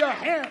in your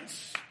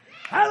hands?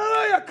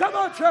 Hallelujah. Come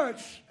on,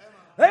 church.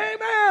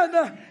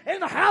 Amen. In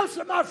the house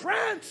of my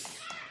friends.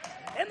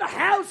 In the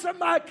house of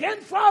my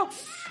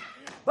kinfolks.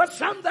 But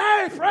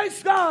someday,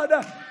 praise God,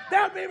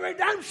 there'll be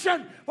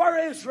redemption for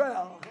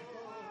Israel.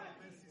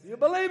 You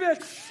believe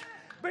it?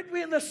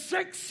 Between the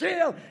sixth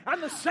seal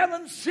and the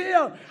seventh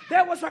seal,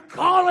 there was a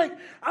calling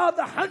of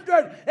the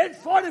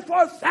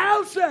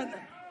 144,000.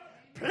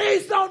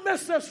 Please don't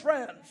miss this,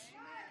 friends.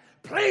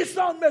 Please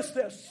don't miss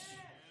this.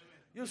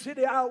 You see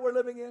the hour we're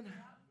living in?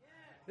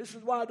 This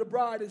is why the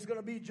bride is going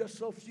to be just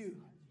so few.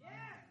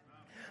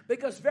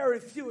 Because very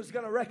few is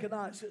going to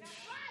recognize it.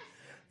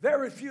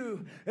 Very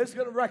few is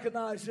going to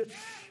recognize it.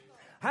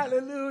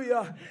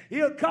 Hallelujah.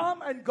 He'll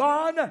come and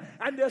gone,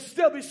 and they'll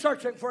still be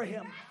searching for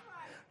him.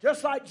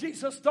 Just like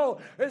Jesus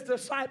told his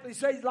disciples, he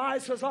said,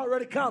 Elias has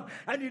already come,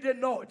 and you didn't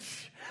know it.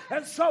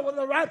 And so when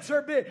the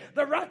rapture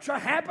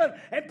happened,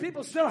 and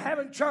people still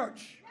having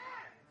church.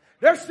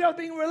 They're still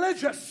being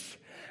religious.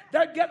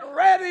 They're getting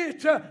ready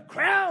to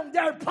crown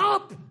their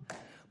pope.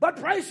 But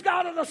praise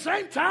God, at the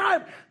same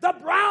time, the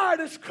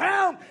bride is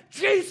crowned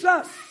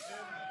Jesus.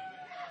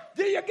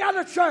 Do you get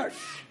a church?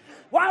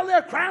 While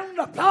they're crowning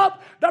the pope,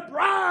 the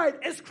bride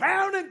is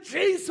crowning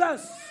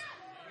Jesus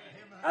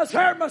as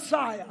her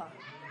Messiah.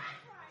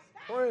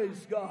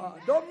 Praise God.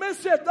 Don't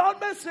miss it. Don't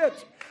miss it.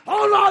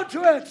 Hold on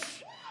to it.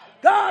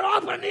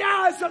 God, open the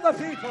eyes of the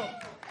people.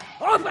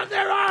 Open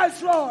their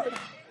eyes, Lord.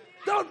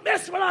 Don't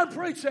miss what I'm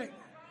preaching.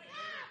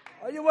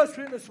 Are you with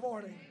me this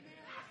morning?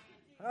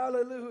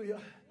 Hallelujah.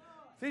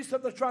 Feast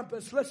of the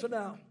Trumpets. Listen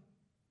now.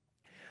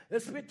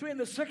 It's between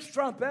the six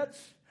trumpet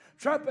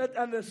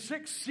and the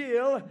sixth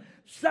seal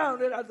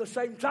sounded at the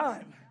same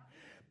time.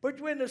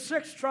 Between the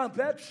sixth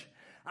trumpet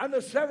and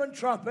the seventh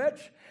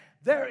trumpet,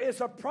 there is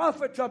a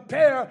prophet to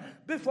appear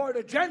before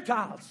the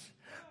Gentiles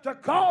to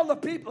call the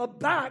people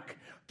back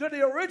to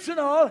the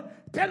original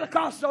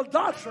Pentecostal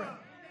doctrine.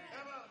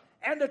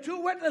 And the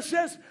two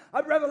witnesses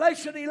of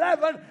Revelation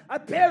 11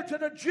 appear to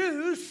the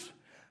Jews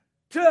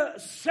to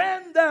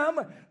send them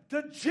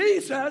to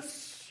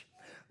Jesus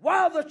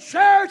while the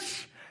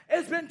church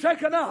has been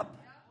taken up.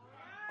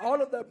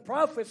 All of the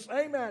prophets,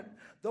 amen.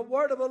 The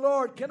word of the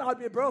Lord cannot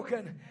be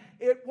broken.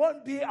 It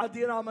won't be a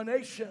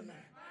denomination.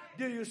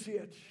 Do you see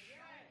it?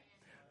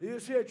 Do you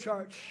see it,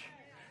 church?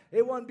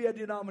 It won't be a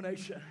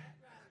denomination.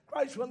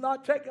 Christ will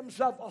not take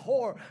himself a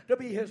whore to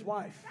be his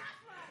wife.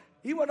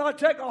 He will not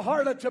take a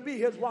harlot to be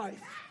his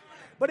wife.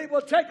 But he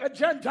will take a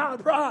Gentile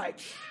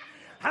bride.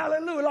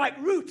 Hallelujah, like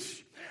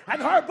Ruth and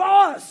her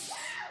boss.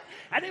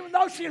 And even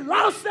though she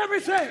lost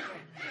everything,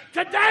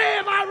 today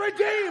have I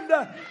redeemed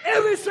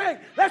everything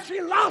that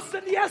she lost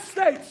in the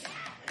estates.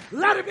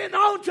 Let it be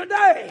known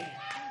today.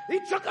 He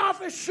took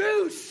off his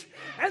shoes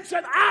and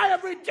said, I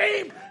have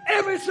redeemed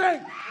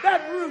everything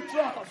that Ruth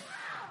lost.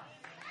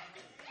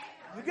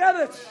 You get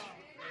it?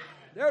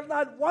 There's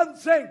not one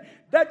thing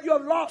that you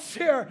have lost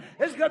here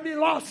is going to be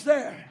lost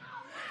there.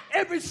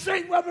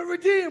 Everything will be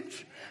redeemed.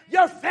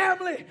 Your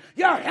family,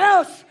 your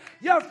health,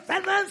 your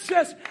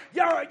finances,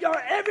 your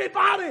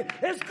everybody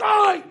is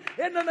going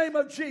in the name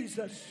of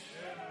Jesus.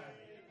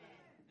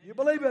 You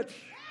believe it?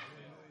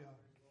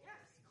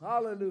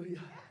 Hallelujah.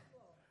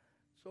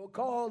 So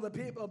call the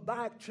people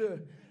back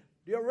to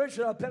the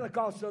original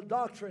Pentecostal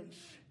doctrines.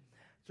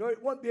 So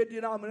it won't be a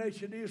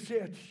denomination. Do you see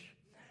it?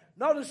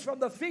 Notice from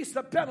the Feast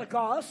of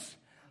Pentecost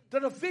to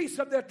the Feast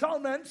of the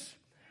Atonement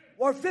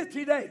were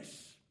 50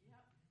 days.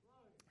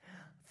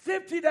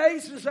 50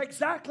 days is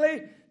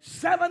exactly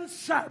 7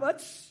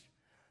 Sabbaths.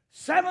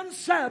 7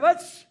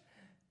 Sabbaths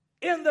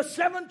in the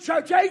 7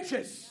 church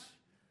ages.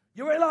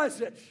 You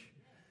realize it?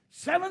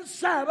 7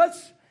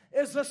 Sabbaths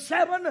is the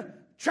 7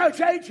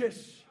 church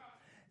ages.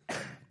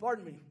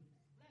 Pardon me.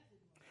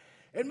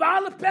 And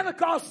while the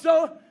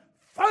Pentecostal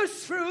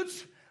first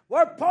fruits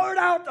were poured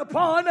out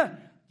upon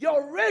the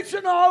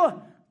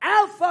original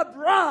Alpha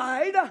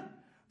bride,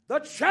 the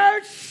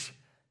church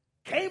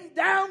came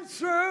down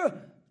through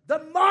the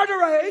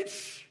martyr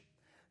age,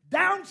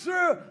 down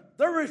through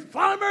the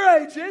reformer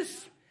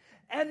ages,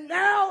 and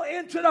now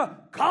into the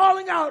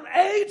calling out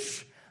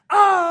age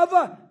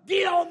of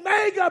the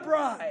Omega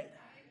bride.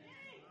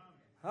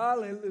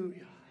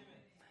 Hallelujah.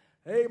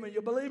 Amen.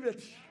 You believe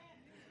it?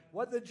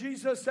 What did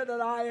Jesus say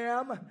that I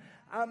am?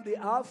 I'm the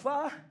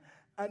Alpha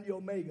and the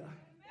Omega.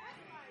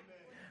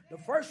 The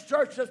first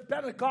church at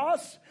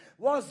Pentecost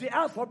was the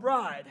Alpha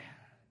bride.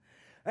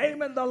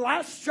 Amen. The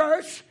last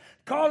church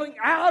calling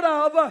out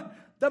of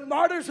the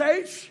martyr's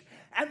age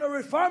and the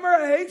reformer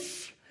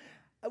age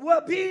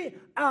will be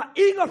an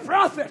eager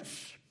prophet,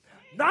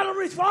 not a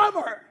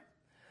reformer.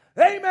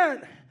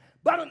 Amen.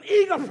 But an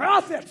eager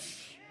prophet.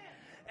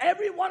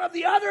 Every one of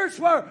the others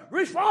were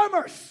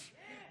reformers.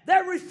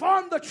 They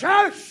reformed the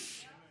church.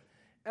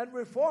 And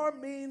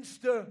reform means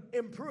to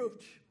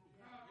improve.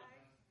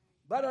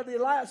 But in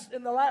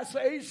the last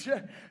age,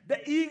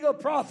 the eager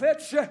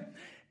prophets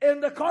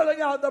in the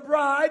calling out the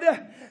bride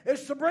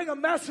is to bring a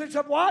message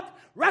of what?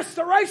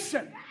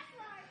 Restoration.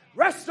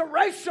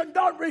 Restoration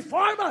don't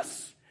reform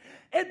us.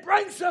 It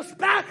brings us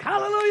back,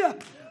 hallelujah,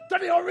 to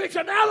the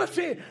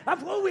originality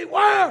of who we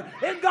were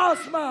in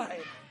God's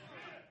mind.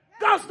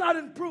 God's not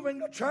improving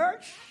the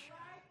church.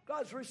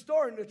 God's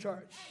restoring the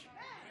church.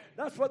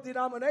 That's what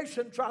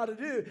denomination try to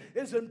do,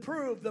 is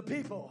improve the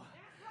people.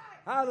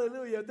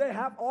 Hallelujah. They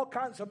have all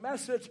kinds of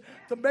message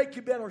to make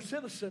you better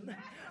citizen,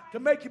 to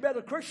make you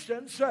better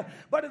Christians,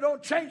 but it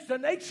don't change the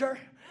nature.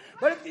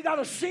 But if you got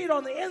a seed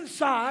on the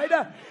inside,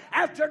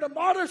 after the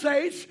martyr's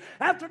age,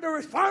 after the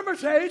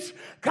reformer's age,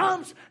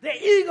 comes the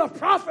eager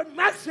prophet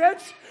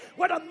message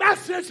with a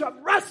message of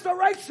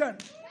restoration,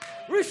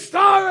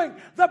 restoring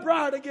the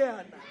bride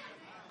again.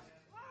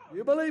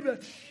 You believe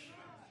it?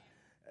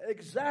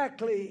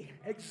 Exactly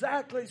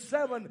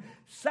 7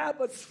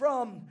 Sabbaths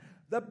from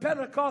the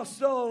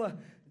Pentecostal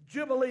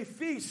Jubilee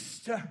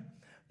feast.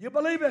 You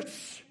believe it?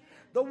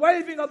 The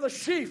waving of the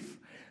sheaf,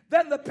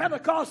 then the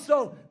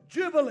Pentecostal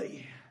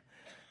Jubilee.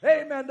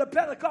 Amen. The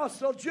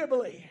Pentecostal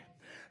Jubilee.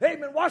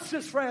 Amen. Watch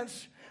this,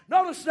 friends.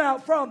 Notice now,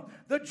 from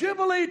the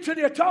Jubilee to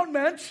the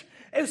Atonement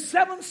is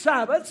 7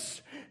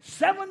 Sabbaths,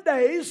 7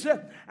 days,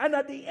 and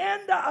at the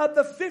end of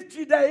the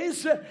 50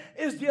 days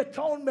is the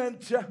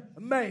atonement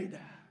made.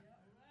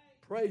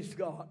 Praise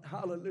God.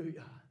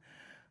 Hallelujah.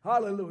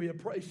 Hallelujah.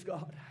 Praise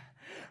God.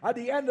 At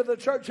the end of the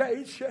church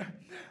age,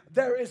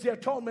 there is the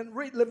atonement.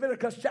 Read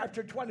Leviticus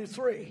chapter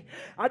 23.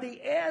 At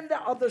the end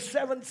of the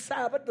 7th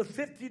Sabbath, the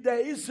 50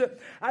 days,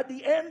 at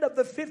the end of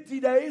the 50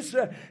 days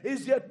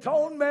is the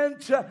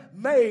atonement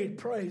made.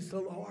 Praise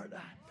the Lord.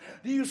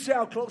 Do you see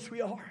how close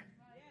we are?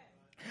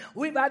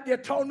 We've had the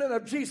atonement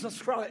of Jesus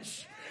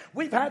Christ.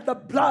 We've had the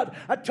blood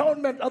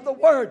atonement of the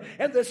Word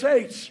in this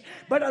age.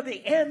 But at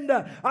the end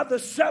of the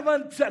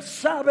 7th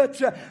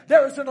Sabbath,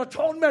 there is an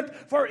atonement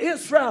for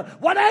Israel.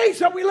 What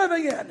age are we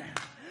living in?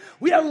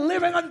 We are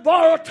living on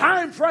borrowed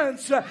time,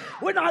 friends.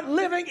 We're not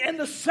living in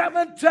the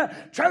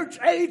 7th church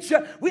age.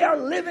 We are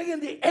living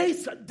in the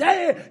 8th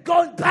day,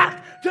 going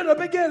back to the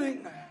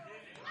beginning.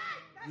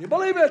 You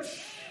believe it?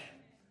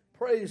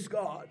 Praise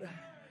God.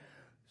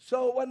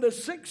 So when the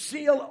 6th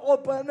seal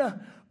opened,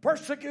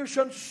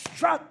 persecution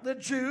struck the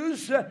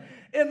Jews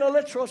in the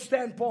literal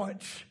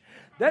standpoint.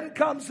 Then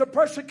comes the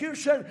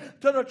persecution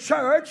to the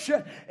church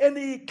in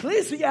the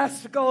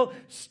ecclesiastical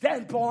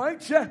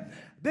standpoint,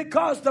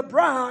 because the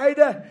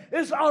bride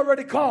is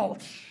already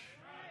called.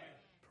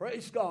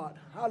 Praise God.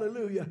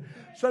 Hallelujah.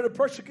 So the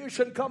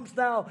persecution comes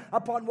now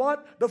upon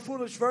what? The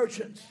foolish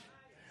virgins.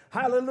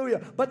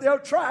 Hallelujah. But they'll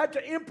try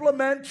to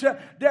implement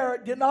their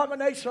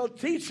denominational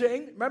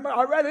teaching. Remember,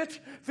 I read it.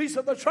 Feast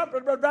of the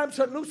Trumpet, Brother Branham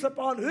said, loose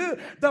upon who?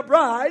 The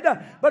bride.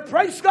 But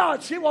praise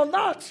God, she will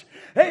not,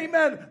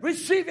 amen,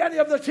 receive any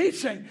of the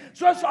teaching.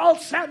 So it's all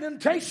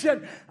simultaneous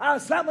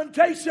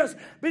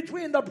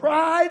between the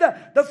bride,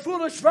 the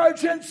foolish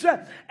virgins,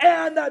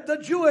 and the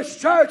Jewish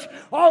church,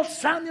 all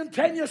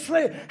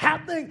simultaneously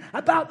happening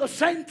about the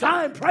same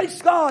time.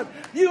 Praise God.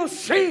 You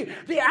see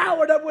the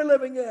hour that we're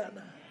living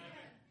in.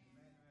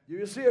 Do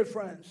you see it,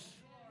 friends?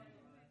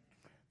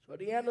 So at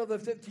the end of the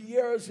 50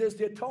 years is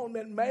the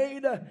atonement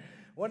made.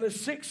 When the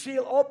 6th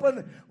seal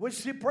opened, we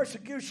see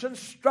persecution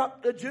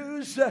struck the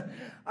Jews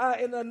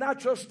in a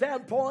natural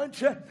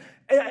standpoint.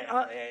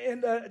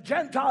 In the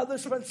Gentile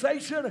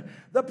dispensation,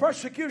 the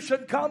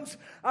persecution comes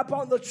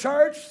upon the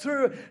church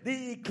through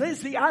the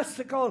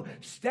ecclesiastical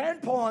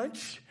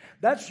standpoint.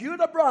 That's you,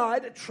 the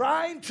bride,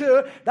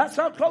 that's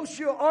how close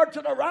you are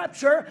to the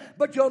rapture,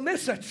 but you'll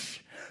miss it.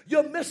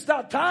 You'll miss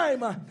that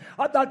time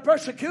of that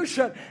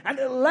persecution. And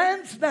it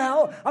lands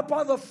now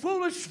upon the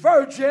foolish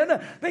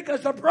virgin,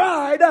 because the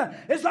bride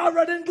is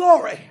already in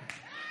glory.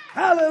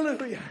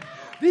 Hallelujah.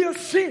 Do you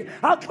see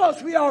how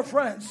close we are,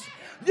 friends?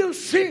 Do you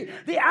see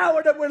the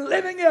hour that we're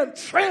living in?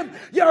 Trim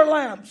your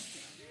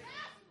lamps.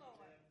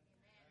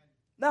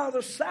 Now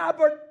the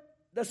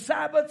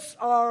Sabbaths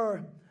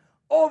are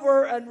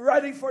over and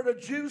ready for the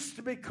Jews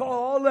to be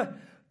called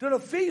to the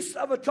Feast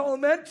of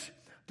Atonement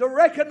to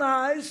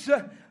recognize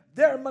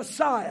their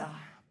Messiah.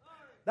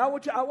 Now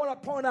I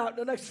want to point out in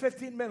the next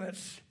 15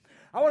 minutes,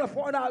 I want to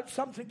point out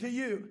something to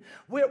you.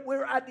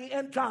 We're at the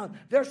end time.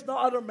 There's no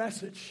other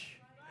message.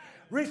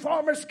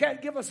 Reformers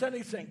can't give us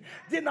anything.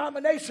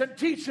 Denomination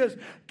teachers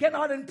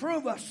cannot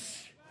improve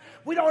us.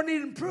 We don't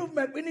need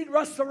improvement. We need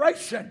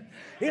restoration.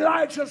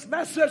 Elijah's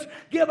message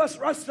give us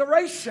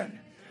restoration.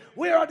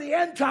 We're at the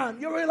end time.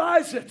 You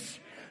realize it.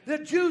 The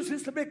Jews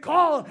used to be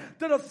called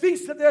to the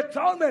Feast of the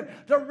Atonement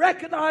to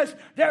recognize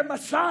their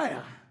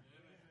Messiah.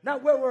 Now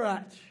where we're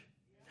at?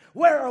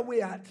 Where are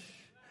we at?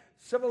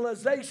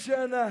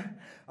 Civilization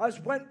has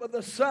went with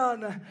the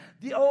sun.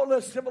 The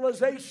oldest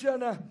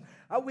civilization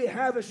we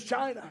have is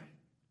China.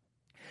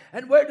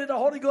 And where did the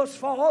Holy Ghost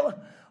fall?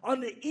 On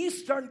the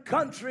eastern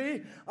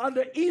country, on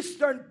the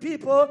eastern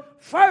people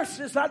first.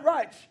 Is that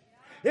right?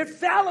 It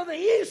fell in the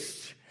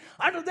east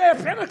on the day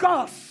of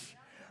Pentecost.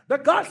 The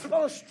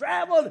gospel has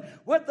traveled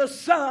with the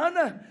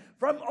sun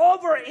from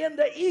over in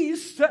the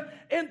east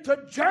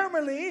into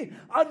Germany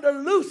under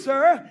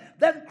Luther,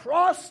 then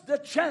crossed the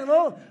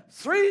channel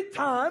 3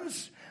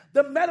 times,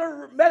 the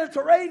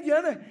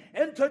Mediterranean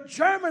into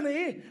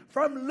Germany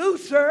from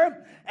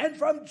Luther, and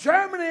from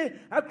Germany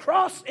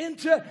across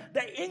into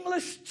the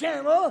English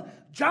Channel,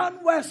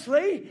 John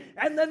Wesley,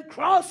 and then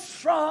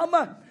crossed from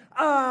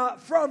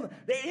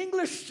the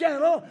English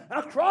Channel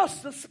across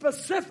the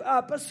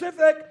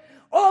Pacific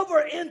over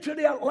into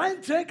the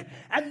Atlantic,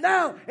 and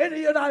now in the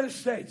United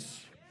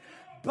States.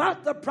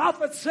 But the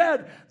prophet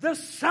said, the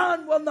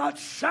sun will not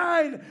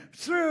shine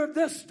through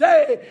this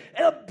day.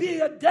 It'll be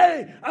a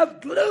day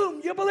of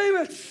gloom. You believe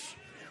it?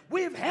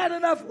 We've had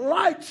enough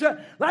light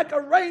like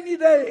a rainy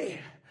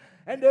day.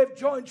 And they've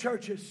joined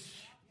churches.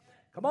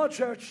 Come on,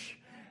 church.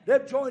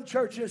 They've joined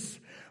churches.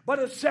 But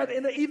it said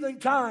in the evening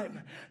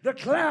time, the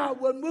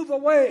cloud will move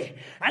away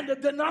and the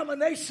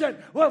denomination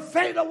will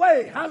fade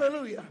away.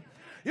 Hallelujah.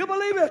 You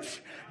believe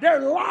it? They're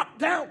locked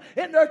down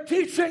in their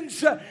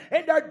teachings,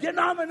 in their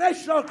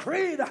denominational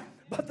creed.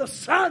 But the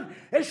sun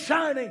is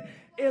shining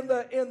in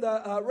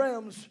the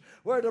realms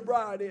where the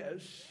bride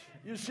is.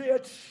 You see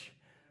it?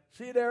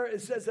 See there?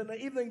 It says in the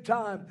evening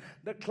time,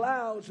 the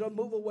clouds will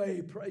move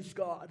away. Praise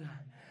God.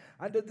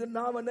 And the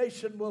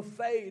denomination will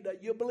fade.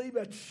 You believe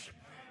it?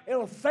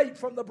 It'll fade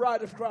from the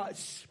bride of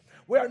Christ.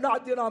 We are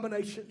not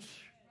denominations.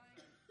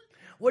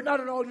 We're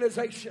not an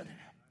organization.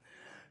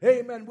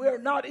 Amen. We are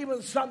not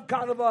even some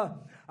kind of a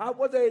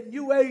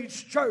New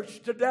Age church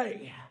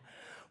today.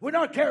 We're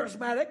not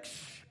charismatics.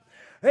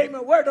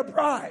 Amen. We're the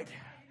bride.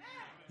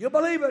 You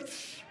believe it?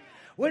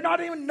 We're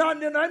not even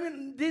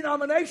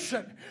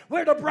non-denomination.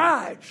 We're the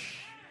bride.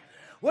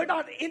 We're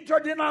not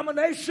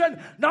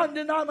interdenomination,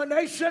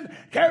 non-denomination,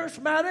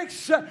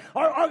 charismatics,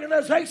 or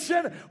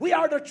organization. We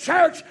are the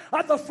church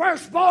of the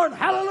firstborn.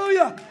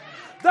 Hallelujah.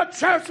 The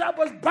church that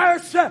was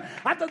birthed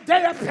at the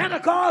day of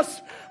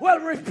Pentecost will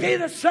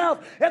repeat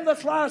itself in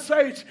this last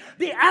age.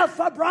 The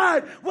Alpha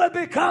bride will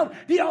become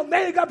the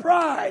Omega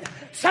bride.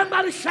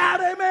 Somebody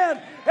shout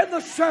amen in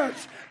the church.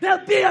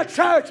 There'll be a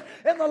church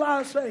in the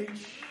last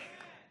age.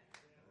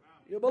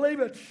 You believe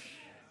it?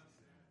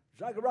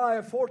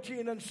 Zechariah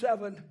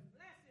 14:7.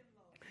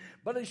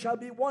 But it shall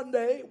be one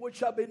day which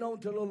shall be known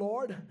to the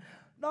Lord,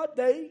 not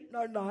day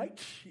nor night.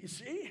 You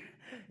see,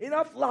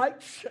 enough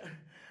lights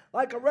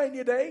like a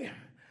rainy day.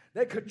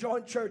 They could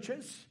join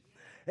churches.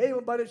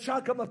 Amen. But it shall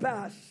come to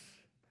pass.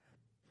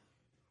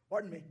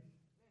 Pardon me.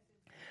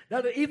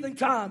 Now the evening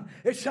time,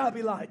 it shall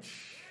be light.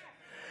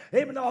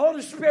 Amen. The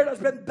Holy Spirit has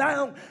been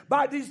bound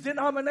by these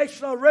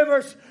denominational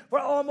rivers for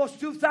almost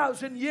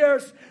 2,000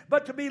 years,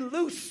 but to be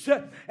loosed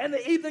in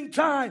the evening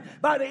time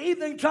by the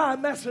evening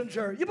time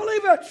messenger. You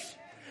believe it?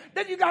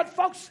 Then you got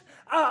folks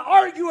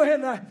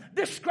arguing,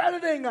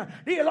 discrediting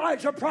the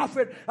Elijah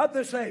prophet of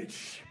this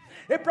age.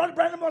 If Brother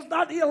Branham was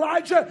not the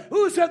Elijah,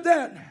 who is it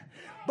then?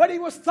 But he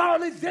was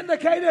thoroughly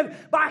vindicated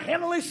by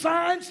heavenly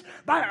signs,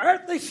 by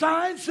earthly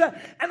signs,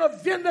 and a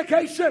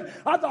vindication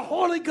of the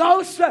Holy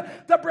Ghost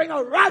to bring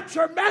a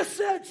rapture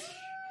message.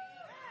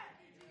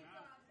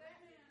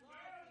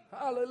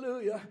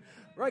 Hallelujah.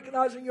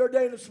 Recognizing your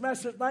day in this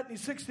message,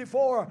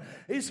 1964,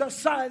 he says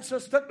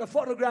scientists took the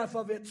photograph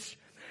of it.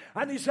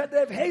 And he said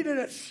they've hated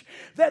it.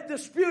 They've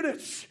disputed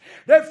it.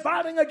 They're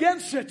fighting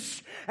against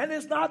it. And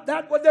is not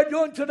that what they're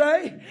doing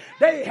today?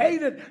 They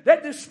hate it. They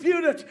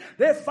dispute it.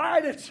 They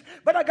fight it.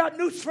 But I got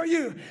news for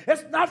you.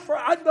 It's not for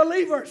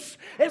unbelievers.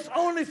 It's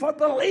only for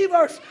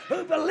believers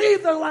who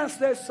believe the last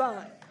day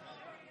sign.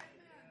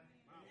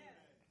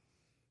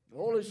 The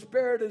Holy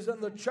Spirit is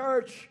in the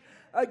church.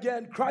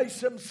 Again,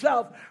 Christ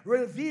himself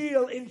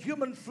revealed in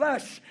human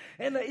flesh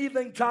in the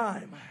evening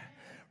time.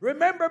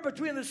 Remember,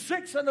 between the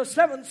 6th and the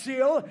 7th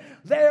seal,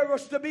 there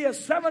was to be a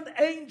 7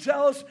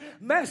 angels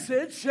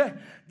message that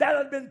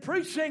had been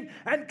preaching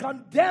and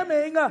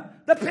condemning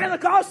the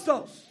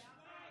Pentecostals.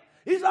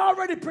 He's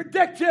already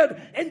predicted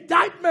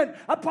indictment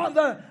upon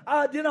the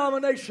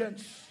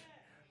denominations.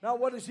 Now,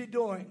 what is he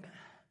doing?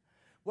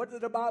 What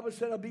did the Bible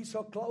say? It'll be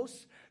so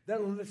close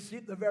that it'll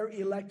deceive the very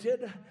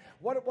elected.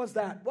 What was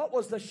that? What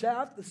was the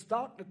shaft, the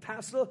stalk, the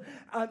tassel,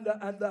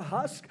 and the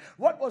husk?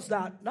 What was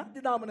that? Not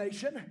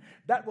denomination.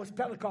 That was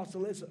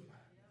Pentecostalism.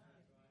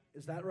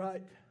 Is that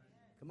right?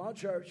 Come on,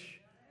 church.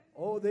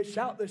 Oh, they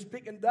shout, they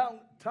speak in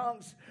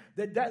tongues,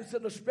 they dance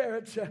in the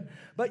spirits,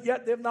 but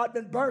yet they've not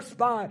been burst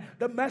by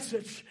the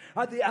message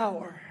of the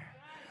hour.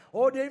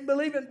 Oh, they didn't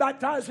believe in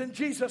baptized in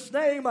Jesus'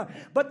 name,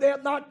 but they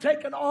have not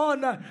taken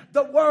on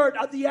the word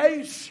of the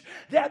age.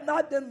 They have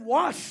not been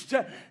washed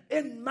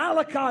in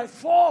Malachi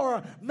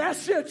 4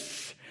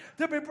 message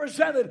to be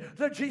presented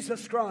to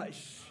Jesus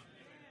Christ.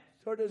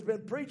 So there's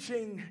been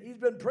preaching, he's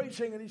been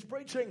preaching, and he's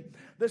preaching,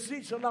 the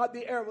seed shall not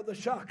be heir with the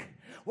shock.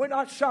 We're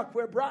not shock,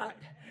 we're bride.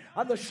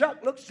 And the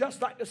shuck looks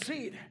just like the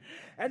seed.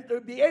 And to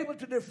be able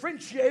to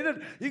differentiate it,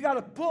 you got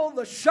to pull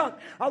the shuck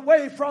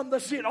away from the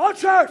seed. Oh,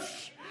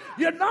 church,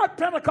 you're not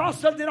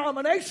Pentecostal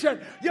denomination.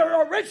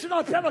 You're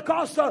original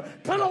Pentecostal.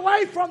 Pull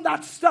away from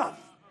that stuff.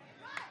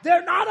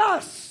 They're not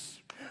us.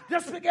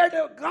 Just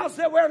because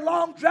they wear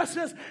long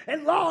dresses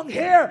and long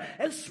hair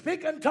and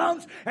speak in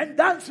tongues and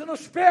dance in the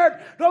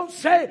spirit, don't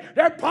say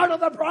they're part of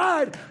the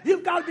bride.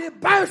 You've got to be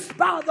burst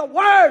by the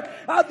word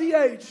of the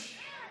age.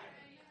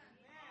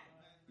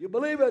 You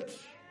believe it?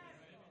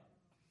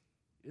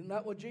 Isn't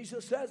that what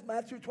Jesus says?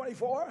 Matthew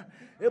 24.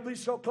 It'll be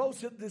so close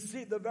to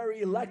deceive the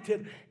very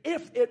elected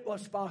if it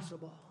was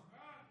possible.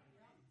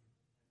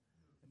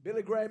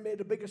 Billy Graham made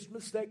the biggest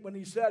mistake when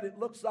he said it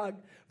looks like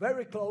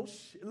very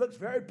close. It looks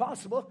very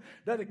possible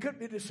that it could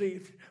be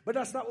deceived. But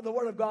that's not what the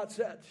Word of God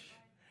said.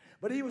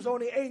 But he was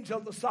only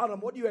angel to Sodom.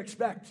 What do you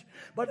expect?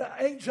 But the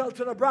angel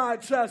to the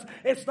bride says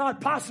it's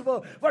not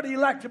possible for the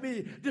elect to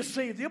be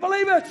deceived. Do you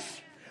believe it?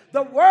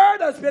 The word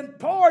has been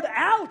poured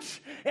out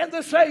in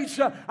this age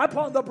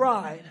upon the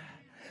bride.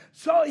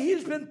 So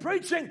he's been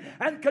preaching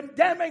and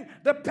condemning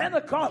the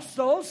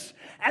Pentecostals,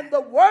 and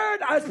the word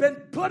has been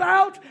put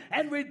out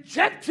and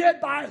rejected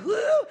by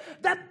who?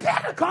 The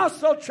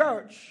Pentecostal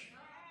church.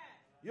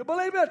 You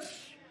believe it?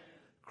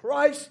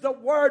 Christ, the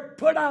word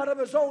put out of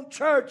his own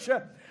church,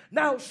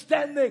 now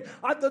standing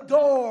at the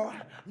door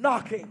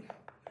knocking.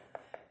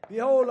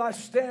 Behold, I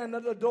stand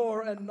at the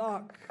door and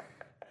knock.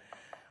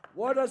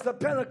 What has the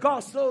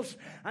Pentecostals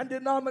and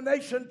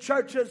denomination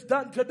churches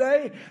done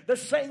today? The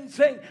same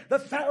thing the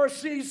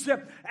Pharisees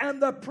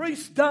and the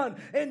priests done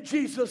in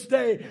Jesus'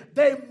 day.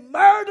 They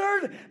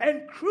murdered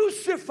and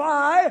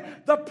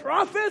crucified the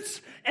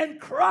prophets and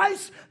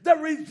Christ, the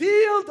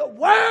revealed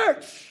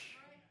words.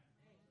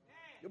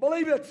 You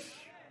believe it?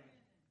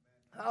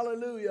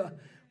 Hallelujah.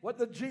 What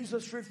did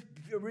Jesus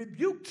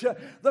rebuke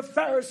the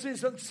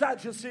Pharisees and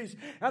Sadducees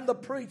and the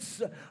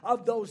priests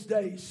of those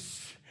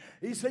days?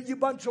 He said, you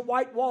bunch of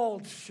white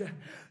walls,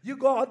 you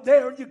go out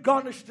there and you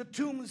garnish the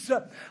tombs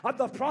of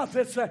the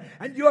prophets,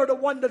 and you're the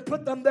one that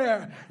put them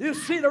there. You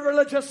see the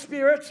religious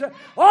spirits?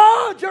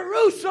 Oh,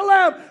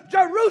 Jerusalem,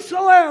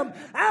 Jerusalem,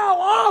 how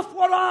oft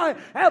would I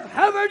have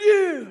heard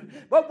you?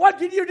 But what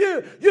did you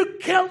do? You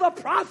killed the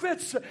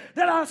prophets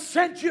that I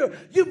sent you.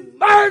 You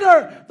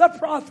murder the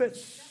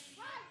prophets.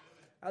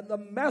 And the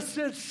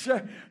message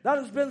that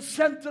has been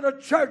sent to the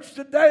church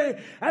today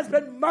has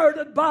been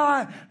murdered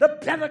by the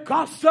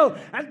Pentecostal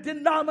and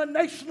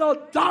denominational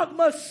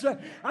dogmas.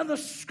 And the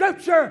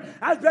scripture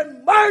has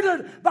been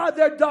murdered by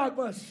their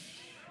dogmas.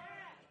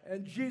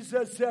 And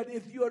Jesus said,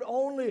 if you had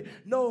only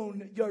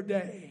known your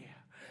day.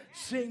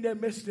 Seeing they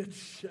missed it.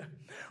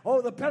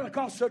 Oh, the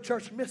Pentecostal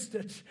church missed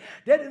it.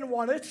 They didn't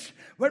want it.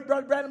 When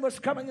Brother Branham was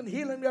coming and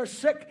healing their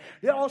sick,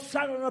 they all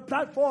sat on a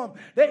platform.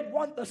 They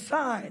want the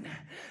sign,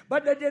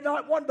 but they did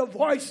not want the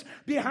voice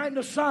behind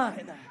the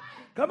sign.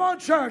 Come on,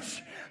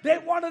 church. They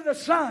wanted the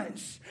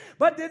signs,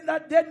 but did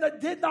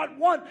not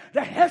want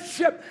the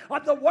headship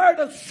of the word.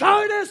 And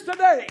so it is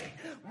today.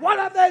 What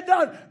have they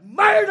done?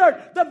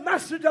 Murdered the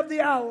message of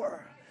the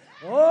hour.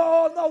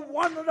 Oh, no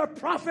wonder the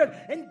prophet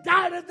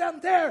indicted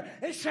them there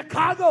in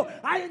Chicago.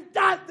 I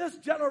indict this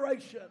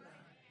generation.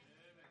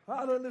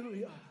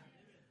 Hallelujah.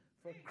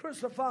 For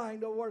crucifying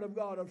the word of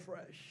God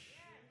afresh.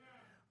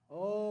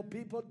 Oh,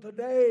 people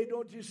today,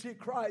 don't you see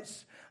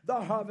Christ,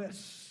 the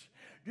harvest?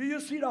 Do you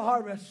see the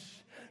harvest?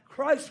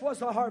 Christ was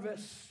the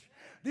harvest.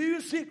 Do you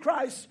see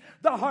Christ,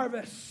 the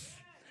harvest?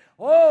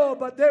 Oh,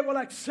 but they will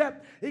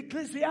accept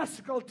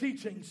ecclesiastical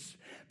teachings.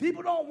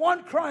 People don't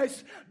want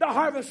Christ, the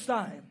harvest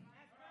time.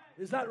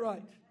 Is that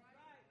right?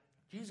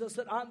 Jesus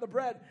said, I'm the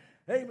bread,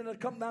 amen,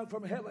 that come down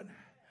from heaven.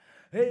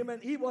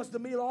 Amen. He was the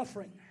meal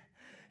offering.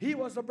 He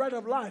was the bread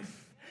of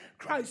life.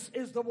 Christ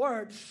is the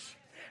words.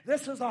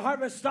 This is the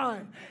harvest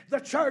time. The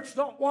church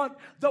don't want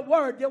the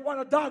word. They want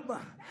a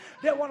dogma.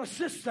 They want a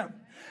system.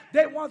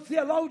 They want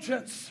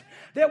theologians.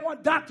 They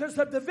want doctors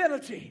of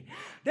divinity.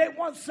 They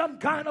want some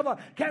kind of a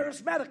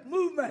charismatic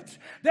movement.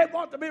 They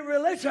want to be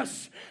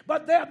religious,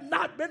 but they have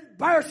not been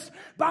burst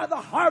by the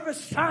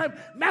harvest time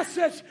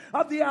message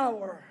of the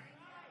hour.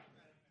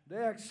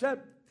 They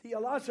accept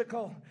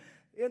theological,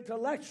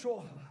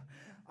 intellectual,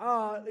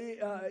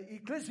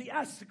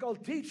 ecclesiastical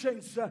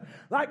teachings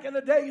like in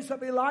the days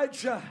of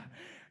Elijah.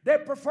 They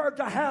prefer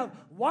to have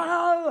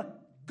wild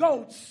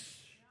goats.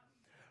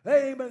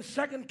 Amen.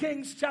 2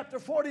 Kings chapter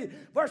 40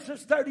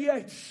 verses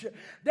 38.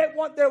 They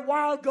want their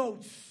wild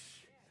goats.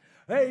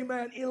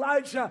 Amen.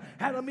 Elijah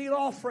had a meal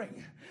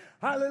offering.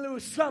 Hallelujah.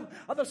 Some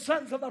of the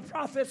sons of the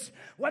prophets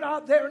went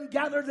out there and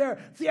gathered their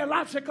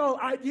theological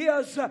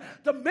ideas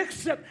to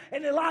mix it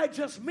in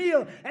Elijah's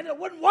meal, and it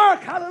wouldn't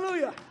work.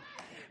 Hallelujah.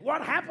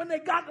 what happened? They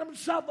got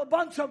themselves a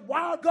bunch of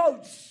wild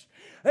goats.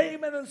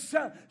 Amen. And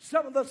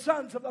some of the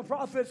sons of the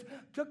prophets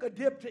took a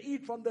dip to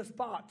eat from this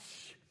pot.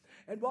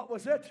 And what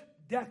was it?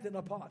 Death in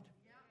a pot.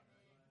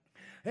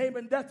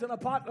 Amen. Death in a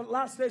pot. At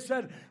last they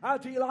said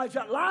to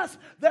Elijah, at last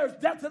there's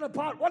death in a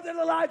pot. What did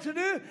Elijah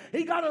do?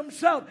 He got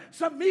himself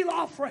some meal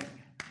offering.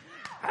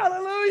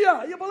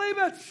 Hallelujah. You believe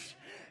it?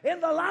 In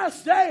the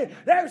last day,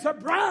 there's a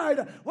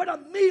bride with a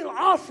meal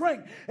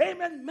offering.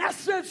 Amen.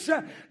 Message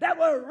that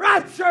will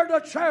rapture the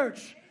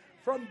church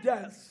from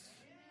death.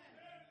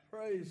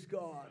 Praise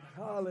God.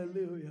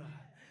 Hallelujah.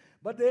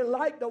 But they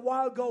like the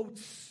wild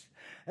goats.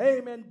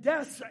 Amen.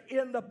 Death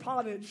in the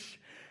pottage.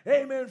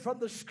 Amen. From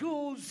the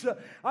schools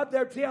of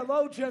their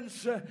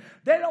theologians.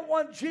 They don't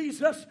want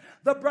Jesus,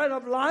 the bread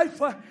of life.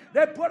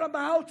 They put him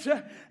out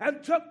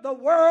and took the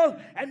world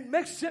and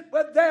mixed it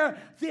with their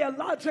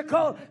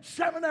theological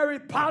seminary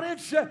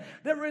pottage.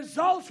 The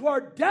results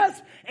were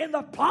death in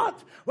the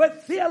pot with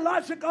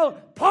theological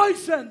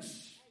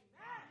poisons.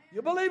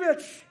 You believe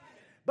it?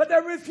 But they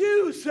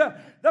refused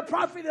the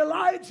prophet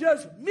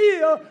Elijah's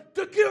meal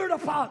to cure the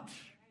pot.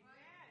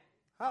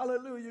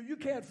 Hallelujah. You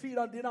can't feed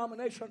on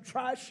denominational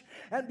trash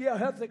and be a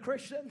healthy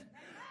Christian.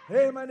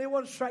 Amen. It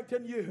won't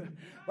strengthen you.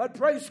 But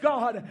praise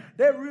God,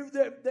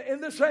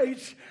 in this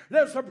age,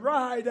 there's a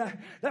bride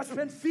that's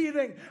been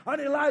feeding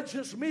on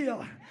Elijah's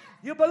meal.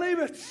 You believe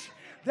it?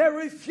 They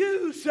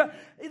refuse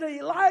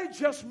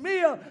Elijah's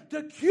meal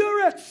to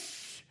cure it.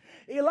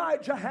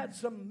 Elijah had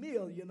some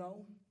meal, you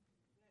know,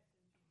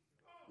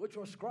 which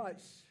was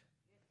Christ.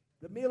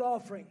 The meal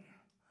offering.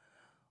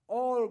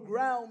 All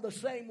ground the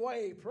same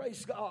way.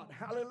 Praise God.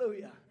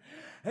 Hallelujah.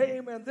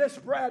 Amen. This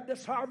bread,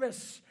 this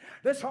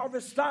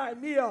harvest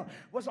time meal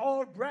was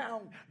all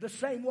ground the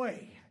same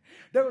way.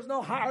 There was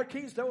no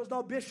hierarchies. There was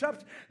no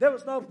bishops. There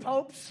was no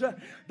popes.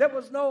 There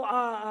was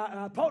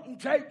no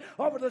potentate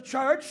over the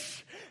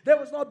church. There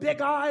was no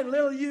big I and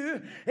little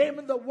u.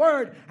 Amen. The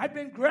word had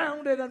been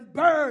grounded and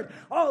burned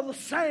all the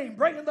same,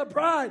 bringing the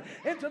bride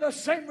into the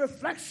same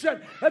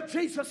reflection of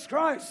Jesus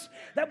Christ.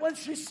 That when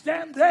she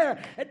stands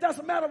there, it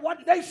doesn't matter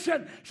what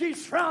nation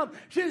she's from.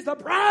 She's the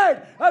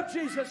bride of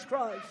Jesus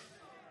Christ.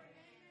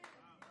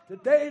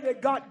 Today they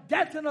got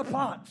death in a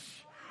pot.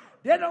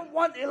 They don't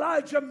want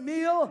Elijah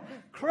meal,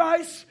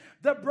 Christ,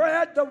 the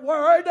bread, the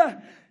word.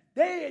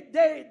 They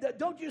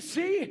don't you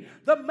see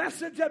the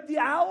message of the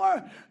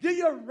hour? Do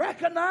you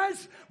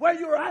recognize where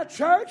you're at,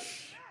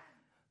 church?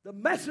 The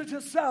message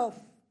itself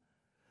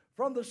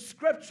from the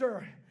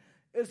scripture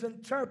is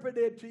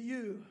interpreted to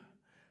you,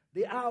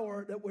 the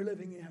hour that we're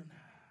living in.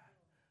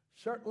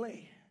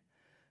 Certainly,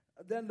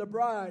 then the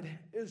bride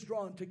is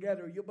drawn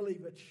together. You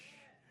believe it?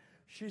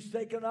 She's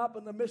taken up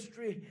in the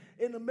mystery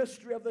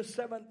of the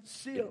seventh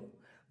seal,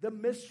 the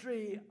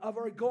mystery of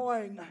her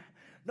going.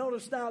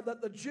 Notice now that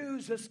the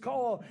Jews is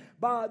called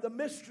by the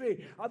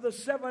mystery of the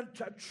seven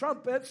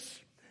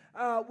trumpets,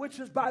 which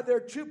is by their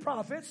two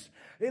prophets,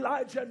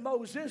 Elijah and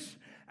Moses,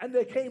 and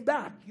they came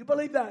back. You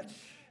believe that?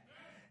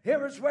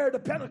 Here is where the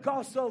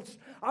Pentecostals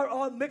are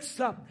all mixed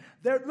up.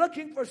 They're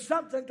looking for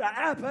something to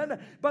happen,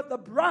 but the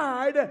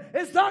bride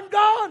is done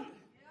gone.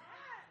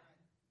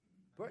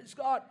 Praise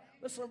God.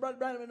 Listen to Brother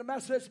Branham in the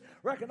message,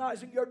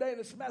 recognizing your day in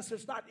this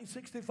message,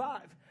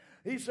 1965.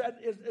 He said,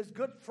 his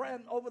good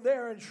friend over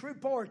there in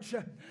Shreveport,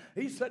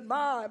 he said,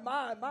 my,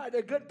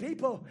 they're good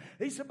people.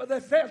 He said, but they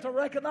fail to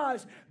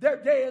recognize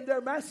their day and their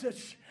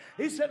message.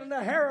 He said, in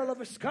the herald of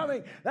his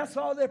coming, that's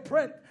all they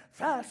print.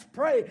 Fast,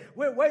 pray.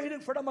 We're waiting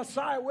for the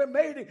Messiah. We're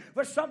waiting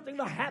for something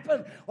to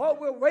happen. Or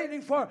we're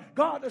waiting for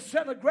God to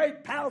send a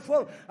great,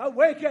 powerful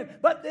awakening.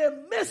 But they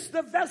missed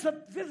the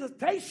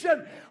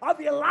visitation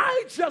of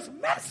Elijah's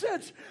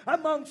message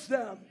amongst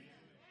them.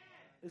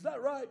 Is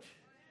that right?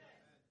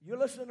 You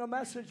listen to a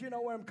message, you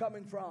know where I'm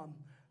coming from.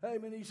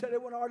 Amen. He said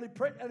it wouldn't hardly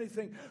print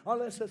anything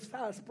unless it's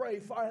fast, pray,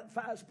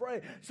 fast,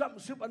 pray. Something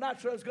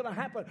supernatural is going to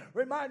happen.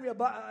 Remind me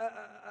about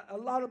a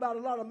lot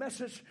of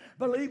message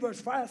believers.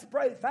 Fast,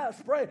 pray,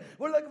 fast, pray.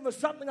 We're looking for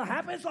something to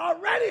happen. It's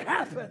already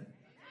happened.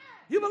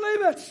 You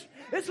believe it?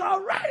 It's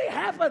already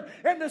happened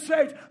in this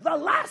age. The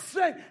last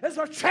thing is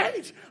a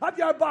change of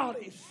your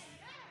bodies.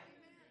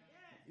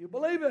 You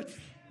believe it?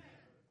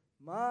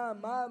 My.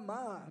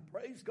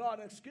 Praise God.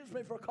 Excuse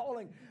me for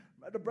calling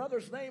the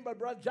brother's name, but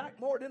Brother Jack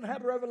Moore didn't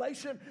have a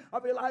revelation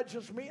of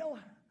Elijah's meal.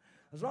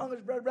 As long as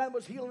Brother Branham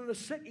was healing the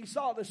sick, he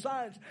saw the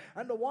signs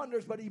and the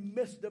wonders, but he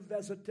missed the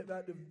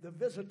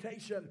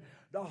visitation,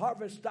 the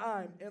harvest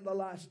time in the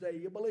last day.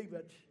 You believe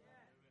it?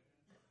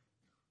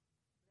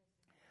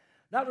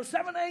 Now the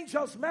seven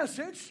angels'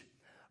 message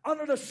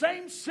under the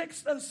same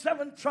sixth and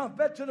seventh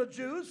trumpet to the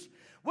Jews,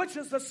 which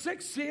is the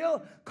sixth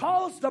seal,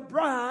 calls the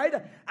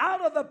bride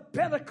out of the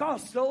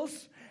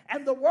Pentecostals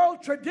and the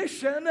world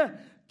tradition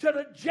to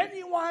the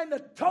genuine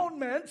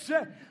atonement,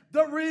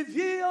 the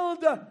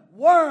revealed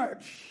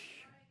word.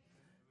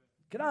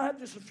 Can I have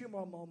just a few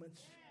more moments?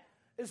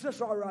 Is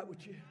this all right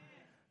with you?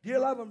 Do you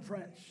love him,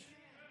 friends?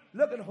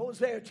 Look at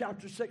Hosea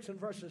chapter 6 and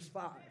verses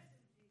 5.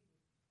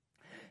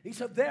 He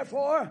said,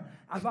 therefore,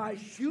 have I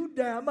hewed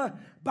them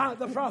by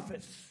the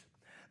prophets.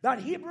 That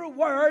Hebrew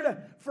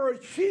word for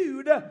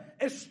hewed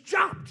is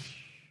chopped.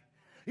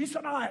 He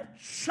said, I have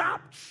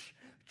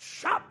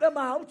chopped them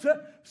out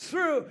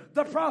through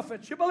the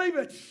prophets. You believe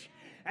it?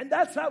 And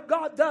that's how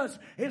God does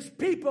his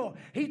people.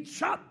 He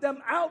chopped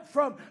them out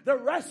from the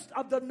rest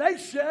of the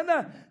nation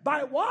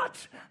by what?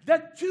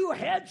 The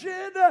two-edged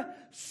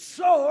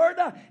sword,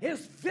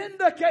 his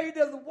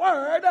vindicated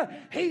word.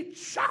 He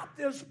chopped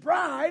his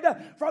bride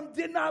from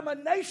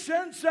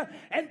denominations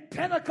and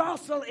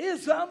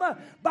Pentecostalism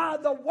by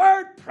the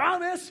word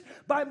promised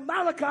by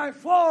Malachi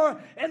 4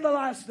 in the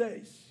last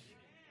days.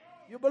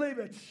 You believe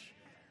it?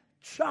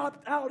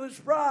 Chopped out his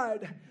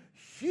bride.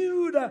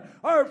 Hewed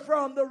her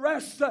from the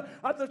rest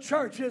of the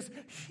churches.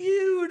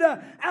 Hewed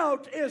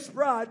out his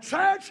bride.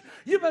 Church,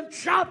 you've been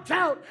chopped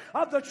out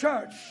of the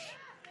church.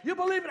 You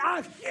believe it?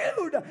 I've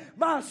hewed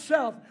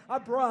myself a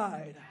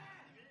bride.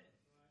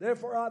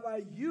 Therefore have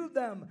I hewed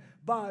them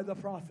by the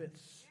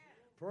prophets.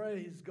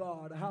 Praise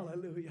God.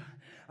 Hallelujah.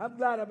 I'm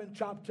glad I've been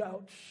chopped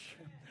out.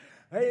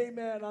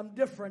 Amen. I'm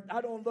different.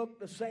 I don't look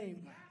the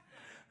same.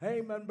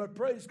 Amen. But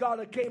praise God,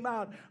 I came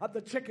out of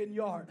the chicken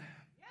yard.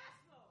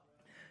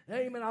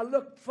 Amen. I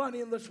look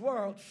funny in this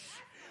world,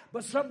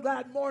 but some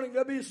glad morning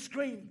there'll be a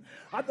scream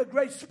of the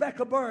great speck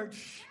of birds.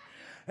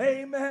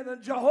 Amen.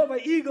 And Jehovah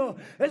Eagle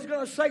is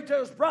going to say to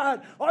his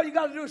bride, all you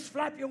got to do is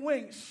flap your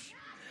wings.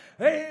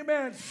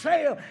 Amen.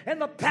 Sail in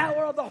the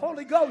power of the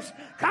Holy Ghost.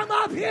 Come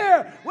up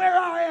here where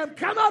I am.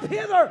 Come up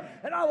hither,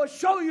 and I will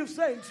show you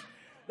things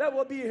that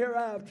will be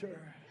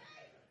hereafter.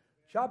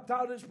 Chopped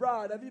out his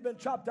bride. Have you been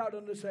chopped out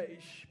in this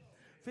age?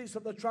 Feast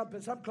of the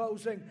Trumpets. I'm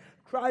closing.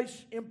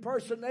 Christ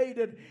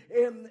impersonated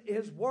in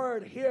his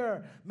word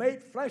here,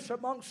 made flesh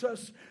amongst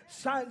us.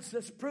 Science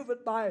has proven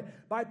by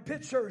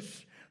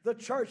pictures. The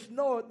church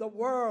know it, the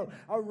world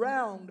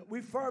around.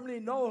 We firmly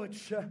know it.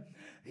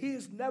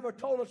 He's never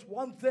told us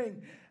one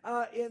thing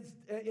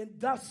in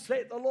thus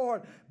saith the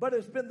Lord, but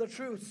it's been the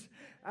truth.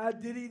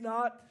 Did he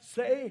not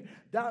say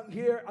down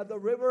here at the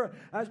river,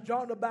 as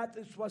John the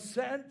Baptist was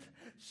sent,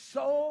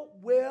 so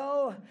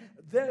will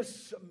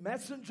this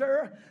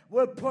messenger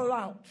will pull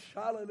out,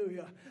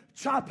 hallelujah,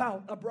 chop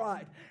out a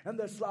bride in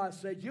this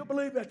last age. You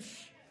believe it?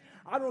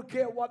 I don't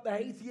care what the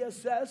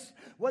atheist says,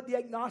 what the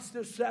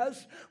agnostic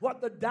says, what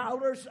the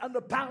doubters and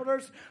the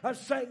pouters are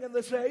saying in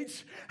this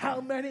age.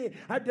 How many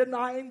are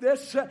denying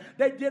this?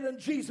 They did in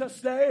Jesus'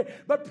 day.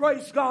 But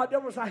praise God, there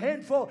was a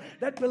handful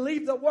that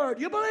believed the word.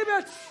 You believe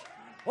it?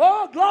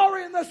 Oh,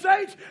 glory in this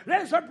age.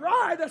 There's a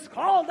bride that's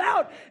called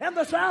out in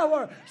this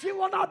hour. She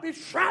will not be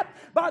trapped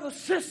by the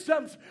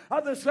systems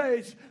of this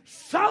age.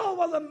 So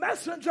will the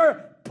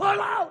messenger pull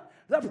out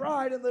the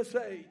bride in this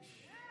age.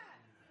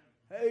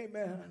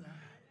 Amen.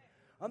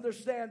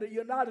 Understand, the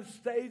United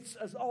States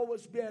has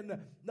always been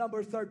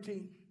number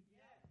 13.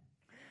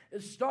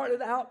 It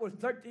started out with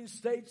 13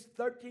 states,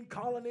 13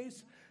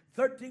 colonies,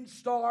 13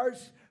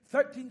 stars,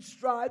 13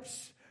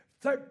 stripes.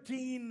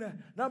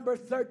 Number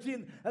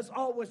 13 has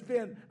always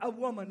been a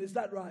woman. Is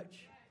that right?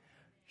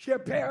 She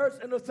appears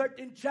in the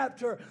 13th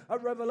chapter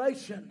of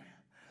Revelation.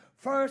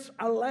 First,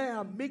 a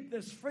lamb,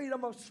 meekness,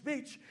 freedom of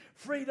speech,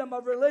 freedom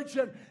of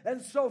religion,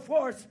 and so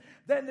forth.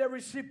 Then they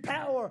received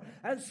power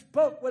and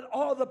spoke with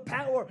all the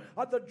power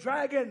of the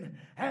dragon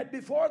had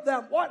before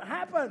them. What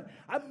happened?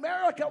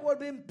 America would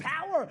be in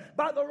power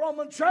by the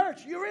Roman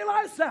Church. You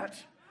realize that?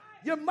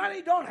 Your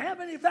money don't have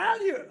any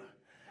value.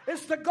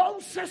 It's the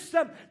gold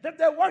system that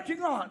they're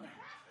working on.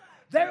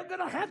 They're going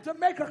to have to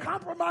make a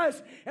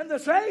compromise in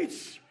this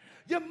age.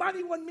 Your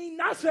money would mean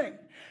nothing.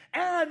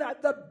 And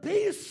the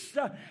beast,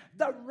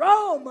 the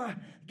Rome,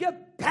 give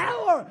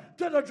power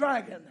to the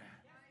dragon.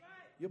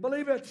 You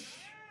believe it?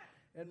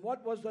 And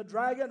what was the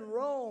dragon?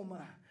 Rome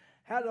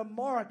had a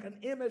mark, an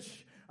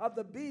image of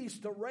the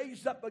beast to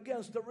raise up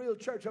against the real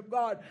church of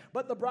God.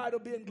 But the bride will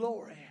be in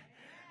glory.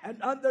 And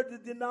under the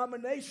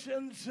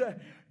denominations,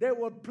 they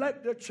will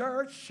plague the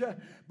church.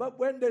 But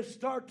when they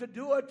start to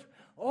do it,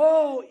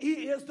 oh,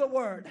 he is the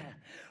word.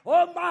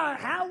 Oh my,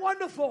 how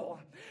wonderful.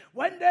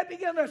 When they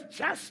begin to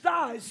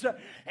chastise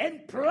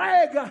and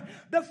plague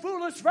the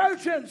foolish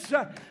virgins,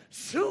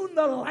 soon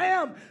the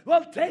Lamb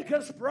will take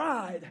his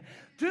bride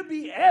to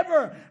be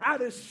ever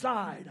at his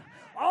side.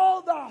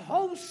 All the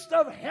host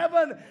of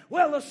heaven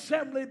will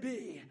assembly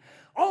be.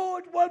 Oh,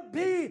 it will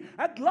be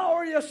a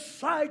glorious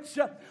sight.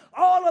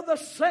 All of the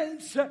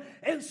saints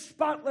in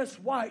spotless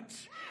white.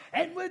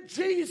 And with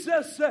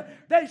Jesus,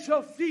 they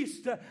shall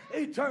feast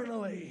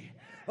eternally.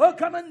 Oh,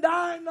 come and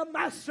dine. The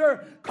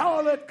Master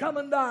calleth, come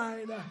and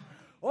dine.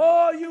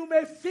 Oh, you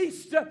may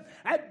feast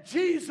at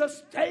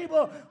Jesus'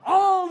 table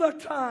all the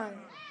time.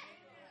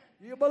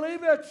 You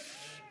believe it?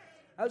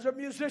 As the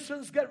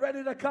musicians get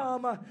ready to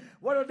come,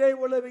 what a day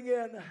we're living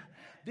in.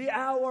 The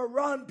hour,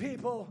 run,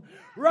 people.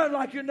 Run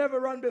like you never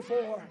run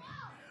before.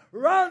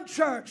 Run,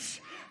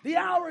 church. The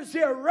hour is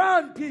here.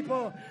 Run,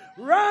 people.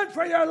 Run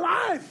for your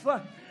life.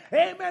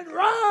 Amen.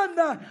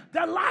 Run.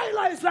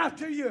 Delilah is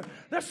after you.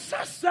 The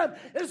system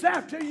is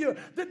after you.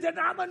 The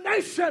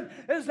denomination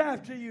is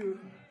after you.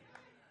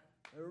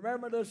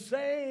 Remember, the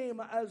same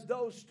as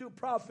those two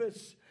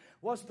prophets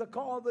was to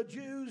call the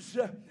Jews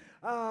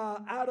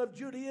out of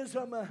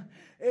Judaism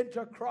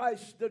into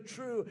Christ, the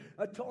true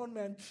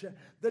atonement.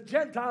 The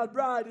Gentile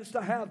bride is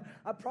to have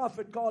a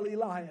prophet called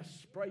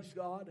Elias. Praise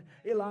God.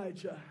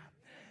 Elijah.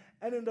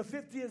 And in the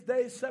 50th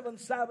days, 7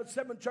 Sabbaths,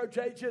 7 church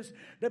ages,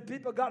 the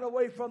people got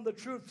away from the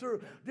truth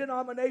through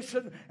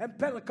denomination and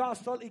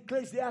Pentecostal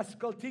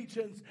ecclesiastical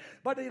teachings.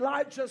 But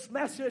Elijah's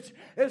message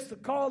is to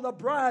call the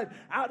bride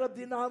out of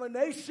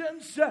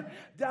denominations, the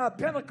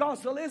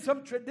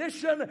Pentecostalism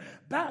tradition,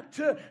 back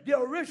to the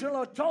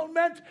original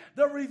atonement,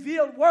 the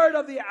revealed word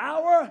of the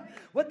hour,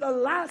 with the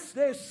last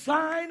day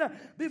sign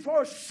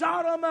before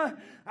Sodom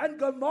and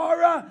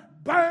Gomorrah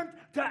burnt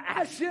to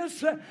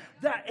ashes.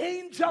 The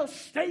angel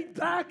stayed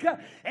back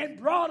and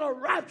brought a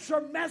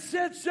rapture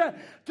message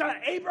to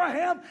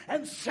Abraham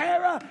and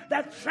Sarah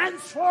that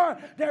transformed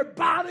their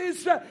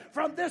bodies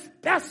from this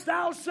pest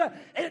house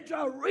into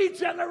a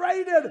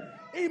regenerated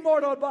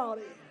immortal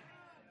body.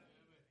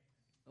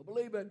 I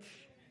believe it.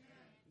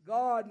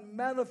 God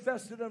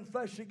manifested in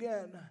flesh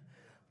again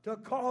to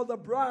call the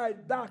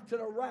bride back to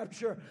the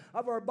rapture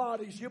of our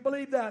bodies. You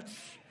believe that?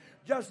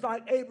 Just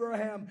like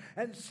Abraham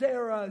and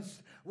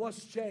Sarah's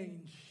was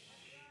changed.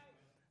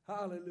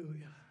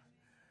 Hallelujah.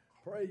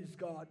 Praise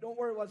God. Don't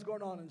worry what's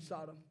going on in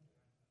Sodom.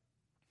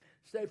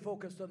 Stay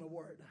focused on the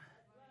word.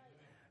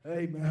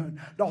 Amen.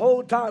 The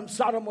whole time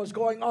Sodom was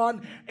going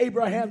on,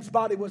 Abraham's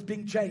body was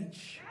being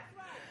changed.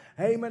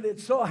 Amen. It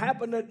so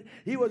happened that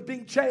he was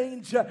being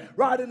changed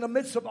right in the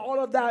midst of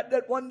all of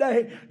that one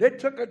day they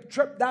took a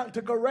trip down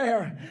to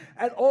Gerar,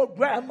 and old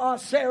Grandma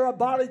Sarah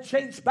body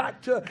changed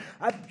back to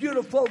a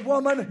beautiful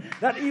woman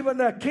that even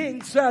the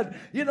king said,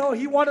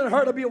 he wanted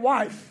her to be a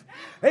wife.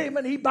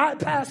 Amen. He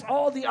bypassed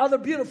all the other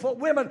beautiful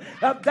women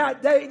of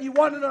that day, and he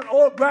wanted an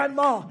old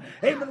grandma.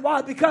 Amen.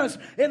 Why? Because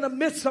in the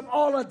midst of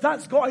all of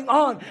that's going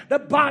on, the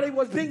body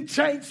was being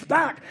changed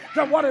back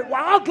to what it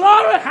was. Oh,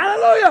 glory.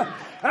 Hallelujah.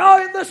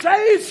 Oh, in this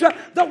age,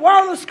 the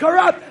world is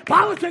corrupt.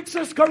 Politics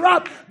is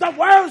corrupt. The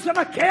world's in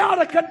a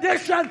chaotic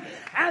condition.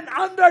 And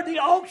under the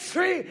oak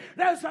tree,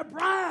 there's a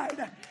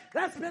bride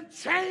that's been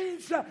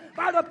changed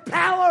by the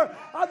power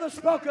of the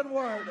spoken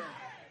word.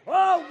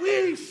 Oh,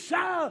 we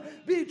shall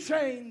be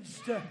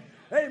changed.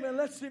 Amen.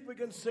 Let's see if we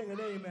can sing it.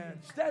 Amen.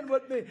 Stand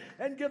with me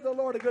and give the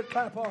Lord a good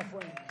clap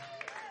offering.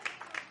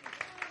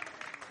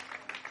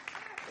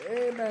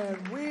 Amen.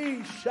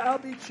 We shall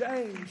be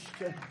changed.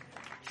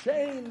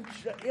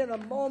 Changed in a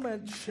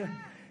moment,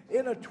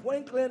 in a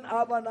twinkling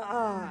of an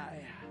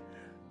eye.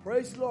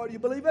 Praise the Lord. You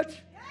believe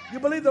it? You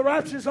believe the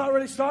rapture's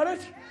already started?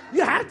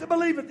 You have to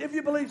believe it if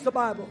you believe the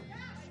Bible.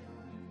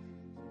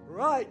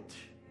 Right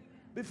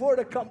before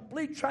the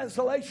complete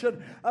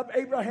translation of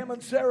Abraham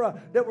and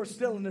Sarah, they were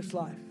still in this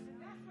life.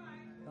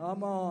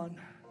 Come on.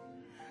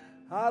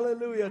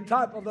 Hallelujah.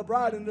 Type of the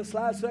bride in this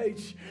last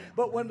age.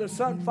 But when the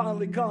Son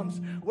finally comes,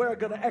 we're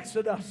going to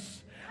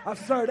exodus. A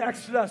third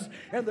exodus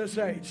in this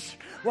age.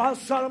 While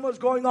Sodom was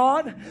going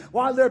on,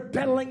 while they're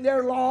peddling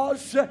their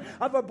laws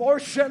of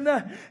abortion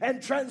and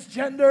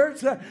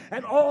transgenders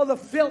and all the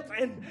filth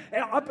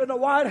up in the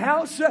White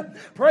House,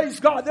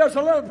 praise God, there's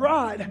a little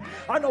bride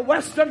on the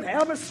Western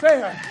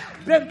Hemisphere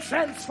been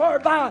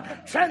transformed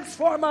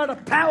by the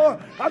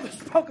power of the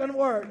spoken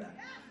word.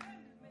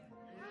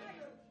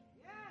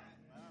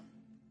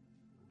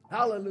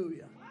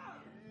 Hallelujah.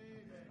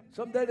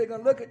 Someday they're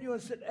going to look at you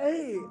and say,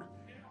 hey,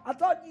 I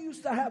thought you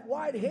used to have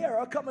white hair.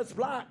 How come it's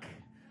black?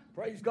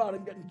 Praise God,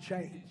 I'm getting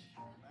changed.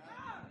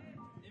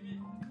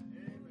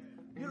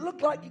 You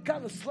look like you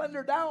kind of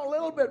slender down a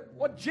little bit.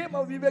 What gym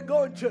have you been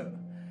going to?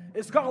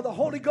 It's called the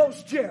Holy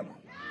Ghost Gym.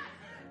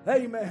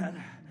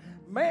 Amen.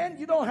 Man,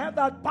 you don't have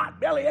that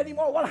pot belly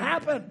anymore. What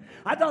happened?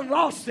 I done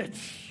lost it.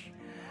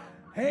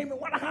 Amen.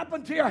 What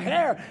happened to your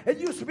hair? It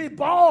used to be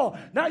bald.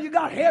 Now you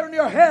got hair in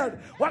your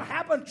head. What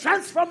happened?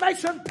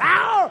 Transformation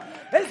power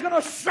is going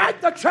to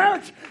strike the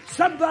church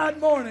some glad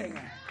morning.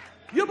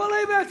 You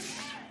believe it?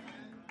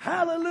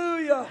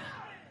 Hallelujah.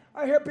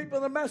 I hear people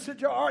in the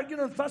message are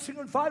arguing and fussing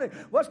and fighting.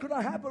 What's going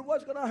to happen?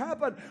 What's going to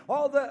happen?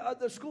 All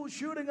the school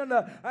shooting and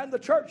the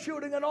church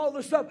shooting and all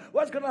this stuff.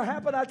 What's going to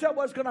happen? I tell you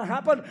what's going to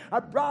happen.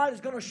 A bride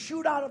is going to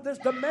shoot out of this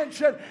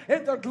dimension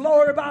into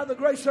glory by the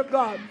grace of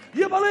God.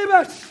 You believe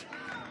it?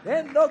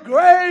 And the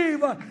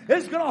grave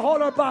is going to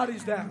hold our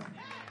bodies down.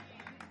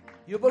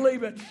 You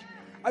believe it?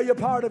 Are you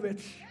part of it?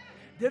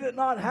 Did it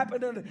not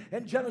happen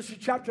in Genesis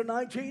chapter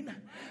 19?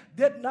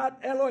 Did not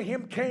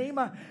Elohim came,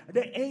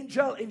 the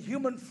angel in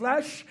human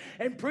flesh,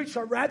 and preached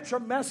a rapture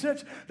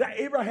message to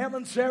Abraham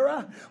and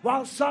Sarah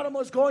while Sodom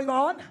was going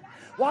on?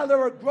 While there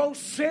were gross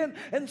sin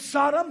in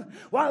Sodom,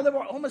 while there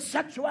were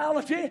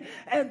homosexuality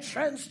and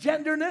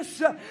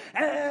transgenderness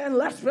and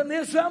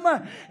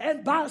lesbianism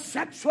and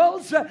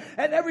bisexuals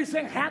and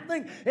everything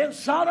happening in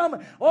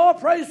Sodom, oh,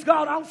 praise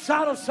God,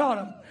 outside of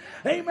Sodom.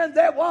 Amen.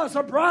 There was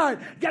a bride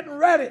getting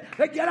ready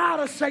to get out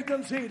of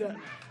Satan's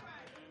Eden.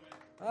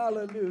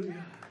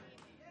 Hallelujah.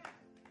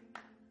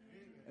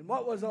 And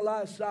what was the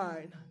last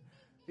sign?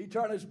 He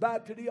turned his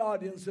back to the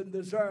audience and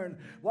discerned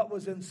what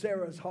was in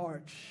Sarah's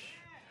heart.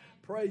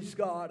 Praise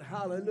God.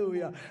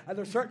 Hallelujah. At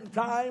a certain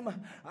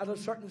time, at a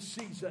certain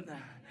season,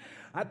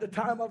 at the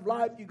time of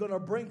life, you're going to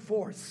bring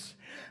forth,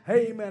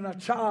 amen, a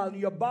child.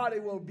 Your body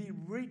will be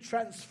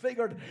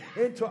retransfigured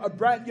into a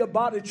brand new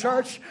body,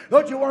 church.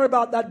 Don't you worry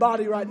about that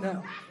body right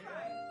now.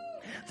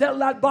 Tell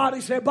that body,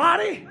 say,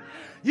 body,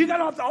 you're going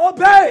to have to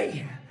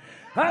obey.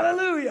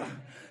 Hallelujah.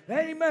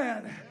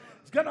 Amen.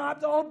 It's going to have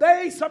to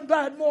obey some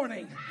glad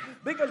morning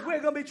because we're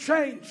going to be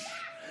changed.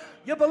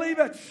 You believe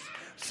it?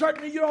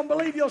 Certainly you don't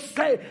believe you'll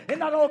stay in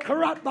that old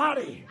corrupt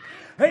body.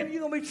 Amen.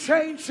 You're going to be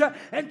changed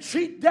and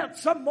cheat death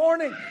some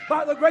morning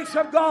by the grace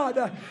of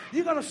God.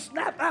 You're going to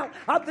snap out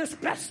of this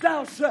pest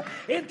house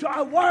into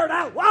a word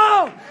out.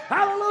 Wow!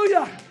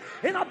 Hallelujah!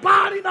 In a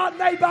body not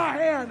made by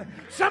hand.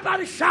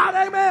 Somebody shout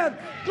amen.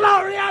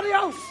 Glory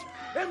adios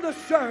in the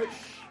church.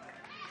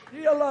 Do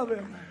you love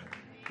him?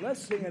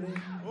 Let's sing it.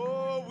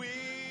 Oh, we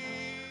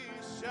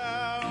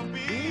shall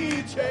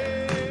be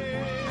changed.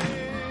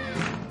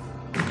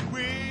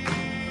 We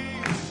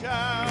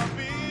shall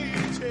be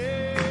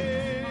changed.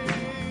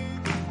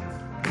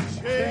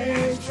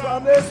 Changed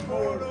from this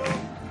mortal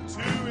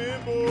to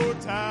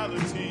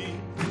immortality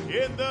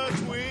in the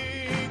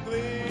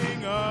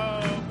twinkling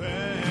of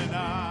an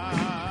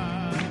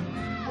eye.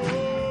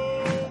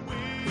 Oh,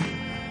 we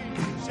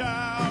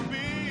shall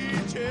be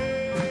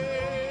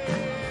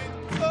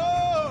changed.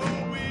 Oh,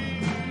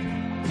 we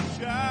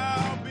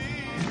shall be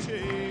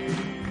changed.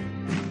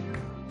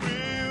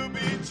 We'll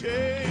be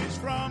changed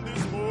from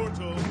this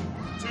mortal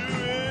to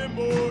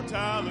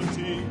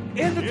immortality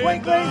In the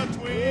twinkling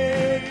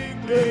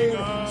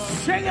of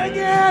sing it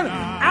again.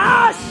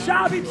 I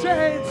shall be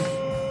changed.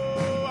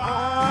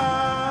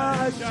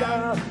 I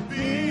shall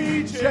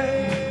be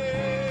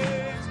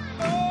changed.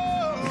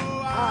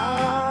 Oh,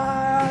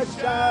 I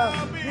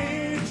shall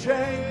be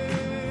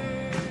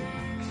changed.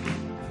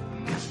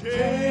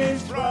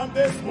 changed from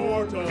this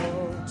mortal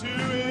to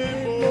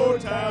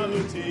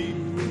immortality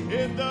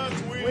in the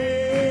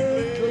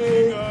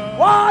twinkling of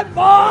One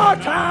more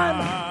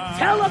time.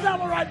 Tell the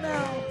devil right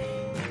now.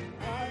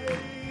 I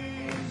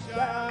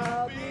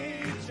shall be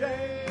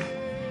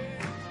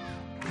changed.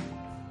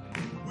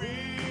 We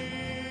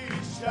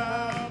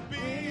shall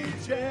be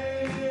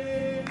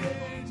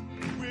changed.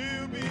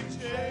 We'll be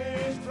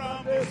changed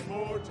from this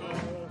mortal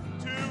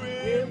to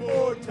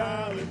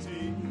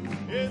immortality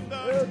in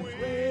the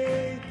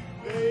twinkling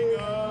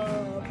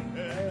of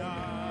an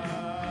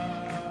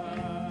eye.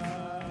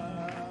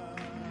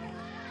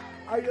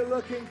 Are you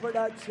looking for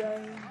that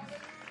change?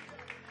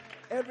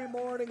 Every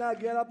morning I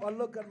get up, I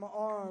look at my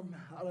arm.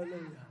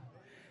 Hallelujah.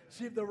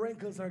 See if the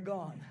wrinkles are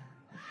gone.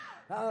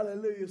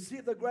 Hallelujah. See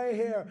if the gray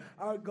hair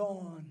are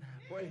gone.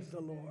 Praise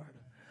the Lord.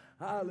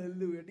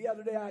 Hallelujah. The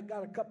other day I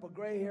got a couple of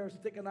gray hairs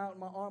sticking out in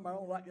my arm. I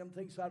don't like them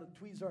things, so I had a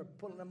tweezer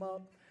pulling them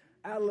up.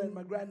 Adeline,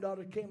 my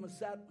granddaughter, came and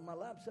sat in my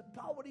lap and said,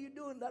 Pa, what are you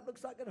doing? That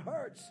looks like it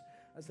hurts.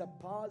 I said,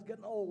 Pa, it's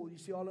getting old. You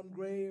see all them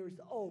gray hairs?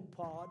 Oh,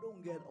 Pa,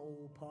 don't get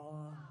old,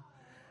 Pa.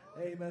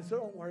 Amen. So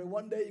don't worry.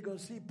 One day you're going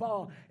to see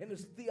Paul in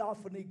his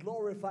theophany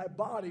glorified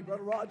body,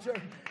 Brother Roger,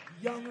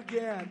 young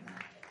again.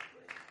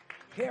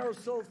 Hair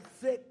so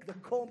thick, the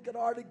comb can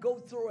hardly go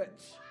through it.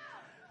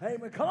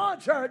 Amen. Come on,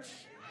 church.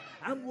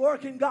 I'm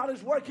working. God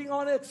is working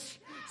on it.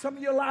 Some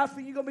of you are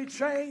laughing. You're going to be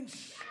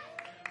changed.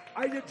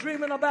 Are you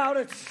dreaming about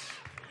it?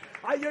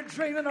 Are you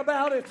dreaming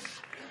about it?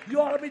 You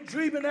ought to be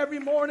dreaming every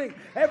morning,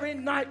 every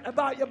night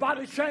about your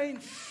body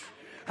change.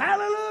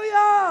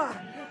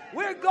 Hallelujah.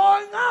 We're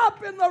going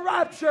up in the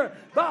rapture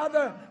by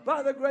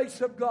the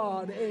grace of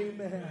God.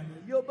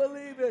 Amen. You'll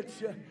believe it.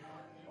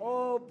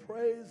 Oh,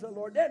 praise the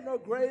Lord. There's no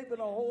grave going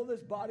to hold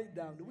this body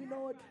down. Do we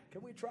know it?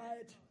 Can we try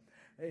it?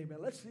 Amen.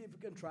 Let's see if we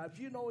can try it. If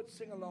you know it,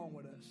 sing along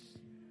with us.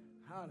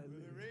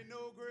 Hallelujah. There ain't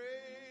no grave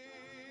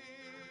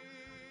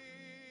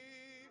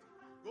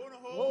gonna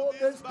hold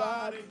this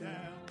body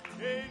down.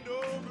 Ain't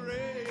no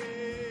grave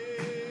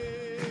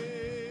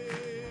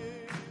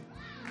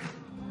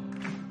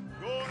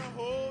gonna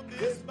hold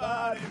this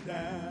body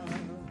down.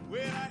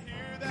 When I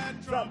hear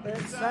that trumpet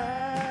sound,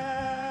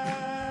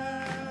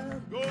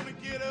 gonna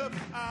get up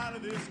out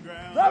of this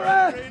ground. Glory.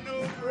 There ain't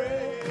no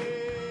grave.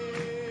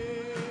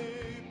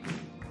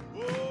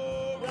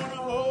 Oh, gonna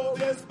hold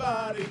this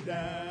body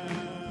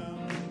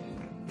down.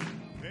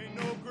 Ain't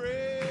no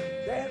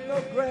grave. There's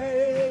no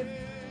grave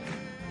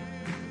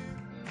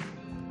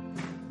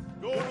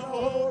gonna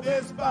hold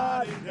this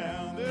body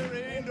down. There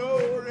ain't no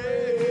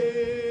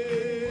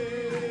grave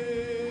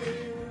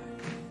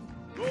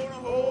gonna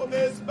hold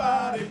this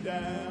body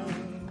down.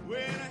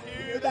 When I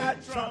hear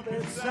that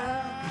trumpet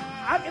sound,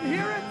 I can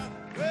hear it.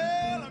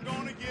 well, I'm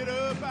gonna get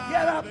up Get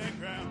out up. of that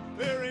ground.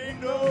 There ain't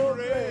no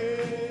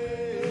grave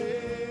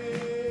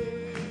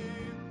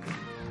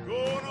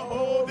gonna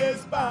hold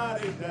this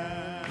body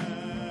down.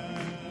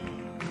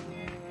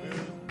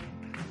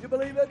 You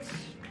believe it?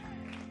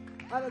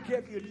 I don't care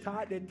if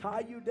they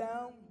tie you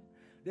down,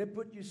 they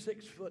put you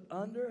 6 foot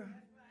under,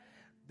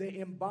 they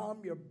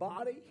embalm your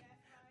body,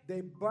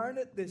 they burn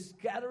it, they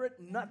scatter it,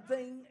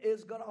 nothing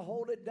is going to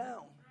hold it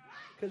down.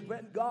 Because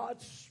when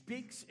God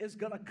speaks, it's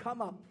going to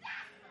come up.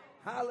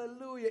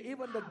 Hallelujah.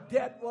 Even the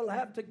dead will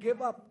have to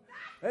give up.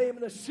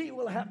 Amen. The sea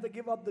will have to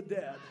give up the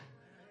dead.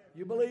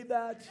 You believe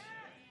that?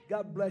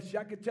 God bless you.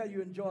 I can tell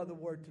you enjoy the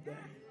word today.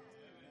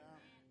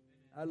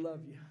 I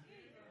love you.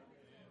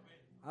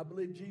 I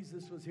believe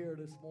Jesus was here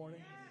this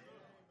morning.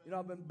 You know,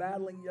 I've been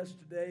battling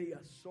yesterday,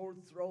 a sore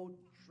throat,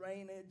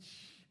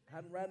 drainage.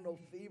 Hadn't ran no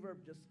fever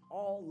just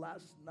all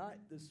last night.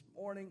 This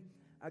morning,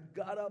 I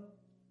got up.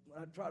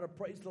 When I tried to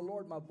praise the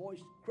Lord, my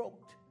voice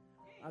croaked.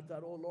 I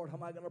thought, oh, Lord, how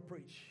am I going to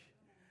preach?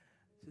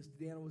 Sister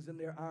Deanna was in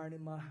there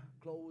ironing my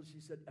clothes.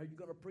 She said, are you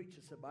going to preach?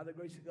 I said, by the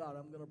grace of God,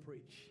 I'm going to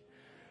preach.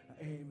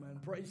 Amen.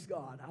 Praise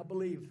God. I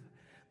believe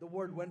the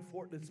word went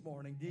forth this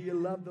morning. Do you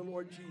love the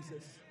Lord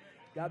Jesus?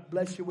 God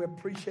bless you. We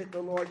appreciate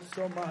the Lord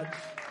so much.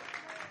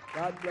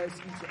 God bless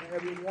each and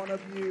every one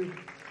of you.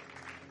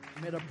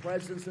 May the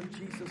presence of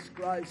Jesus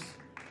Christ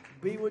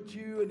be with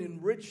you and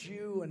enrich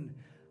you and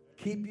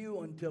keep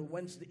you until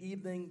Wednesday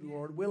evening,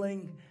 Lord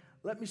willing.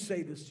 Let me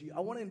say this to you. I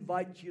want to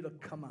invite you to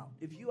come out.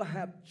 If you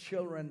have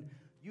children,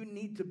 you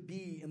need to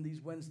be in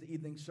these Wednesday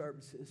evening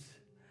services.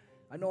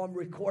 I know I'm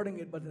recording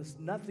it, but it's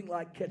nothing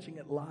like catching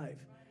it live.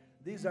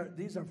 These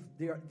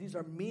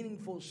are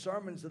meaningful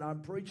sermons that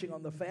I'm preaching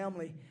on the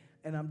family,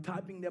 and I'm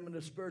typing them in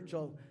the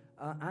spiritual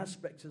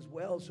aspects as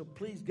well. So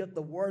please get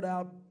the word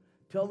out.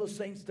 Tell the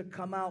saints to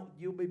come out.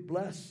 You'll be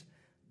blessed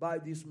by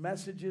these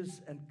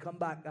messages, and come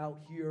back out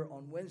here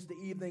on Wednesday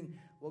evening.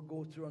 We'll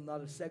go through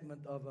another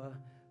segment of a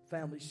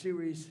family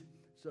series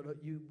so that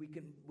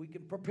we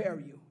can prepare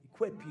you,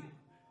 equip you,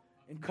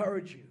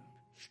 encourage you,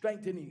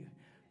 strengthen you,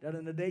 that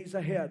in the days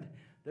ahead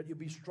that you'll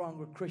be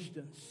stronger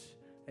Christians.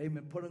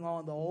 Amen. Putting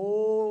on the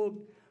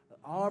old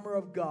armor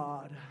of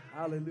God.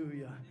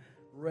 Hallelujah.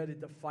 Ready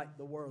to fight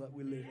the world that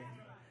we live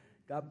in.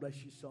 God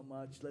bless you so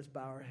much. Let's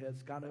bow our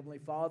heads. God, Heavenly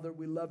Father,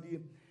 we love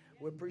you.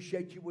 We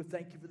appreciate you. We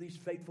thank you for these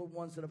faithful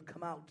ones that have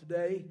come out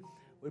today.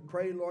 We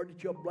pray, Lord,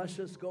 that you'll bless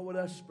us, go with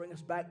us, bring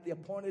us back the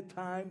appointed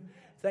time.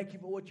 Thank you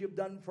for what you've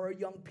done for our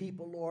young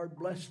people, Lord.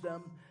 Bless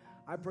them.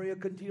 I pray you'll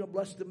continue to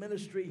bless the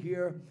ministry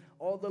here,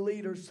 all the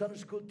leaders, Sunday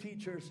school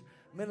teachers,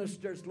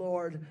 ministers,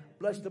 Lord.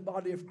 Bless the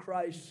body of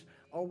Christ,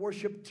 our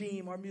worship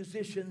team, our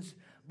musicians.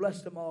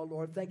 Bless them all,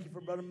 Lord. Thank you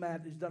for Brother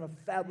Matt. He's done a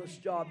fabulous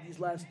job these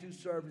last two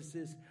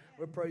services.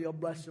 We pray you'll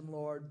bless him,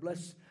 Lord.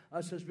 Bless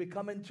us as we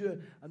come into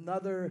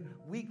another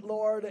week,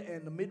 Lord,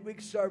 and the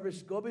midweek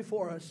service. Go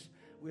before us.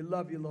 We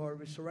love you, Lord.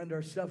 We surrender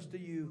ourselves to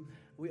you.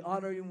 We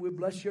honor you and we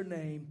bless your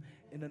name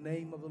in the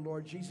name of the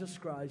Lord Jesus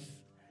Christ.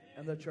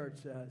 And the church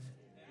says,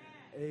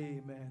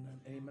 amen and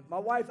amen. My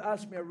wife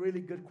asked me a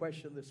really good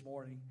question this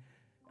morning.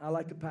 I'd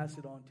like to pass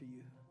it on to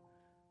you.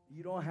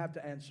 You don't have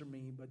to answer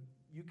me, but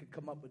you can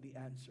come up with the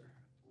answer.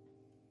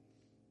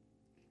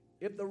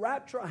 If the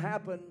rapture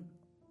happened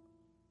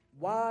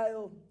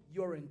while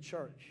you're in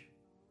church,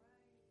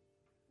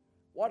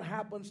 what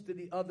happens to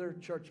the other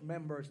church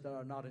members that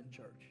are not in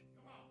church?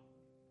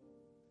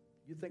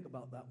 You think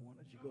about that one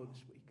as you go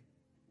this week.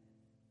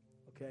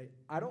 Okay,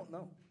 I don't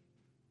know.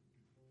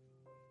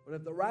 But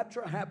if the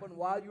rapture happened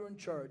while you're in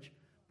church,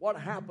 what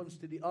happens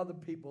to the other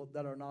people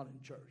that are not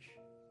in church?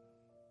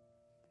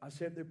 I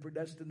said if they're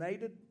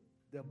predestinated,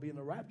 they'll be in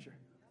the rapture.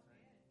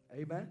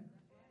 Amen?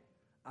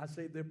 I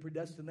say if they're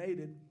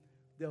predestinated,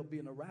 they'll be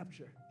in a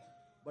rapture.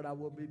 But I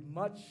will be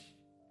much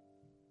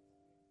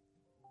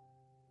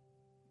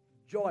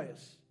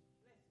joyous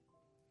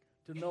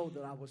to know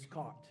that I was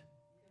caught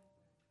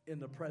in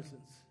the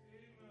presence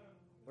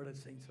where the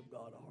saints of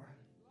God are.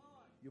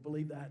 You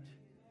believe that?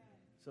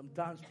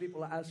 Sometimes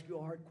people ask you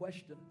hard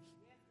questions.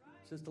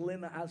 Sister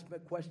Linda asked me a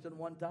question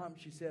one time.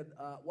 She said,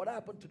 what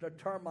happened to the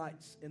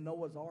termites in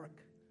Noah's Ark?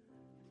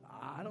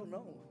 I don't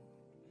know.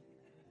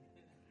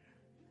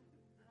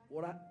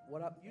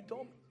 You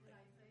told me.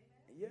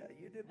 Yeah,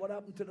 you did. What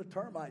happened to the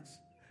termites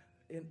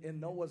in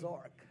Noah's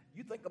Ark?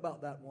 You think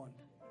about that one.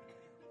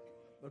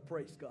 But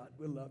praise God.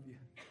 We love you.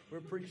 We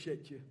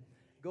appreciate you.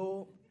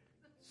 Go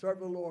serve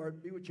the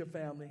Lord. Be with your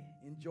family.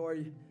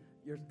 Enjoy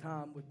your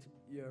time with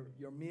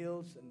your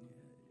meals and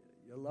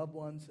your loved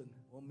ones. And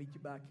we'll meet you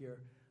back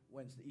here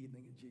Wednesday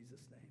evening in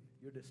Jesus' name.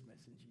 You're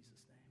dismissed in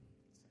Jesus' name.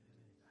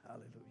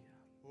 Hallelujah.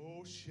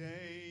 Oh,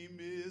 shame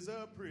is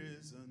a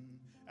prison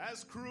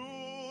as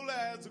cruel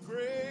as a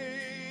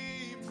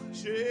grave.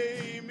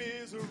 Shame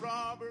is a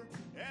robber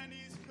and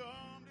he's